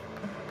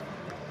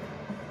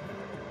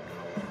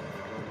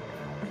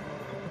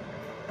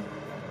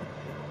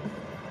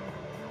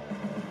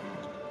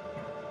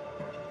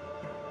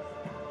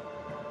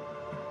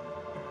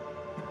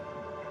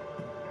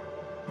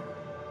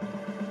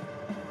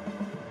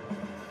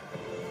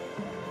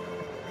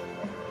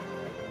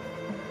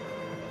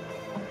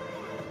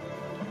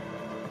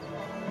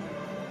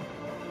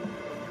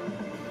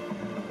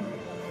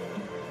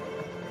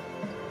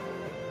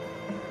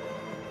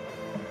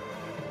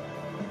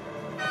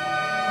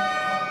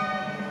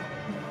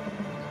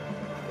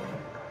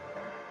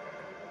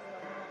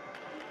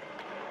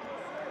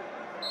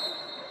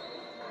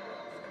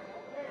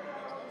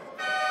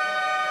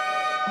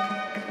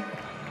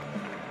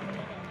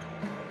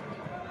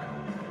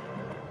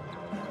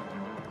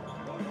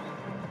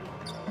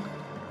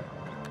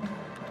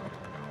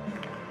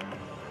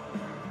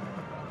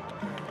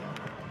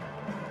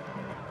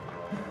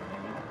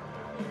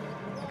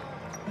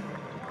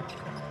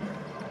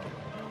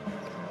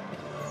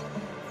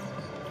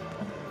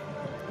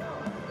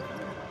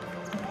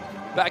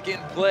 back in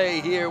play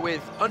here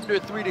with under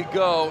 3 to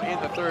go in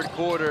the third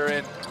quarter.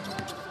 And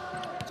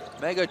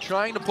Mega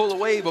trying to pull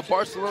away, but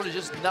Barcelona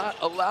just not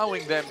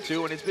allowing them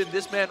to. And it's been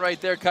this man right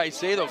there,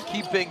 Caicedo,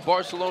 keeping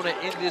Barcelona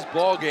in this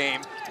ball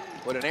game.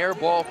 But an air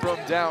ball from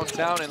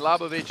downtown, and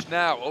Labovic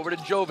now over to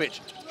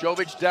Jovic.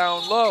 Jovic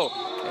down low,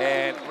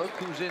 and look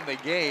who's in the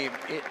game.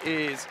 It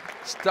is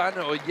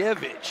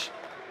Stanojevic.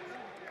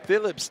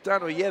 Filip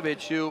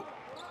Stanojevic, who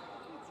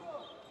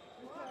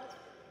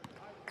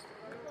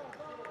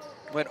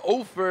went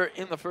 0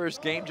 in the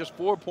first game, just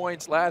 4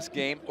 points last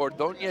game.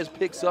 Ordonez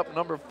picks up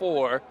number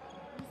 4.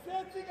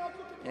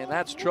 And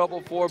that's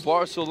trouble for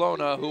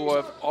Barcelona, who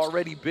have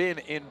already been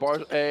in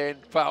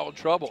foul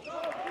trouble.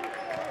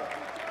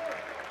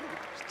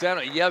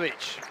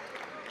 Stanojevic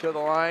to the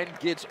line,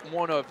 gets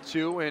 1 of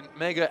 2, and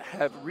Mega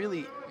have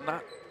really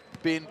not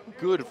been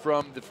good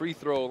from the free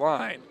throw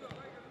line.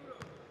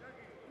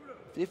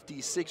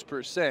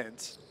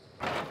 56%.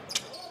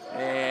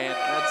 And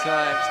that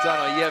time,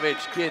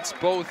 Stanojevic gets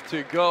both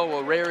to go.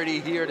 A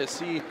rarity here to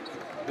see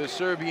the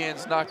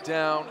Serbians knock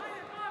down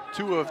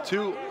 2 of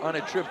 2 on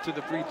a trip to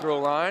the free throw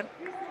line.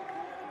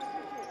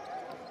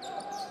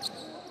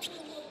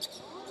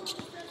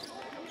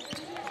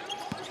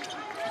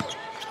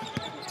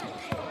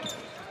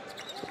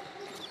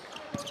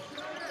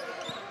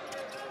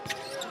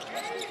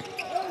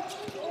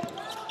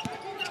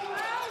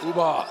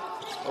 Uba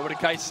over to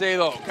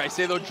Caicedo.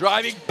 Caicedo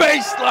driving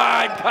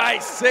baseline.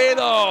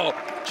 Caicedo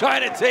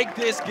trying to take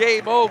this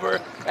game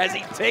over as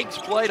he takes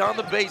flight on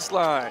the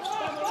baseline.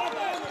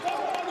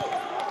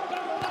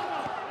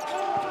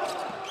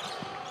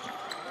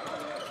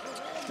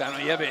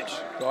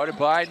 Stanojevic guarded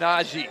by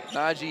Naji.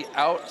 Naji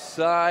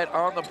outside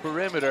on the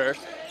perimeter.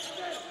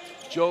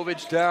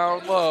 Jovic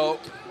down low.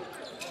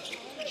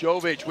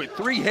 Jovic with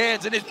 3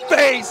 hands in his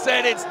face,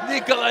 and it's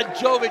Nikola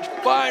Jovic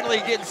finally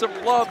getting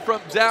some love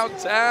from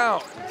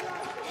downtown.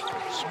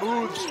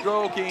 Smooth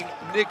stroking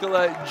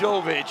Nikola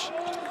Jovic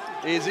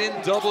is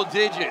in double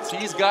digits.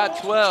 He's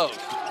got 12.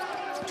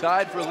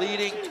 Tied for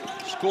leading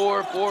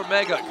score for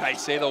Mega.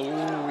 Caicedo,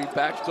 ooh, he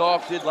backed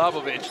off, did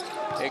Labovic.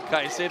 And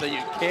Caicedo,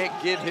 you can't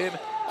give him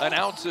an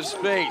ounce of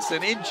space,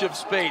 an inch of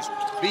space.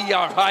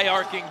 VR high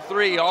arcing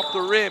 3 off the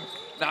rim.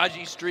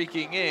 Naji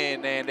streaking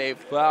in, and a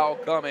foul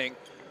coming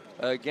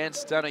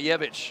against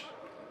Stanojevic.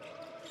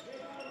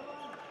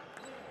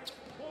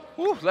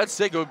 Let's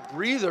take a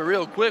breather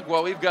real quick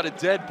while we've got a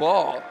dead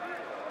ball.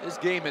 This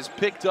game has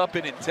picked up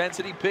in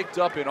intensity, picked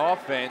up in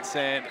offense,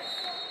 and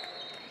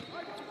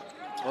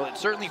well, it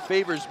certainly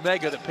favors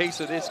Mega, the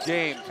pace of this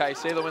game.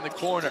 Caicedo in the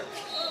corner.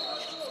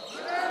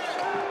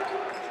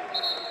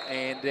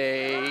 And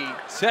a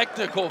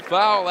technical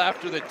foul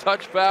after the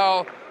touch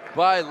foul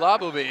by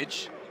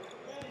Labovic.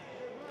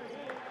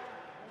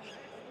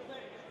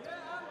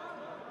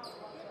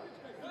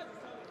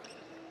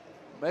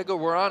 Mega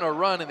were on a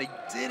run, and they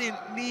didn't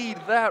need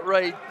that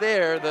right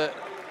there. The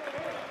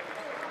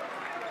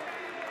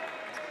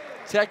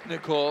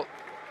technical,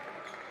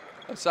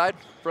 aside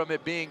from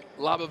it being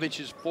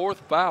Labovic's 4th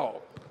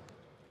foul.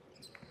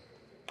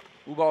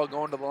 Ubal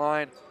going to the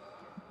line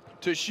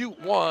to shoot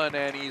 1,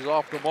 and he's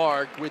off the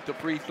mark with the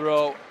free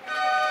throw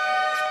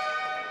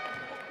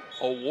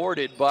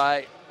awarded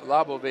by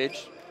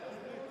Labovic.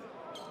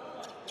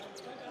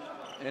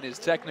 And his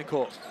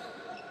technical.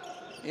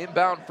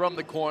 Inbound from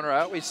the corner. I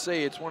always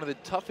say it's one of the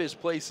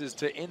toughest places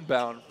to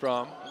inbound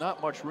from.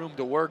 Not much room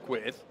to work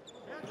with.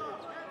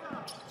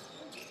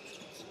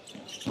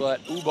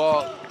 But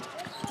Ubal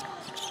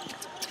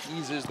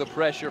eases the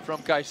pressure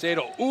from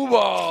Caicedo.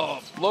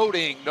 Ubal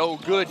floating, no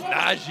good.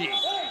 Naji.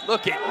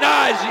 Look at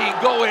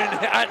Naji going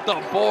at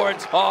the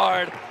boards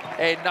hard.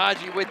 And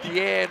Naji with the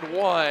and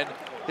 1.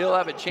 He'll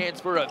have a chance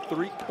for a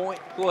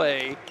 3-point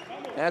play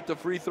at the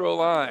free throw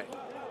line.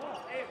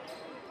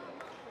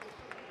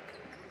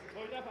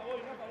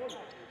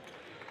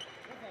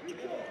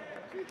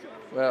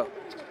 Well,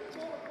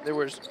 there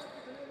was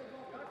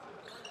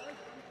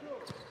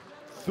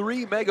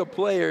 3 Mega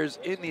players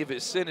in the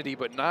vicinity,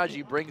 but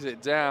Naji brings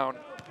it down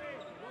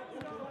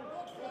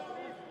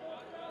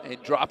and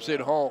drops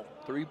it home.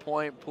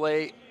 3-point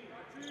play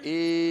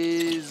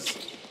is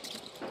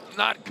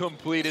not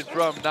completed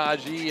from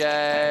Naji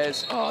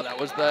as, oh, that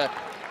was the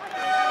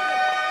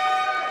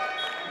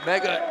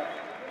Mega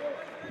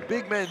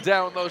big men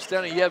down low.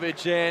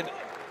 Stanojevic and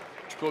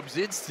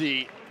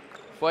Kobzidze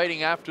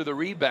fighting after the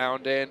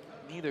rebound, and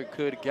neither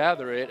could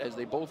gather it as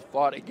they both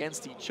fought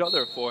against each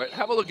other for it.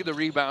 Have a look at the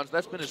rebounds.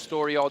 That's been a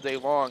story all day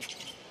long.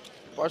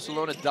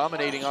 Barcelona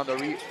dominating on the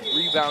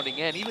rebounding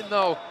end, even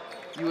though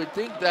you would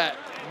think that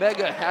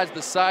Mega has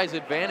the size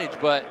advantage,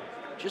 but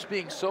just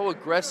being so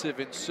aggressive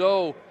and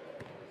so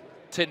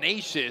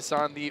tenacious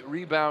on the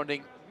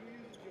rebounding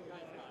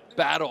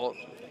battle.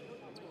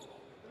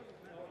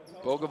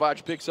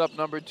 Bogovac picks up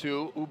number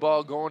 2.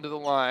 Ubal going to the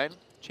line.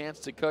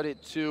 Chance to cut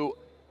it to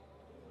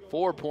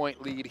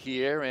 4-point lead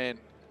here, and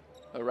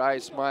a wry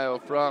smile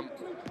from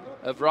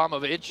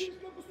Avramovic.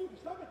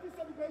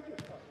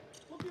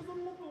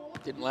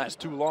 Didn't last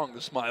too long, the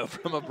smile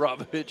from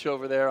Avramovic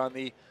over there on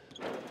the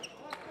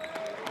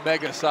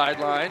Mega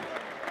sideline.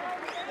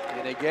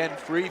 And again,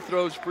 free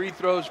throws, free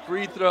throws,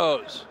 free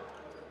throws.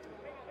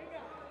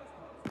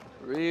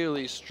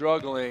 Really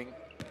struggling,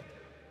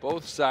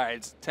 both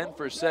sides, 10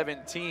 for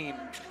 17.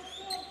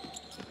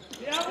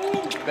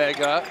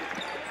 Mega,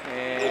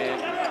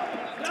 and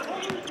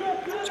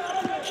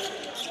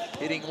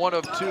hitting 1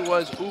 of 2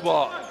 was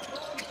Ubal.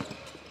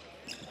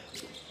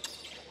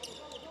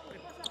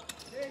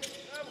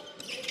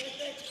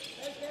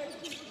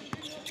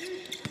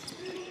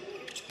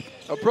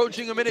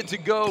 Approaching a minute to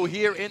go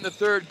here in the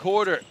third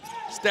quarter.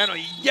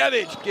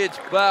 Stanojevic gets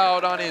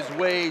fouled on his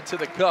way to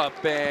the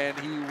cup, and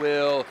he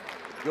will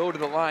go to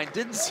the line.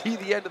 Didn't see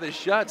the end of the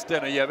shot,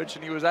 Stanojevic,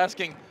 and he was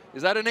asking,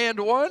 is that an and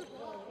one?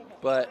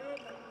 But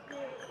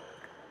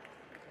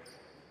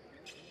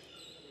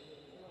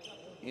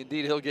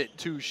indeed, he'll get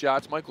 2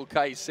 shots. Michael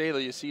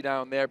Caicedo, you see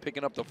down there,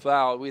 picking up the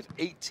foul with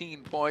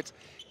 18 points.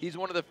 He's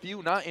one of the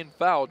few not in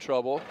foul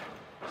trouble.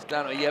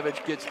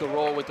 Stanojevic gets the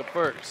roll with the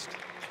first.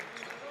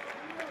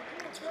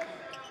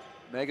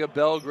 Mega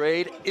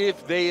Belgrade,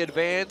 if they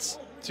advance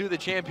to the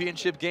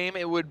championship game,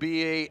 it would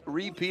be a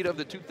repeat of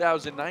the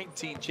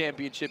 2019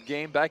 championship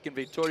game back in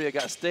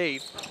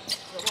Vitoria-Gasteiz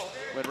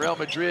when Real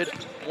Madrid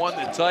won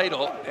the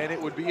title, and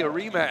it would be a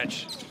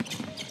rematch.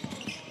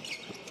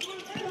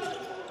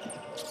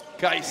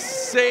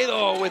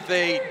 Caicedo with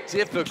a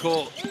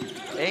difficult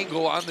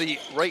angle on the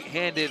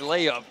right-handed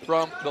layup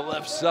from the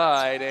left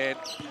side, and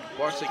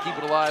Barca keep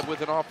it alive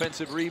with an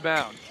offensive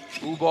rebound.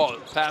 Ubal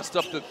passed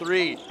up the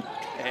 3.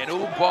 And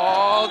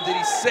Ubal, did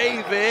he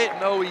save it?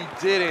 No, he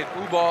didn't.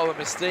 Ubal, a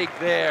mistake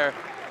there.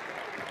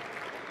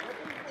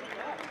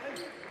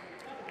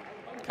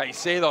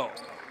 Caicedo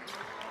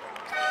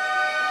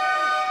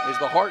is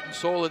the heart and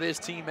soul of this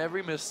team.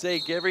 Every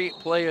mistake, every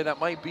player that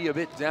might be a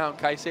bit down,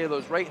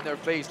 Caicedo's right in their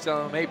face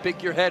telling them, hey,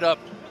 pick your head up.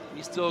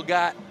 We still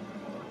got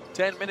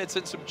 10 minutes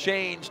and some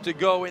change to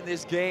go in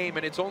this game,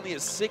 and it's only a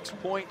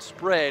 6-point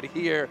spread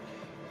here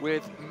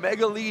with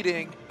Mega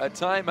leading. A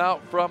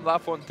timeout from La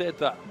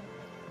Fonteta.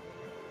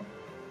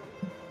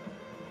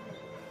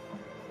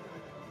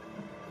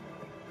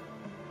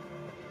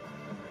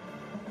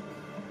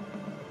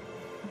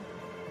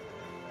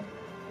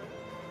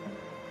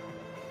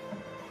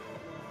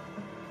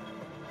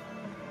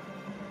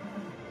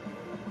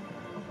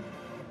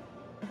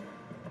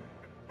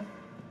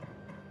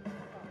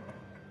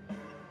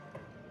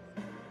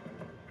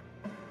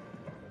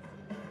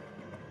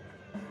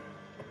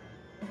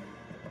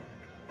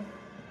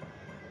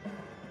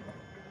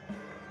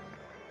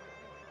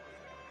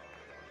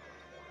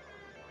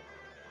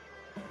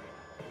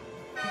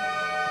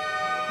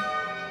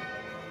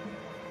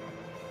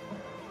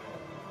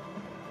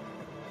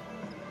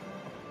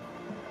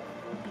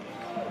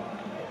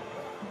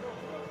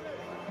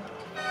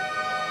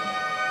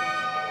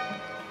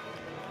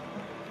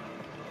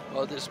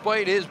 Well,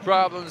 despite his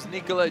problems,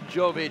 Nikola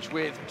Jovic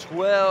with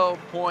 12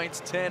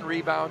 points, 10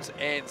 rebounds,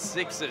 and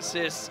 6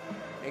 assists.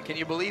 And can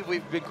you believe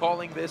we've been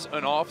calling this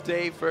an off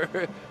day for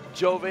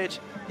Jovic?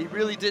 He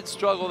really did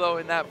struggle, though,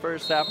 in that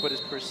first half, but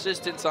his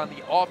persistence on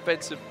the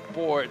offensive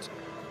boards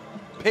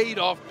paid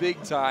off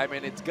big time,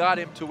 and it's got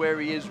him to where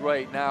he is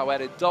right now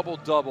at a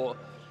double-double.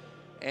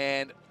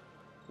 And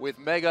with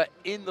Mega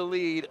in the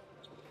lead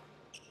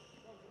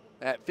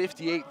at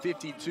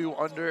 58-52,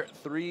 under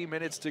 3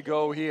 minutes to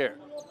go here.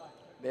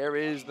 There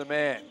is the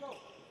man,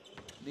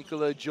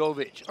 Nikola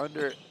Jovic,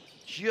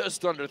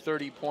 just under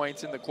 30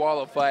 points in the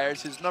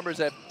qualifiers. His numbers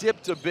have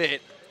dipped a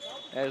bit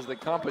as the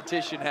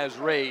competition has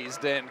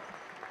raised, and,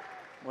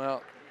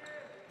 well,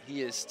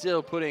 he is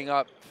still putting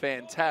up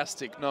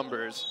fantastic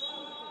numbers.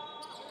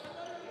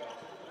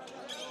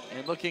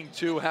 And looking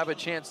to have a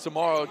chance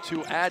tomorrow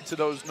to add to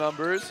those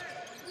numbers,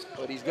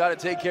 but he's got to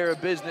take care of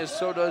business.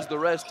 So does the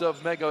rest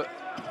of Mega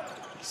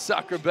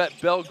Soccer Bet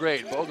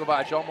Belgrade.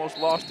 Bogovac almost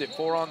lost it,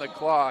 4 on the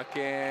clock,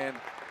 and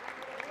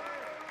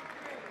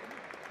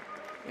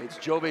it's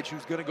Jovic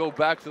who's going to go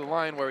back to the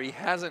line where he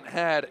hasn't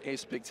had a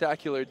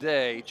spectacular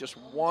day. Just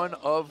 1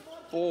 of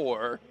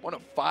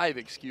 5,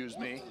 excuse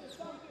me.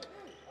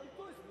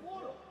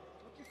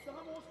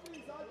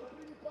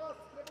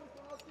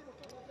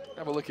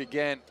 Have a look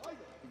again.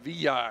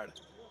 Villar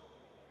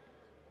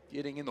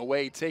getting in the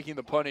way, taking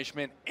the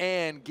punishment,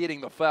 and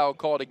getting the foul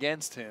called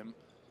against him.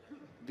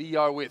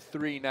 Villar with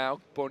 3 now,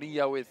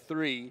 Bonilla with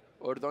 3,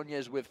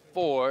 Ordóñez with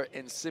 4,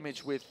 and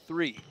Simic with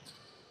 3.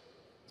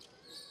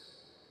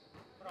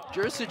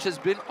 Jurisic has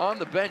been on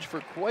the bench for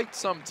quite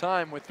some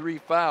time with 3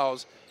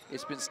 fouls.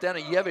 It's been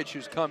Stanojevic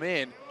who's come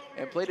in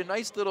and played a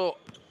nice little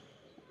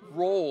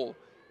role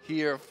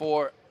here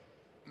for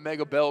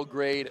Mega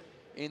Belgrade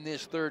in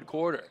this third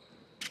quarter.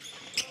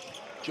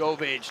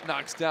 Jovic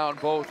knocks down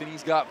both, and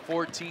he's got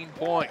 14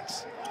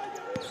 points.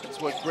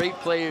 That's what great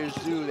players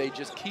do. They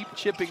just keep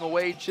chipping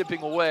away,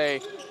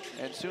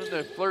 and soon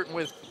they're flirting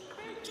with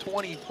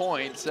 20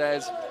 points,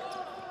 as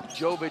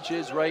Jovic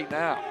is right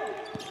now.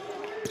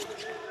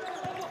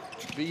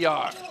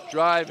 Villar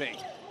driving,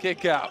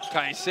 kick out,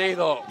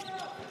 Caicedo.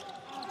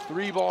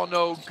 3 ball,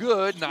 no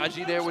good.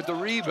 Naji there with the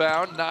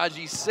rebound.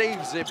 Naji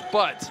saves it,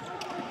 but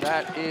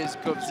That is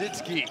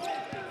Kovzitsky,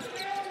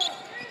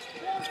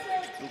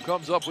 who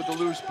comes up with the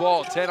loose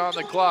ball. 10 on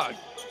the clock.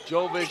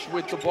 Jovic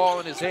with the ball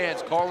in his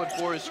hands, calling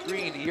for a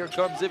screen. Here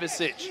comes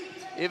Ivicic.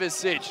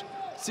 Ivicic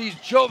sees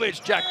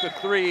Jovic jack the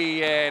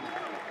three, and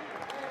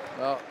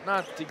well,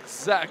 not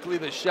exactly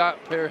the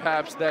shot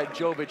perhaps that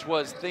Jovic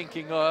was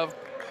thinking of.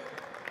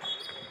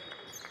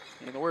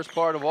 And the worst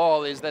part of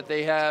all is that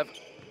they have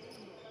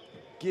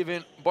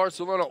given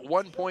Barcelona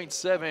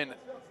 1.7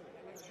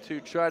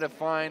 to try to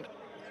find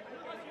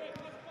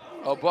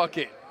a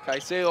bucket.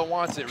 Caicedo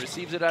wants it,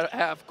 receives it at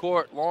half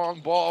court.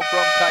 Long ball from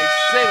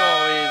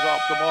Caicedo is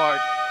off the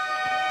mark.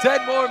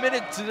 10 more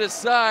minutes to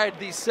decide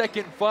the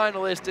second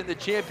finalist in the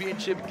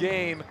championship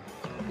game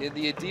in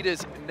the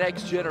Adidas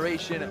Next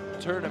Generation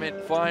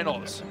Tournament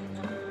Finals.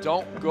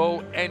 Don't go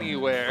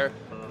anywhere.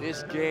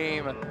 This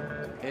game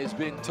has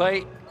been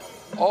tight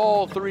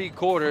all 3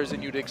 quarters,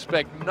 and you'd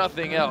expect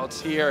nothing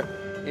else here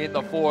in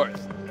the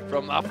fourth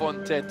from La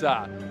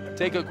Fonteta.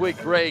 Take a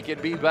quick break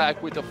and be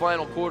back with the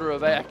final quarter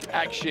of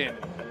action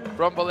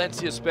from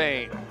Valencia,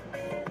 Spain.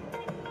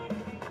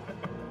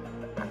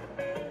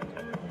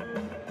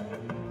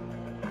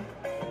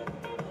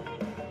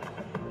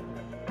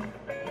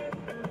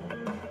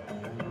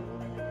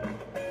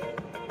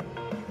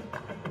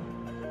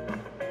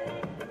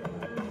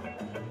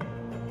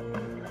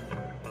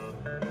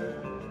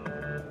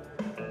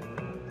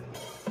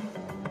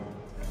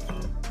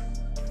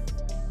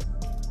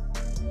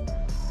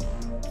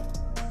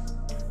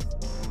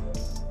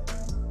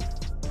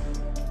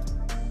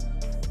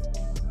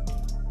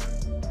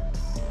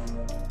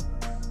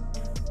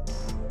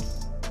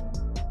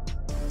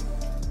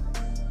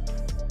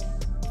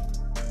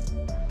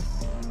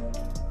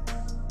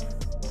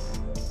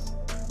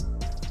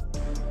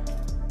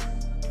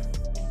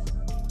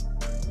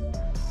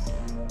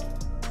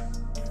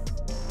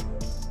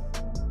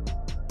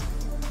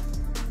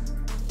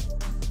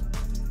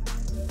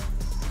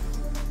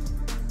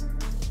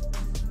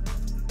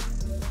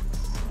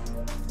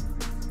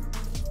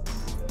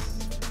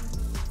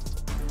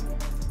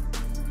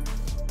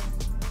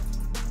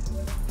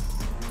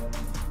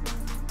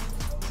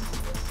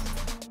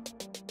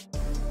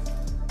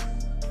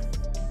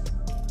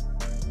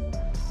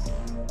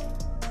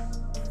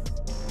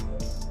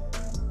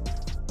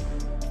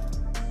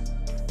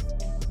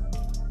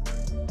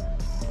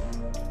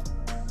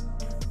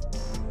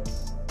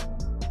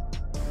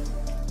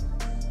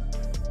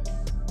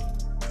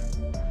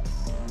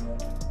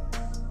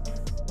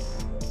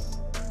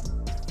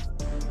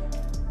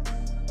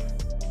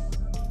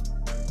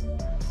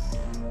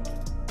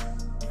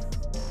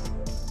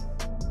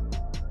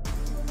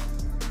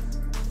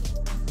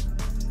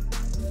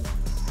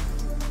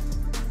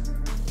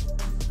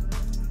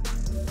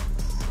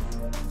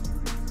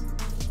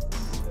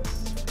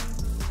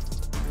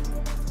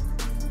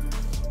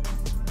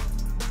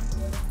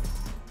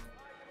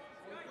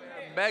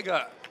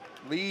 Mega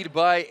lead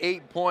by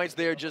 8 points.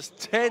 They're just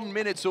 10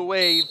 minutes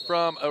away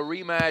from a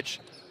rematch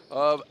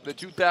of the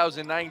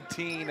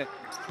 2019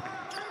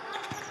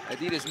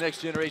 Adidas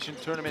Next Generation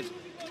Tournament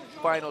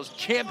Finals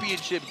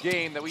championship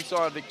game that we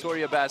saw in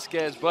Victoria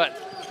Basquez, but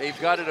they've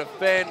got to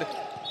defend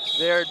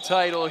their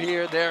title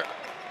here. Their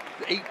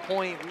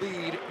 8-point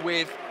lead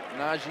with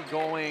Naji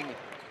going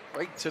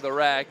right to the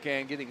rack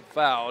and getting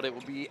fouled. It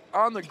will be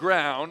on the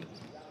ground.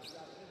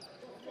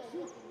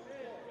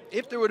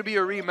 If there were to be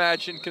a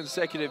rematch in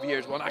consecutive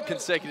years, well, not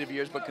consecutive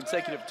years, but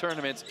consecutive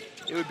tournaments,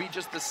 it would be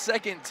just the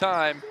second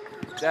time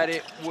that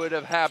it would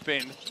have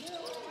happened.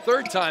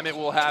 Third time it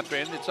will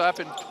happen. It's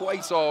happened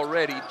twice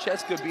already.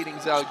 Cheska beating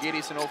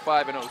Zalgiris in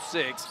 05 and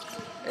 06,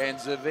 and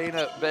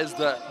Crvena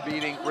Zvezda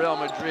beating Real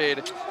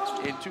Madrid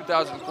in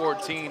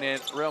 2014,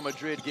 and Real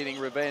Madrid getting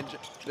revenge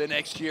the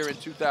next year in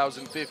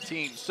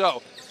 2015.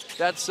 So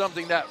that's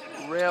something that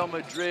Real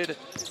Madrid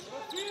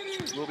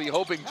will be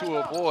hoping to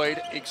avoid,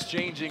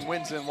 exchanging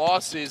wins and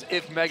losses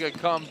if Mega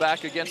come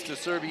back against a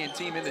Serbian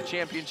team in the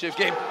championship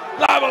game.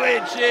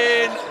 Lavalic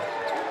in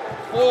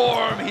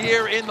form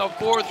here in the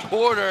fourth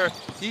quarter.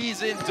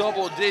 He's in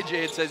double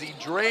digits as he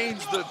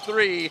drains the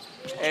three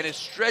and it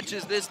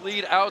stretches this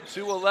lead out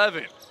to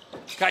 11.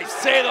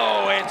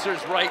 Caicedo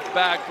answers right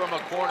back from a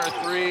corner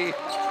three,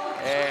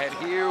 and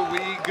here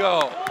we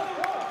go.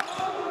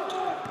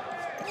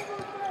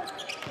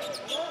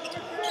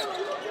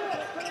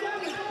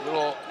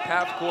 Little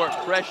half-court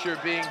pressure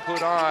being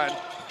put on.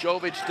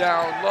 Jovic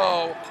down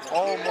low,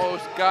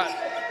 almost got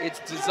its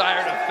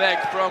desired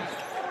effect from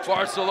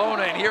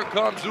Barcelona, and here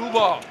comes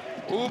Ubal.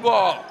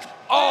 Ubal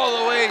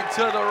all the way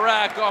to the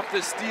rack off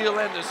the steal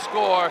and the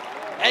score.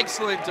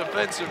 Excellent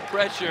defensive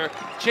pressure,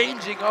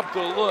 changing up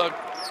the look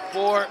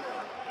for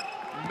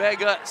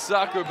Mega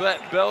Soccer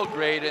Bet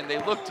Belgrade, and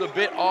they looked a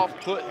bit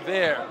off-put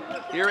there.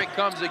 Here it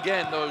comes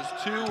again, those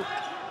two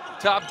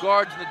top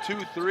guards in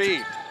the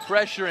 2-3.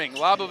 Pressuring,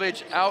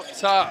 Labovic out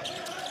top,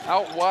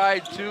 out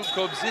wide to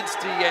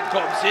Kovzitsky, and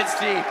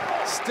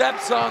Kovzitsky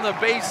steps on the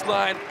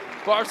baseline.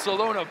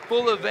 Barcelona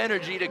full of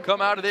energy to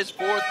come out of this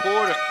fourth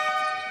quarter.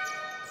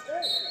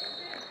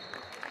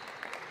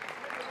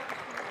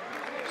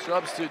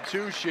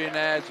 Substitution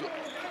as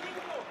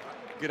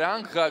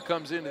Granja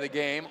comes into the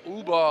game.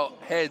 Ubal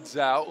heads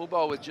out.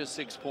 Ubal with just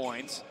 6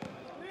 points.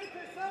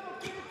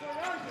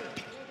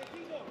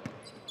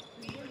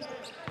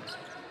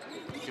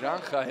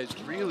 Granja has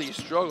really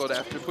struggled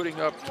after putting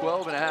up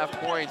 12.5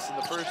 points in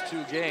the first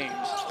 2 games.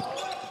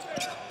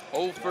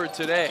 0 for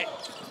today.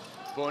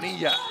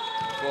 Bonilla,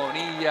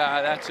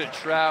 that's a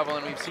travel,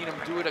 and we've seen him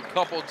do it a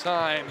couple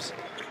times.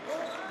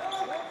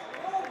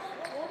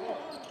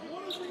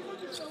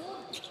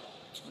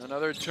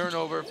 Another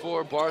turnover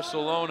for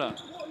Barcelona.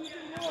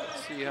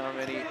 Let's see how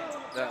many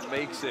that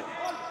makes it.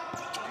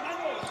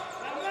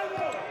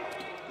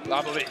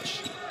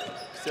 Labovic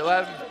still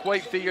haven't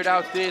quite figured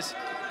out this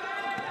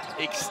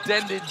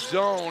extended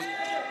zone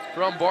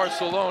from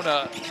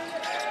Barcelona.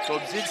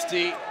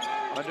 Kobzitski,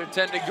 under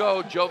 10 to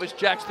go. Jovic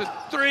jacks the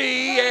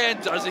 3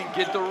 and doesn't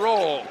get the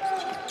roll.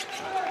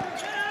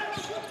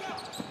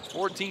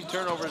 14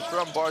 turnovers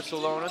from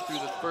Barcelona through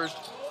the first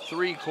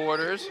 3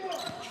 quarters.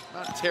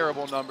 Not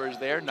terrible numbers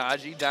there.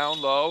 Nagy down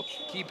low,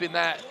 keeping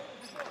that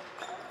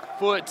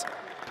foot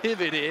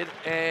pivoted,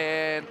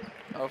 and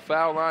a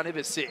foul on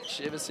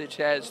Ivicic. Ivicic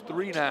has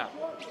 3 now.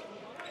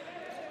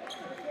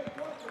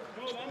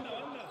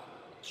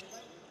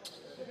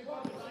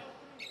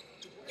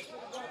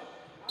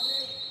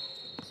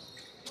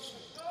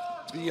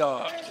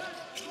 VR.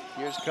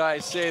 Here's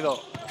Caicedo.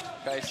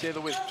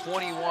 Caicedo with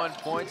 21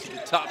 points, the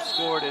top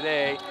scorer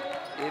today.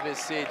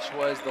 Ivicic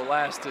was the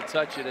last to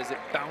touch it as it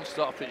bounced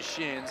off his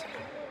shins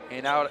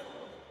and out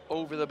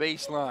over the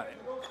baseline.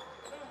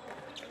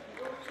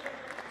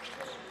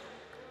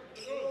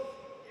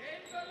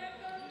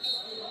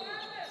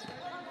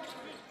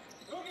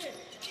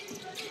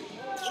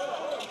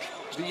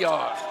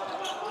 VR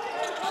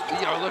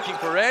looking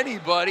for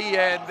anybody,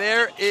 and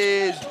there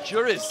is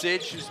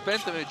Jurisic, who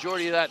spent the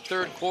majority of that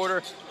 3rd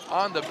quarter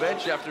on the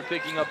bench after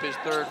picking up his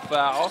 3rd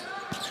foul.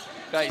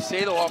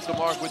 Caicedo off the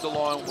mark with the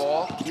long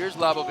ball. Here's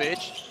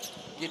Labovic,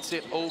 gets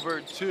it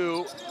over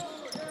to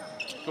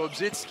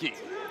Kobzitski.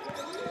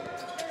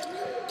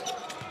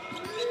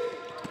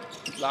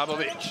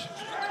 Labovic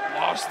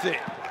lost it.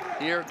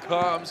 Here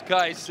comes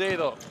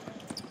Caicedo.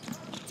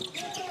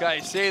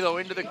 Caicedo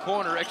into the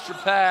corner, extra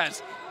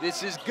pass.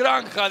 This is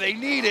Granja, they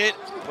need it,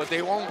 but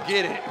they won't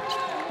get it.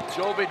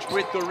 Jovic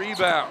with the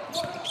rebound.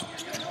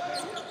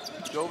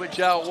 Jovic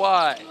out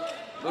wide.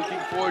 Looking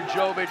for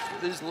Jovic,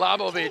 this is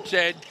Labovic,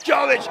 and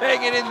Jovic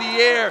hanging in the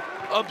air,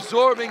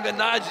 absorbing the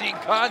Nagy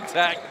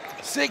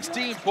contact.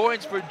 16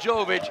 points for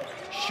Jovic,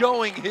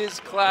 showing his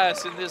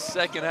class in this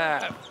 2nd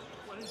half.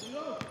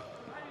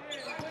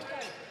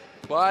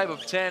 5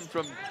 of 10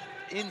 from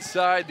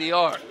inside the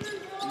arc.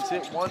 He's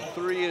hit 1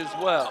 3 as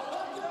well.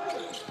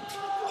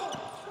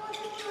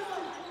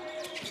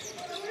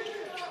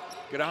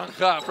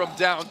 Granja from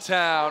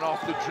downtown,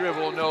 off the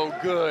dribble, no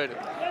good.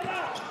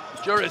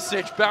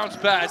 Jurisic bounce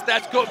pass,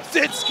 that's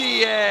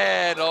Kobzitski,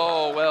 and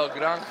oh well,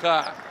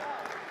 Granja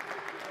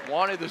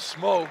wanted the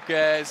smoke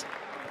as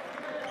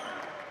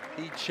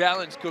he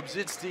challenged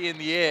Kobzitski in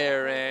the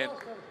air, and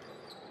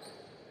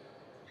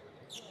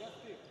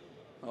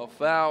a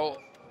foul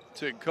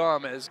to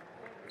come as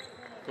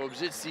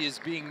Kobzitski is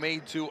being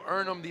made to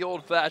earn him the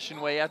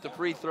old-fashioned way at the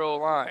free throw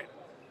line.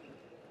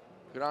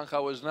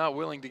 Granja was not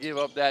willing to give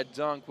up that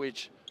dunk,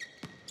 which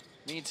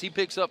means he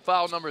picks up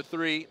foul number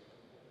 3.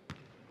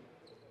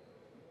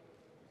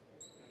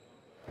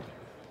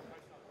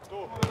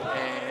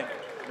 And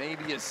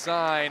maybe a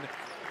sign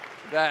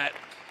that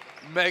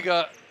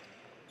Mega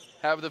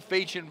have the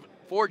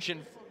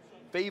fortune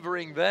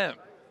favoring them.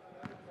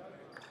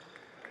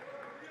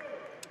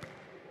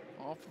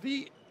 Off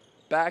the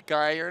back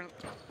iron,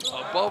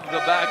 above the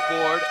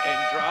backboard,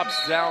 and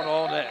drops down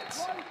all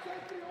nets.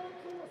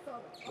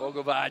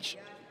 Bogovac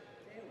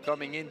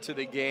coming into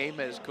the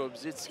game as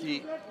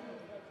Kobzitski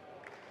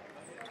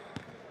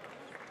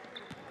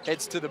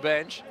heads to the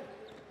bench.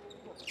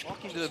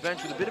 Walking to the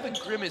bench with a bit of a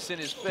grimace in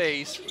his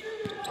face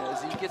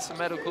as he gets some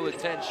medical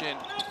attention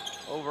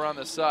over on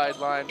the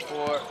sideline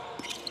for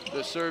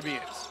the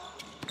Serbians.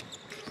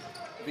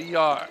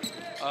 VR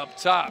up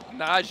top,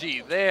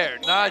 Nagy there,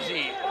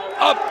 Nagy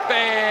up,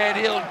 and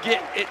he'll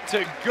get it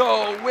to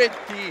go with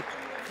the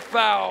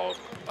foul.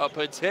 A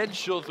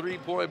potential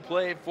 3-point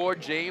play for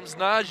James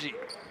Nagy.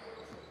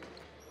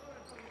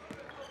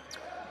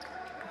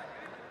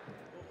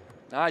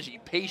 Nagy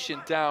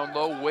patient down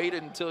low,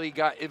 waited until he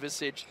got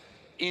Ivicic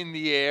in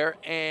the air,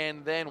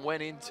 and then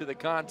went into the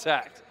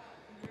contact.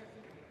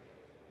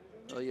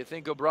 Well, you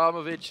think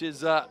Abramovich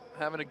is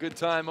having a good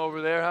time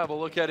over there? Have a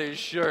look at his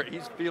shirt.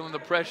 He's feeling the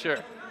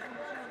pressure.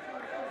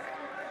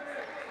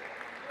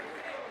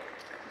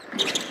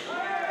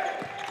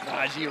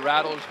 Nagy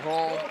rattles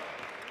home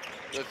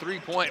the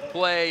 3-point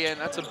play, and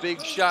that's a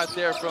big shot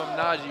there from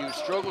Nagy, who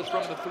struggles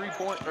from the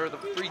the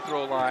free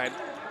throw line,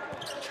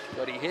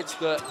 but he hits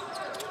the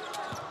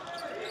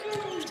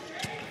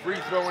free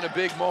throw in a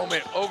big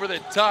moment. Over the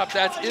top,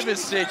 that's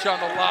Ivicic on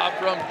the lob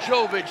from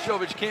Jovic.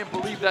 Jovic can't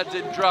believe that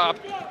didn't drop.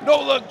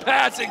 No look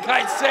pass, and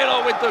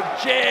Caicedo with the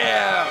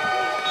jam.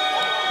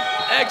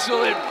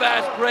 Excellent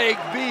fast break.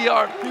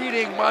 VR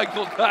feeding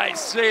Michael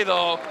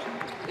Caicedo.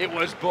 It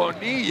was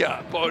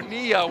Bonilla.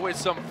 Bonilla with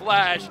some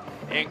flash,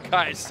 and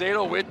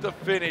Caicedo with the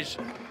finish.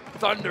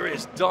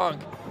 Thunderous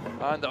dunk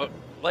on the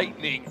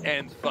Lightning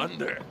and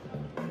Thunder.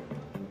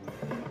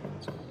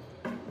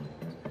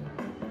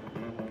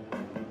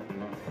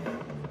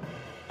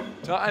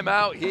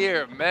 Timeout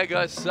here,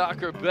 Mega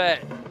Soccer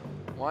Bet.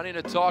 Wanting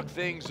to talk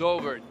things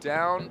over.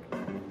 Down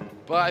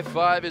by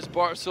 5 is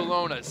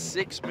Barcelona,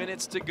 6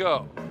 minutes to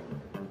go.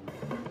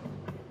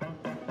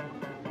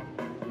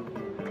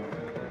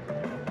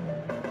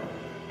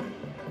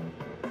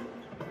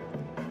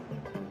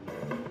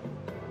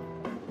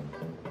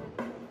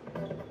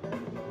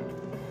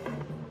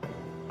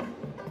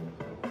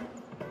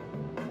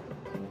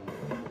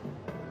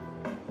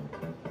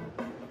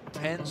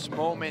 Tense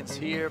moments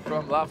here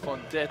from La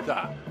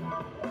Fonteta.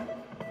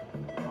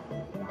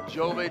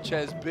 Jovic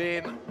has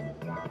been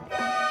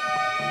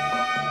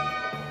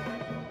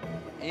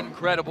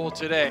incredible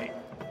today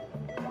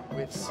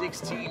with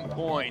 16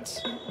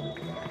 points.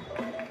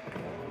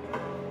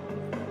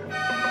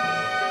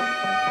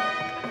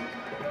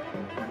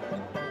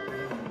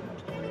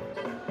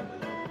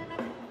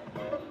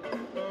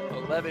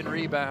 (11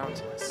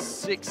 rebounds,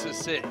 6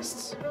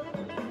 assists.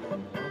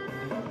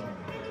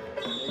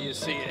 There you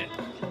see it.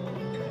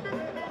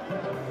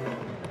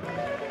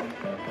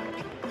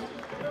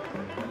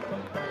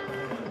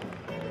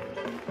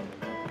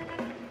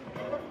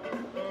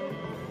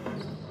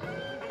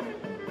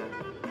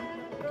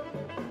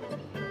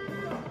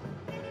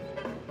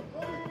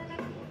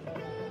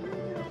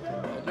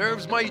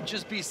 Nerves might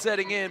just be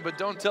setting in, but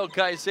don't tell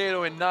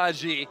Caicedo and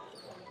Nagy,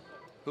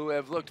 who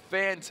have looked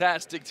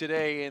fantastic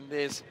today in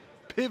this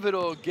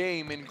pivotal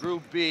game in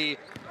Group B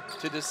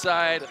to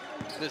decide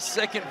the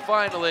second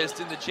finalist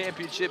in the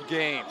championship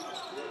game.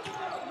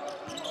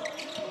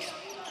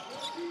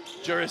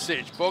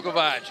 Jurisic,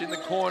 Bogovac in the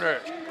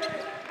corner.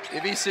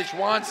 Ivicic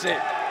wants it.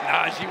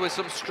 Nagy with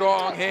some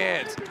strong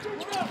hands.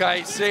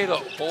 Caicedo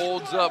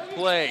holds up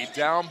play,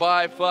 down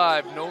by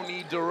 5. No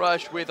need to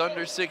rush with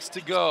under 6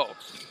 to go.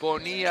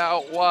 Bonilla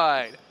out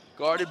wide,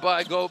 guarded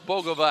by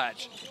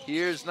Bogovac.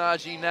 Here's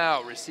Nagy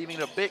now,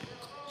 receiving a bit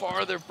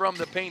farther from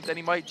the paint than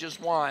he might just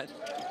want,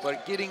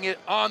 but getting it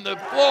on the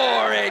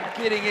floor and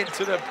getting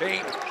into the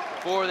paint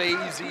for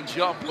the easy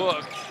jump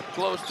hook.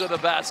 Close to the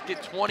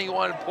basket,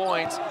 21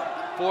 points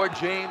for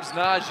James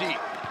Nagy.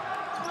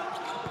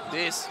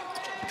 This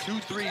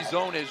 2-3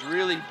 zone has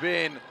really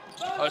been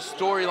a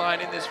storyline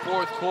in this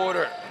fourth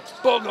quarter.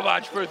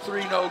 Bogovac for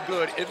 3, no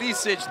good.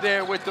 Ivicic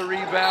there with the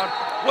rebound.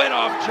 Went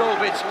off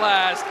Jovic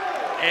last,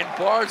 and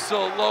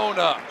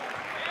Barcelona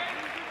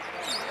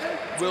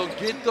will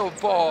get the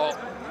ball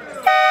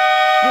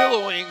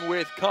billowing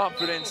with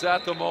confidence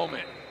at the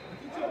moment.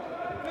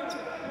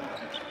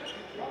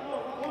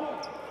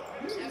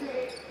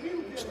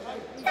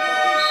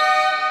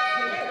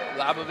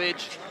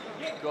 Labovic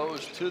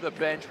goes to the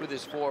bench with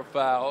his 4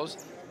 fouls.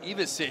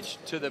 Ivicic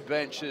to the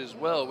bench as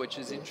well, which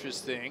is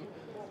interesting.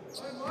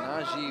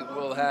 Nagy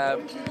will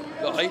have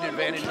the height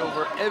advantage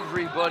over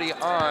everybody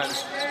on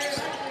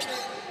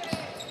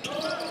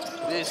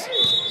this.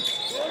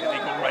 And they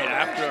go right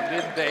after him,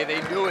 didn't they?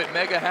 They knew it.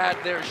 Mega had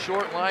their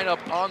short lineup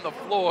on the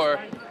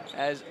floor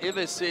as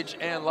Ivicic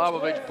and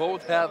Labovic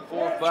both have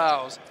 4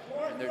 fouls.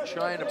 And they're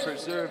trying to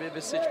preserve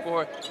Ivicic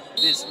for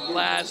this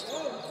last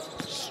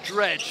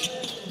stretch.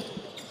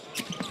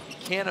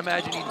 Can't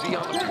imagine he'd be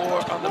on the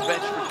floor, on the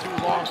bench for too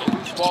long. The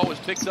loose ball was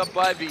picked up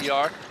by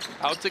VR.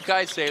 Out to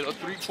Caicedo,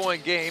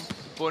 3-point game.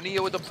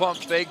 Bonilla with a pump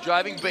fake,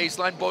 driving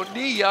baseline.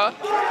 Bonilla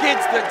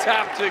gets the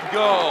tap to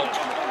go.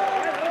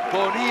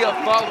 Bonilla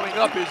following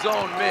up his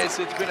own miss.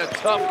 It's been a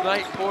tough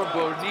night for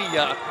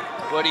Bonilla,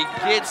 but he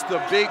gets the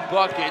big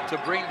bucket to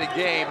bring the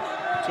game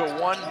to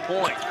 1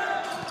 point.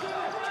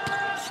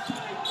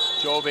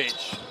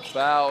 Jovic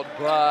fouled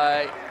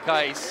by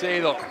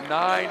Caicedo.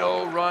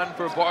 9-0 run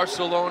for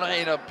Barcelona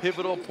in a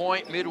pivotal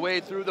point midway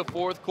through the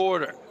fourth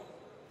quarter.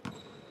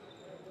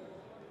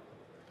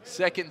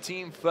 Second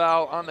team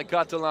foul on the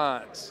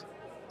Catalans.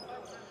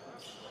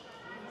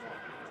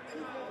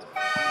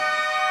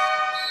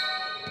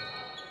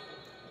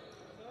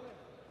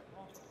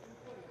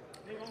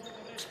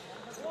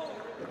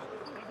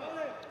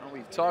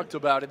 We've talked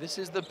about it. This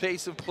is the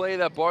pace of play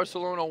that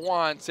Barcelona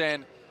wants,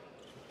 and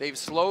they've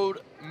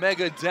slowed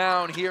Mega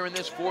down here in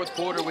this fourth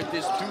quarter with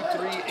this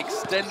 2-3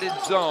 extended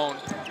zone.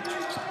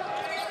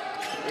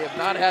 They have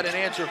not had an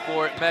answer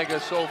for it, Mega,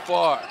 so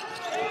far.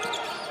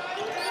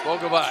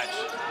 Bogovac,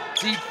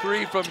 deep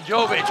 3 from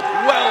Jovic,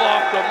 well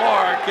off the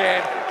mark,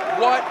 and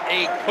what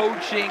a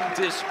coaching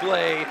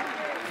display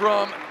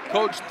from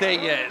Coach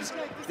TÉLLEZ.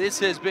 This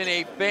has been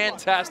a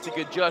fantastic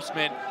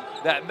adjustment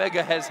that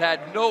Mega has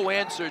had no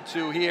answer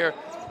to here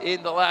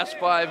in the last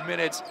 5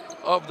 minutes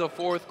of the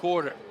fourth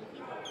quarter.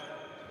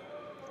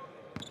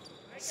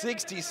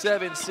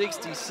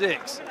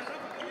 67-66.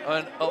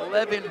 An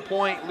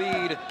 11-point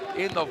lead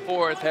in the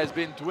fourth has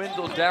been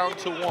dwindled down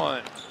to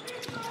 1.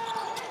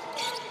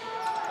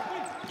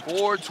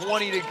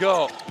 4:20 to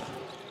go.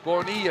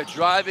 Bonilla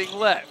driving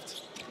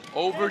left.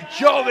 over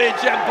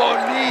Jovic and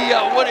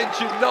Bonilla. Wouldn't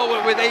you know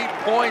it, with 8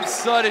 points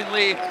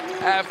suddenly.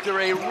 After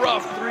a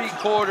rough 3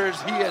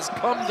 quarters, he has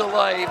come to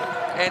life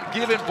and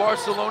given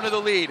Barcelona the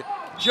lead.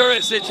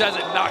 Jurisic has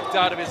it knocked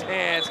out of his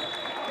hands,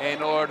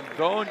 and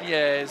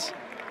Ordonez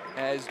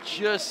has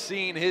just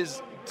seen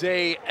his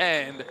day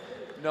end,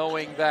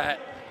 knowing that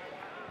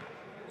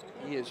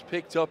he has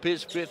picked up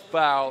his 5th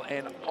foul,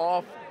 and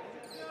off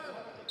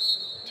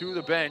to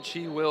the bench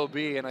he will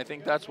be. And I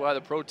think that's why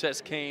the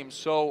protest came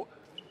so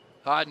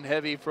hot and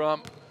heavy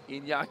from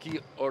Iñaki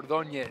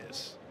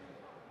Ordonez.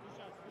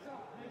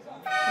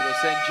 It'll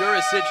send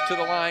Jurisic to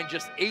the line,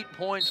 just 8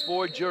 points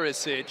for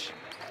Jurisic.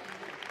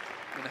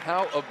 And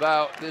how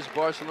about this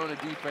Barcelona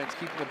defense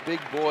keeping the big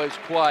boys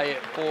quiet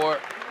for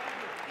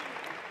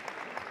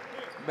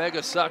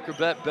Mega Soccer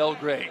Bet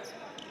Belgrade?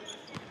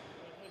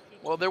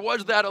 Well, there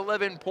was that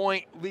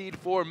 11-point lead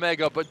for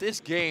Mega, but this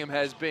game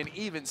has been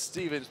even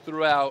Stevens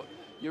throughout.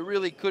 You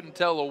really couldn't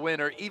tell a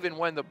winner, even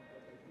when the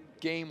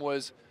game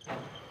was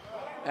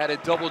at a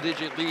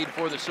double-digit lead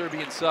for the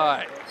Serbian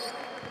side.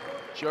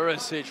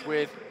 Jurisic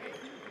with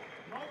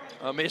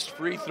a missed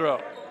free throw.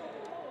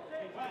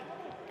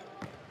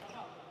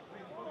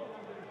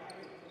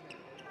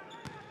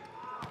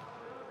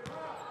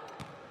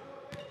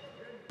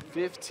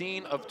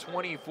 (15 of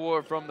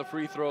 24 from the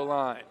free throw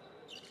line.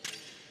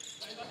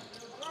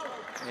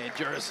 And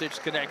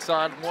Jurisic connects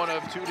on 1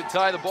 of 2 to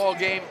tie the ball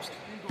game.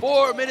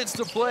 4 minutes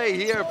to play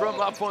here from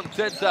La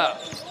Fonteta.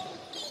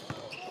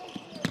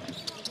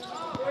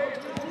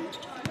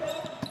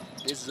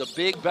 This is a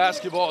big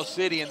basketball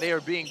city, and they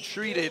are being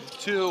treated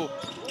to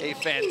a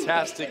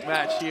fantastic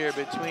match here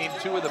between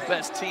 2 of the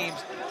best teams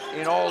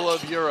in all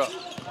of Europe.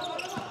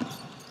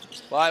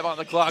 5 on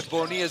the clock.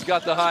 Bonilla's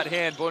got the hot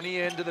hand.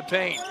 Bonilla into the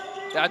paint.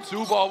 That's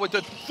Ubal with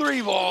the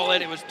 3 ball,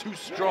 and it was too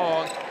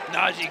strong.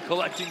 Naji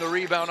collecting the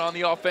rebound on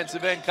the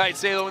offensive end.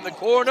 Caicedo in the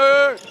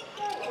corner.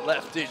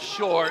 Left it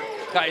short.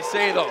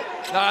 Caicedo.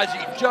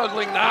 Naji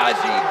juggling.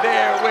 Naji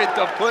there with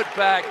the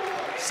putback.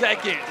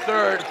 2nd,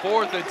 3rd,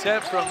 4th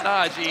attempt from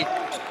Naji.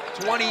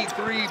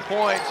 23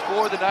 points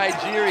for the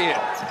Nigerian.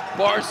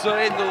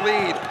 Barca in the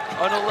lead.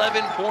 An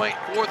 11-point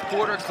 4th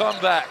quarter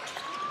comeback.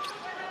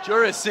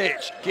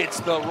 Jurisic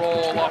gets the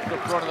roll off the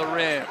front of the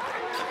rim.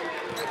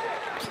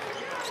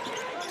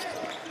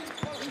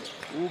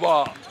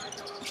 Ubal.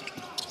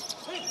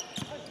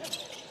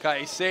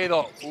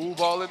 Caicedo.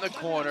 Ubal in the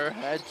corner.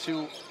 Had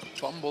to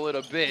fumble it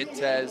a bit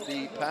as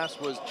the pass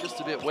was just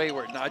a bit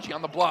wayward. Naji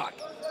on the block.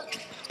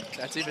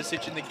 That's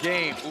Ivicic in the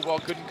game.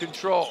 Ubal couldn't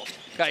control.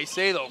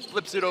 Caicedo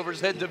flips it over his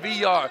head to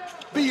Villar.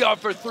 Villar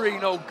for 3,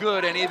 no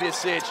good. And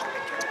Ivicic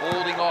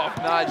holding off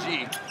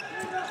Naji.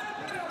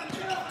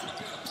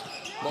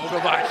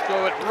 Bogovac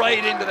throw it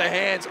right into the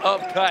hands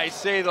of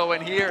Caicedo.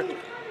 And here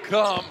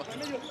come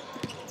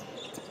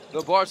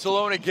the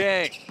Barcelona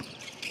gang.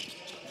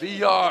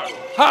 Villar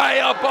high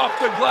up off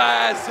the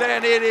glass,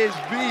 and it is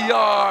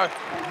Villar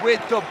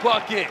with the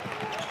bucket.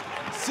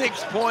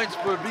 6 points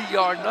for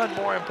Villar, none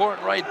more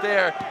important right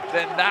there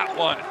than that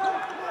one.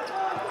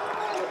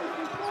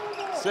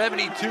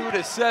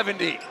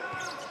 72-70.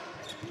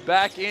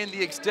 Back in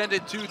the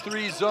extended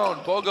 2-3 zone.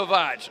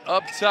 Bogovac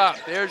up top.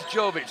 There's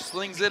Jovic,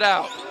 slings it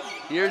out.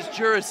 Here's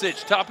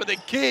Jurisic, top of the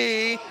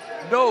key.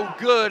 No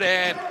good,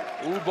 and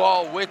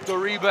Ubal with the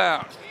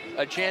rebound.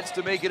 A chance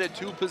to make it a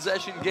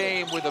 2-possession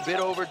game with a bit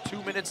over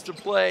 2 minutes to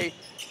play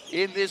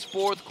in this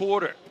 4th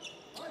quarter.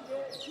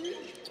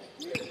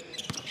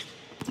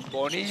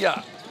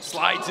 Bonilla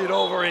slides it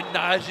over, and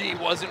Naji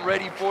wasn't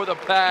ready for the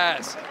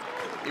pass.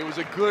 It was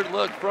a good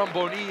look from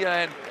Bonilla,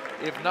 and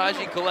if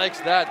Naji collects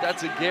that,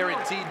 that's a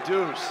guaranteed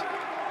deuce.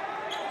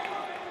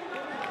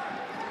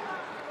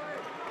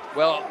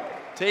 Well,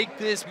 take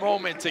this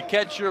moment to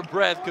catch your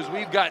breath, because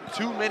we've got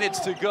 2 minutes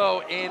to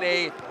go in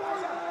a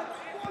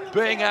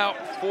bang out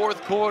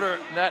 4th quarter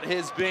that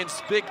has been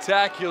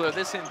spectacular.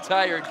 This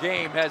entire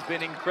game has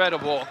been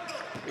incredible.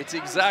 It's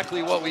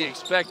exactly what we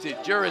expected.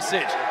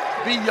 Jurisic,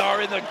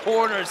 Villar in the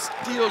corner,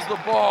 steals the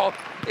ball,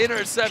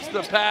 intercepts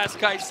the pass.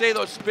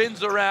 Caicedo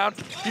spins around.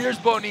 Here's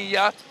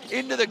Bonilla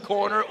into the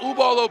corner.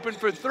 Ubal open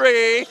for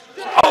 3.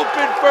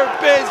 Open for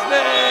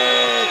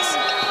business!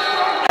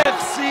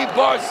 FC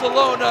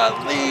Barcelona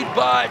lead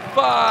by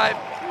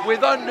 5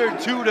 with under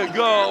 2 to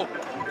go.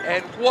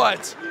 And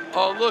what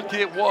a look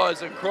it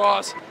was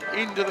across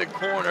into the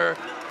corner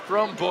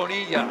from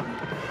Bonilla.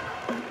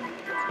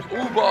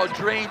 Ubal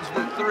drains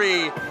the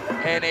 3,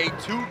 and a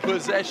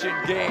 2-possession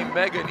game.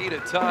 Mega need a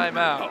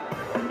timeout.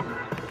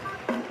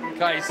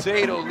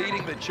 Caicedo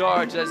leading the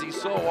charge, as he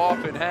so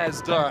often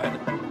has done.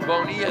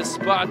 Bonilla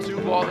spots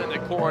Ubal in the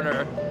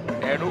corner,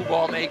 and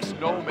Ubal makes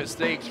no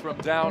mistakes from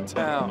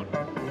downtown.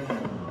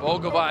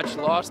 Bogovac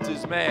lost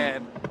his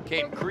man,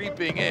 came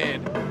creeping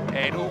in,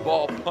 and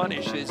Ubal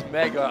punishes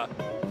Mega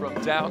from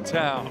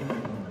downtown.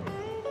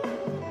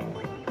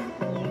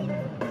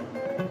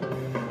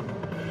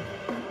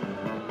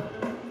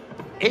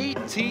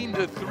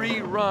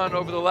 18-3 run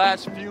over the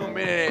last few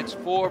minutes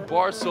for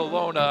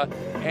Barcelona,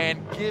 and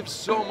give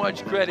so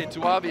much credit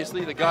to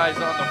obviously the guys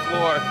on the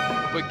floor,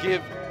 but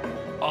give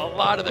a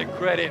lot of the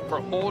credit for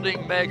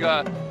holding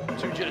Mega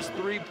to just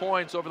 3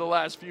 points over the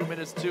last few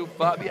minutes to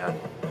FABIÁN.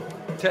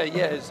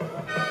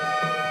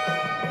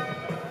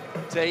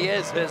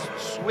 TÉLLEZ has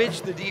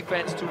switched the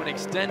defense to an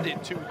extended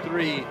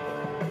 2-3,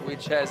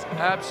 which has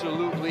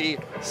absolutely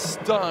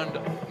stunned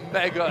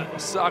Mega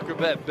Soccer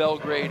Bet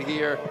Belgrade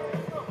here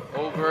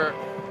over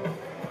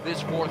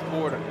this fourth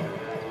quarter.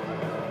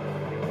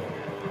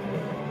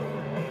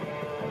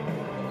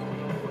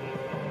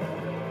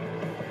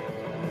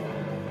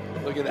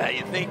 Look at that.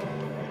 You think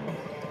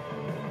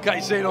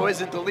Caicedo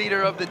isn't the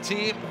leader of the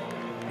team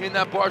in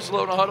that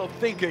Barcelona huddle?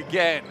 Think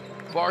again.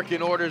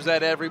 Barking orders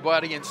at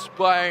everybody,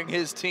 inspiring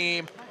his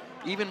team,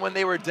 even when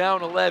they were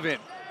down 11.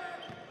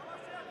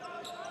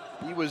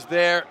 He was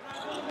there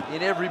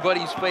in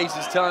everybody's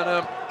faces telling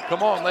them,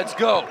 come on, let's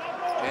go.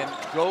 And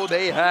go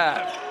they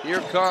have.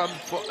 Here comes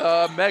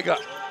Mega.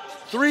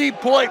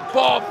 3-point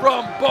ball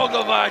from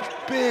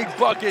Bogovac. Big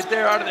bucket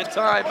there out of the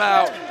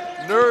timeout.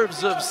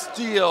 Nerves of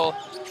steel,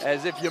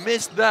 as if you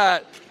missed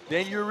that,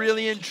 then you're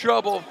really in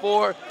trouble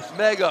for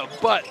Mega.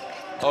 But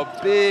a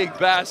big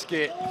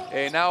basket,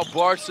 and now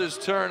Barca's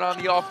turn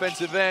on the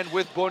offensive end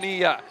with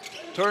Bonilla.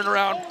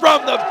 Turnaround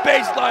from the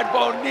baseline,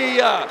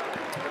 Bonilla.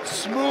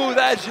 Smooth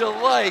as you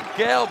like,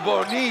 Gael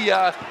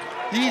Bonilla.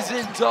 He's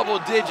in double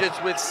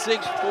digits with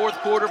 6 fourth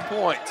quarter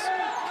points.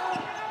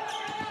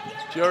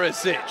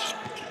 Jurisic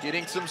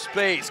getting some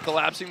space,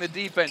 collapsing the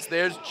defense.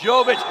 There's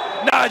Jovic.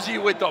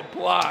 Naji with the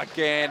block,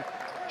 and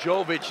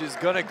Jovic is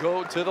gonna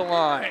go to the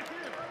line.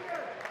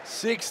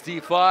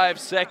 65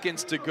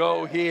 seconds to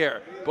go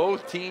here.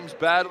 Both teams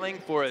battling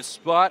for a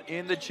spot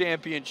in the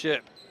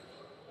championship.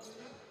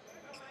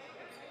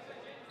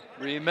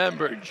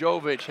 Remember,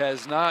 Jovic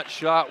has not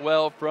shot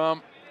well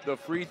from the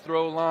free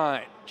throw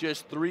line.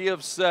 Just 3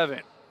 of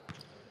 7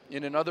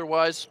 in an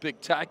otherwise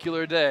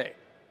spectacular day.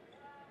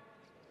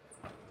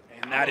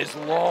 And that is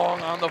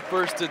long on the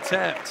first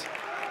attempt.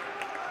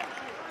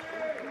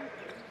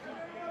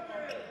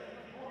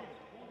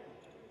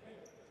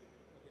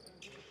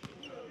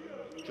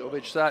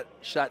 Jovic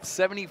shot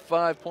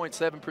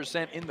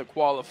 75.7% in the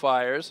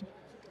qualifiers.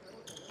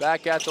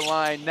 Back at the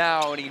line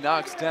now, and he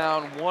knocks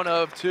down 1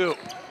 of 2.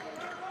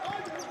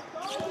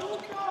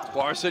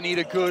 Barca need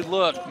a good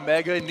look.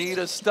 Mega need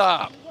a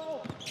stop.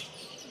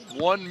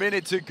 1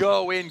 minute to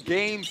go in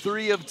game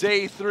 3 of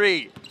day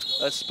 3.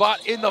 A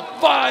spot in the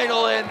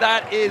final, and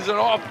that is an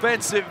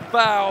offensive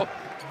foul.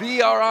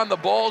 VR on the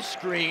ball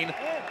screen,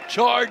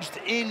 charged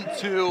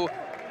into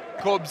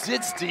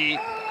Kobzitski.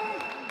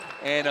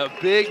 And a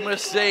big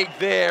mistake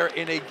there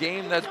in a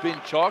game that's been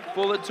chock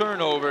full of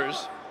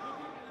turnovers.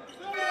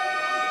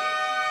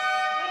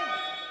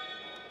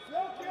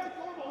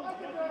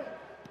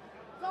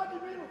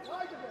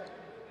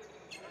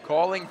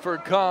 Calling for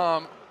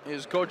calm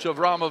is Coach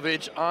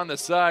Avramovic on the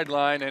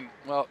sideline, and,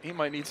 well, he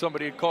might need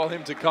somebody to call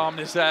him to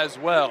calmness as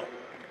well.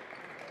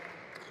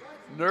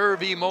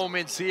 Nervy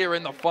moments here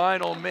in the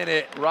final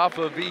minute.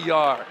 Rafa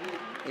Villar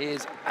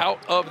is out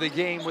of the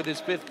game with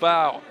his 5th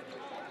foul.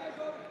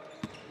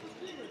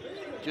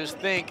 Just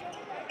think,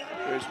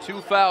 there's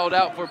 2 fouled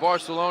out for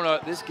Barcelona.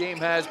 This game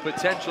has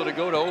potential to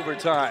go to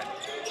overtime.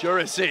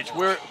 Jurisic,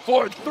 we're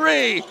for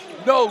 3,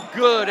 no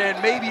good,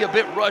 and maybe a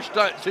bit rushed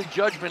to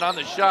judgment on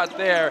the shot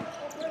there.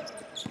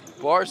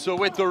 Barca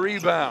with the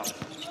rebound.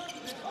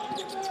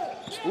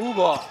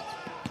 Ubal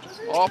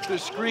off the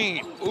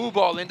screen.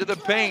 Ubal into the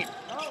paint.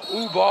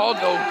 Ubal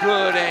no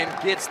good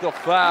and gets the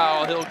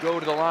foul. He'll go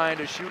to the line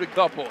to shoot a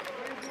couple.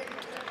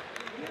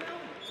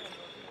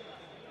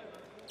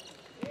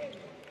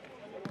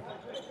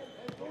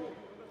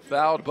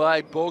 Fouled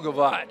by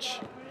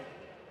Bogovac.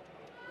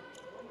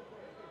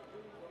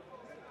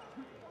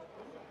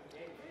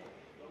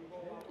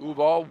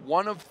 Ubal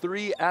 1 of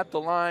 3 at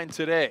the line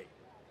today.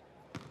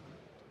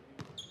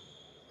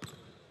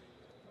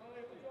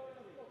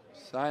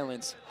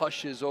 Silence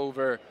hushes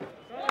over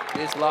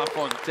this La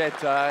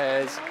Fonteta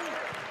as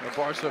the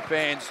Barca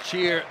fans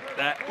cheer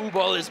that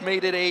Ubal has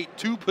made it a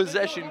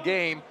 2-possession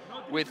game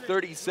with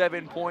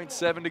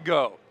 37.7 to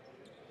go.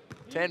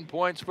 10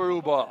 points for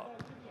Ubal.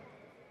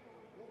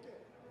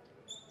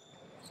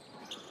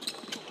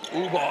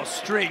 Ubal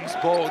strings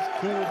both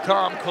cool,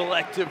 calm,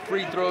 collective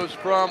free throws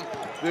from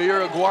the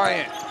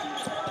Uruguayan.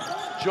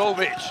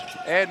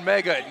 Jovic and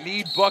Mega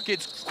need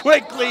buckets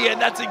quickly, and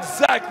that's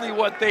exactly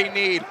what they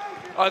need.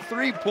 A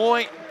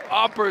 3-point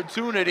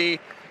opportunity,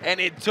 and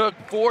it took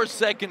 4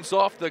 seconds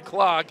off the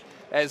clock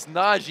as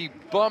Naji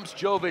bumps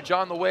Jovic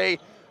on the way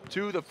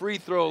to the free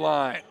throw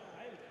line.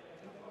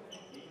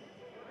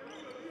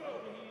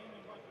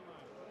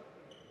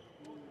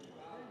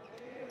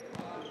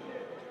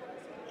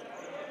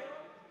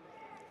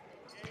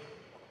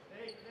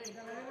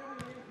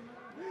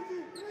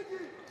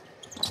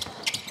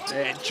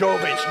 And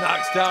Jovic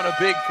knocks down a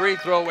big free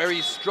throw where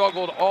he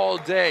struggled all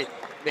day.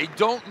 They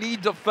don't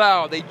need to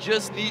foul, they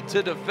just need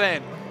to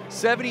defend.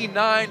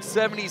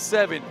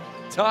 79-77,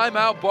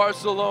 timeout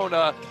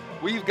Barcelona.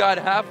 We've got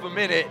half a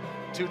minute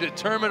to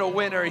determine a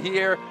winner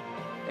here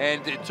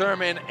and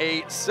determine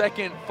a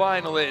second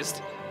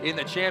finalist in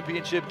the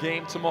championship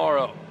game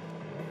tomorrow.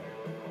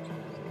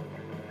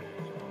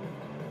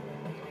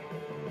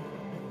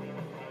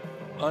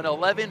 An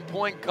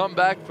 11-point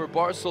comeback for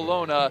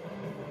Barcelona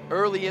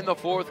early in the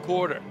fourth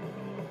quarter.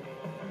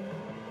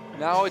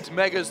 Now it's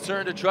Mega's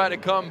turn to try to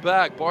come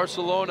back.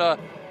 Barcelona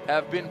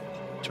have been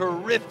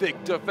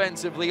terrific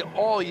defensively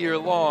all year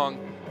long,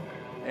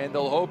 and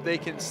they'll hope they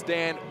can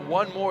stand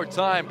one more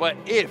time. But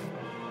if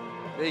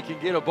they can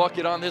get a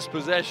bucket on this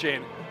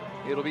possession,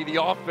 it'll be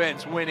the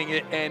offense winning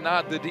it and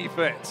not the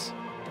defense.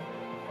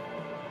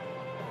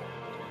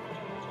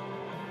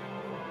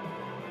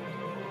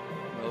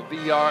 Well,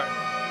 VR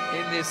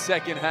in this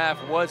second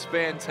half was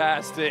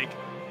fantastic.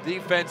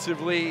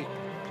 Defensively,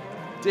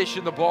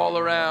 dishing the ball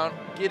around,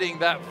 getting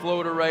that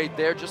floater right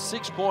there. Just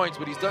 6 points,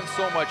 but he's done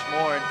so much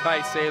more. And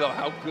Caicedo,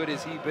 how good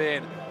has he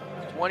been?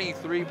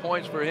 23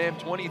 points for him,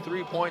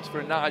 23 points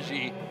for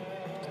Nagy.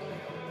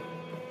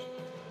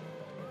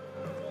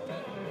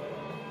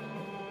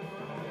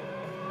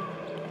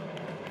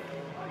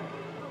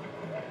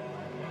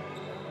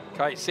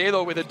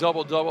 Caicedo with a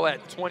double-double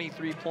at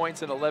 23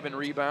 points and 11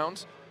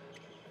 rebounds.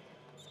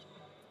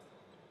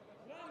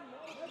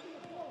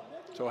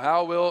 So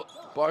how will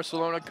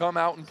Barcelona come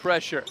out and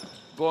pressure?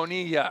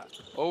 Bonilla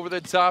over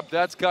the top,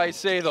 that's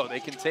Caicedo.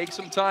 They can take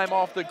some time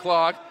off the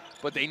clock,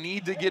 but they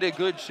need to get a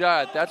good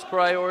shot. That's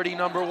priority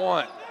number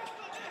one.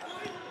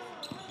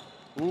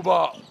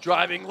 Ubal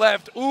driving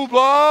left.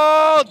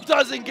 Ubal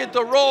doesn't get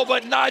the roll,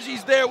 but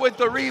Naji's there with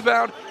the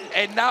rebound,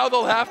 and now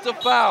they'll have to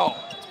foul.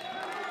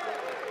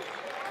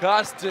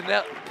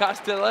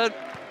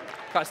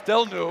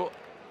 Castelnu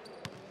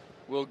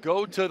will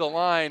go to the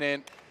line,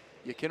 and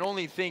you can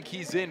only think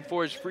he's in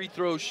for his free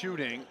throw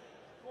shooting.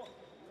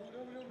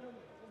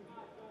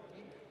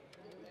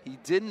 He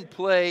didn't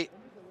play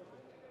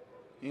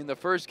in the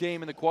first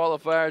game in the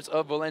qualifiers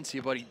of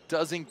Valencia, but he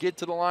doesn't get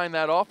to the line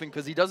that often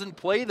because he doesn't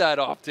play that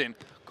often.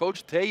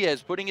 Coach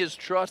TÉLLEZ putting his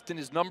trust in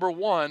his number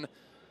one,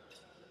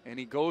 and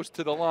he goes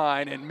to the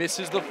line and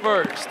misses the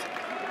first.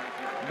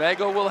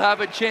 Mega will have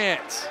a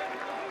chance.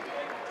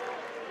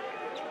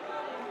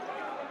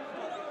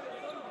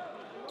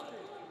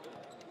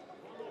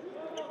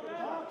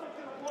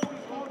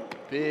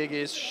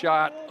 Biggest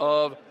shot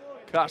of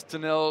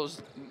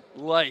Castelnu's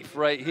life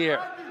right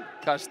here.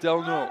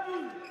 Castelnu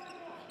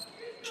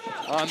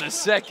on the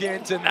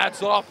second, and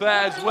that's off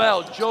as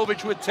well.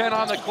 Jovic with 10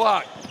 on the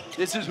clock.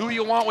 This is who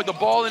you want with the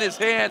ball in his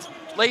hands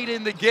late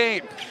in the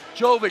game.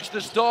 Jovic,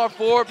 the star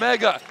for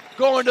Mega,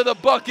 going to the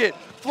bucket.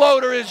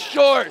 Floater is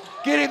short,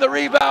 getting the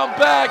rebound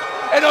back,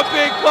 and a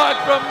big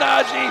block from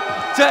Nagy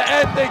to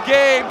end the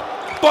game.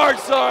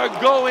 Barca are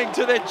going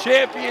to the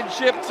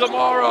championship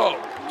tomorrow.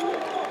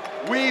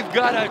 We've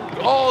got an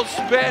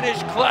all-Spanish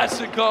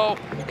Clasico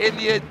in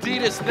the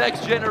Adidas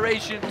Next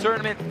Generation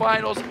Tournament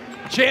Finals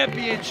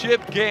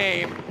championship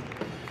game,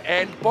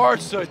 and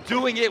Barca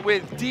doing it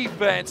with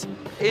defense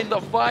in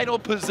the final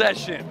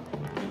possession.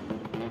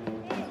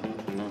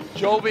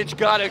 Jovic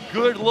got a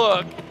good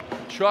look,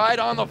 tried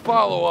on the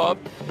follow-up,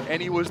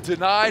 and he was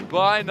denied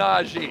by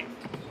Nagy.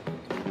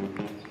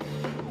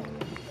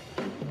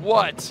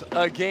 What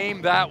a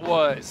game that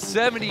was,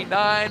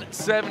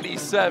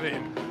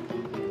 79-77.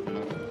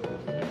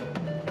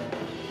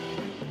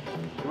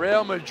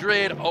 Real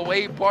Madrid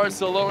await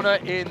Barcelona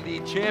in the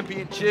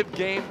championship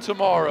game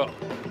tomorrow.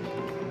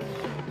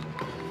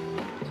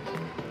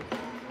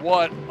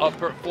 What a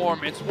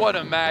performance, what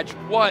a match,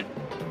 what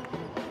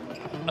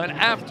an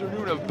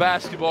afternoon of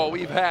basketball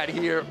we've had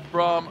here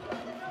from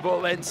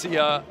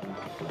Valencia.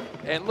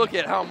 And look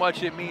at how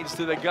much it means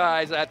to the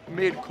guys at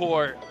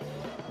midcourt.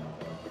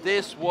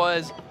 This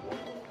was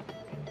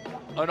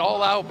an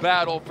all-out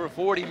battle for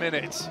 40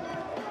 minutes.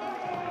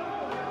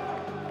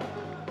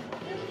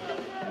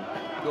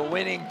 The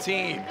winning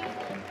team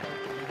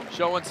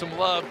showing some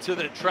love to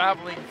the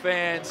traveling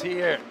fans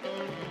here.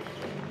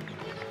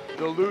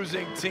 The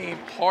losing team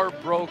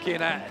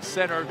heartbroken at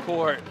center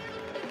court.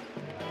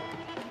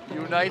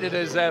 United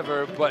as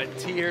ever, but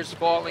tears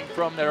falling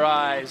from their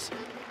eyes.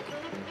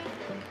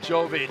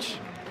 Jovic,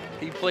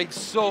 he played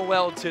so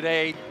well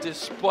today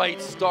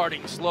despite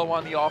starting slow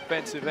on the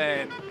offensive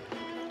end.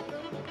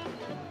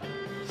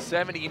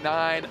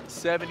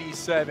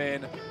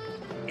 79-77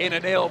 in a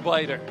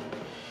nail-biter.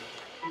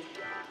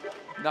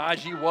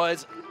 Nagy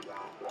was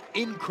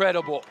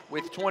incredible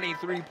with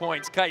 23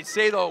 points.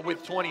 Caicedo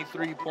with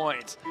 23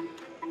 points.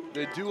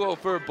 The duo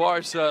for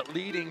Barca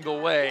leading the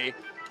way.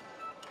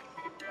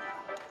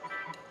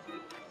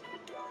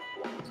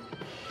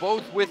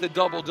 Both with a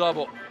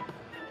double-double.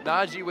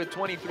 Nagy with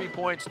 23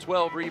 points,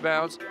 12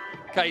 rebounds.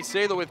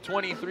 Caicedo with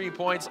 23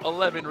 points,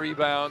 11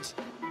 rebounds.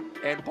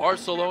 And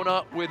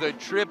Barcelona with a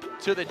trip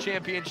to the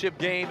championship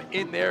game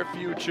in their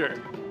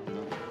future.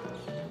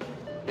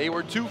 They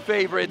were two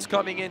favorites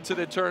coming into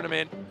the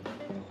tournament.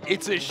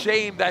 It's a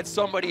shame that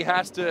somebody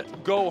has to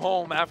go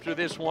home after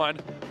this one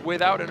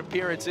without an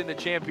appearance in the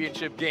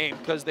championship game,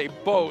 because they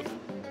both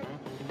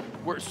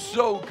were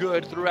so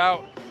good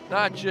throughout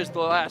not just the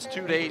last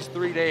 2 days,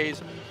 3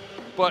 days,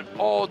 but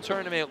all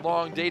tournament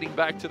long, dating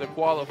back to the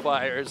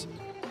qualifiers.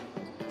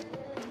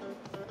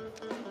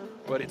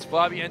 But it's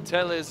FABIÁN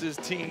TÉLLEZ's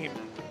team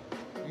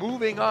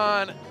moving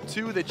on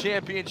to the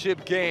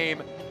championship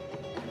game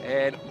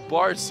And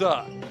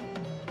Barca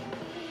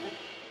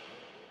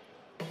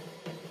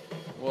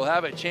will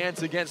have a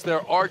chance against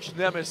their arch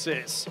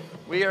nemesis.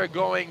 We are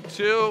going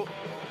to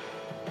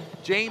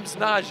James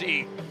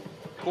Nagy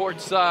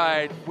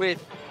courtside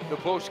with the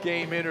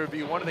post-game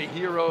interview, one of the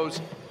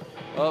heroes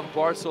of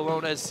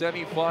Barcelona's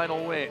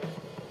semifinal win.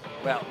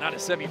 Well, not a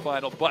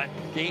semifinal, but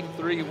Game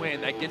 3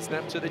 win that gets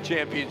them to the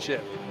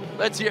championship.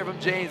 Let's hear from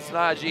James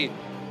Nagy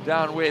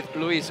down with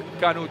Luis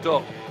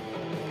Canuto.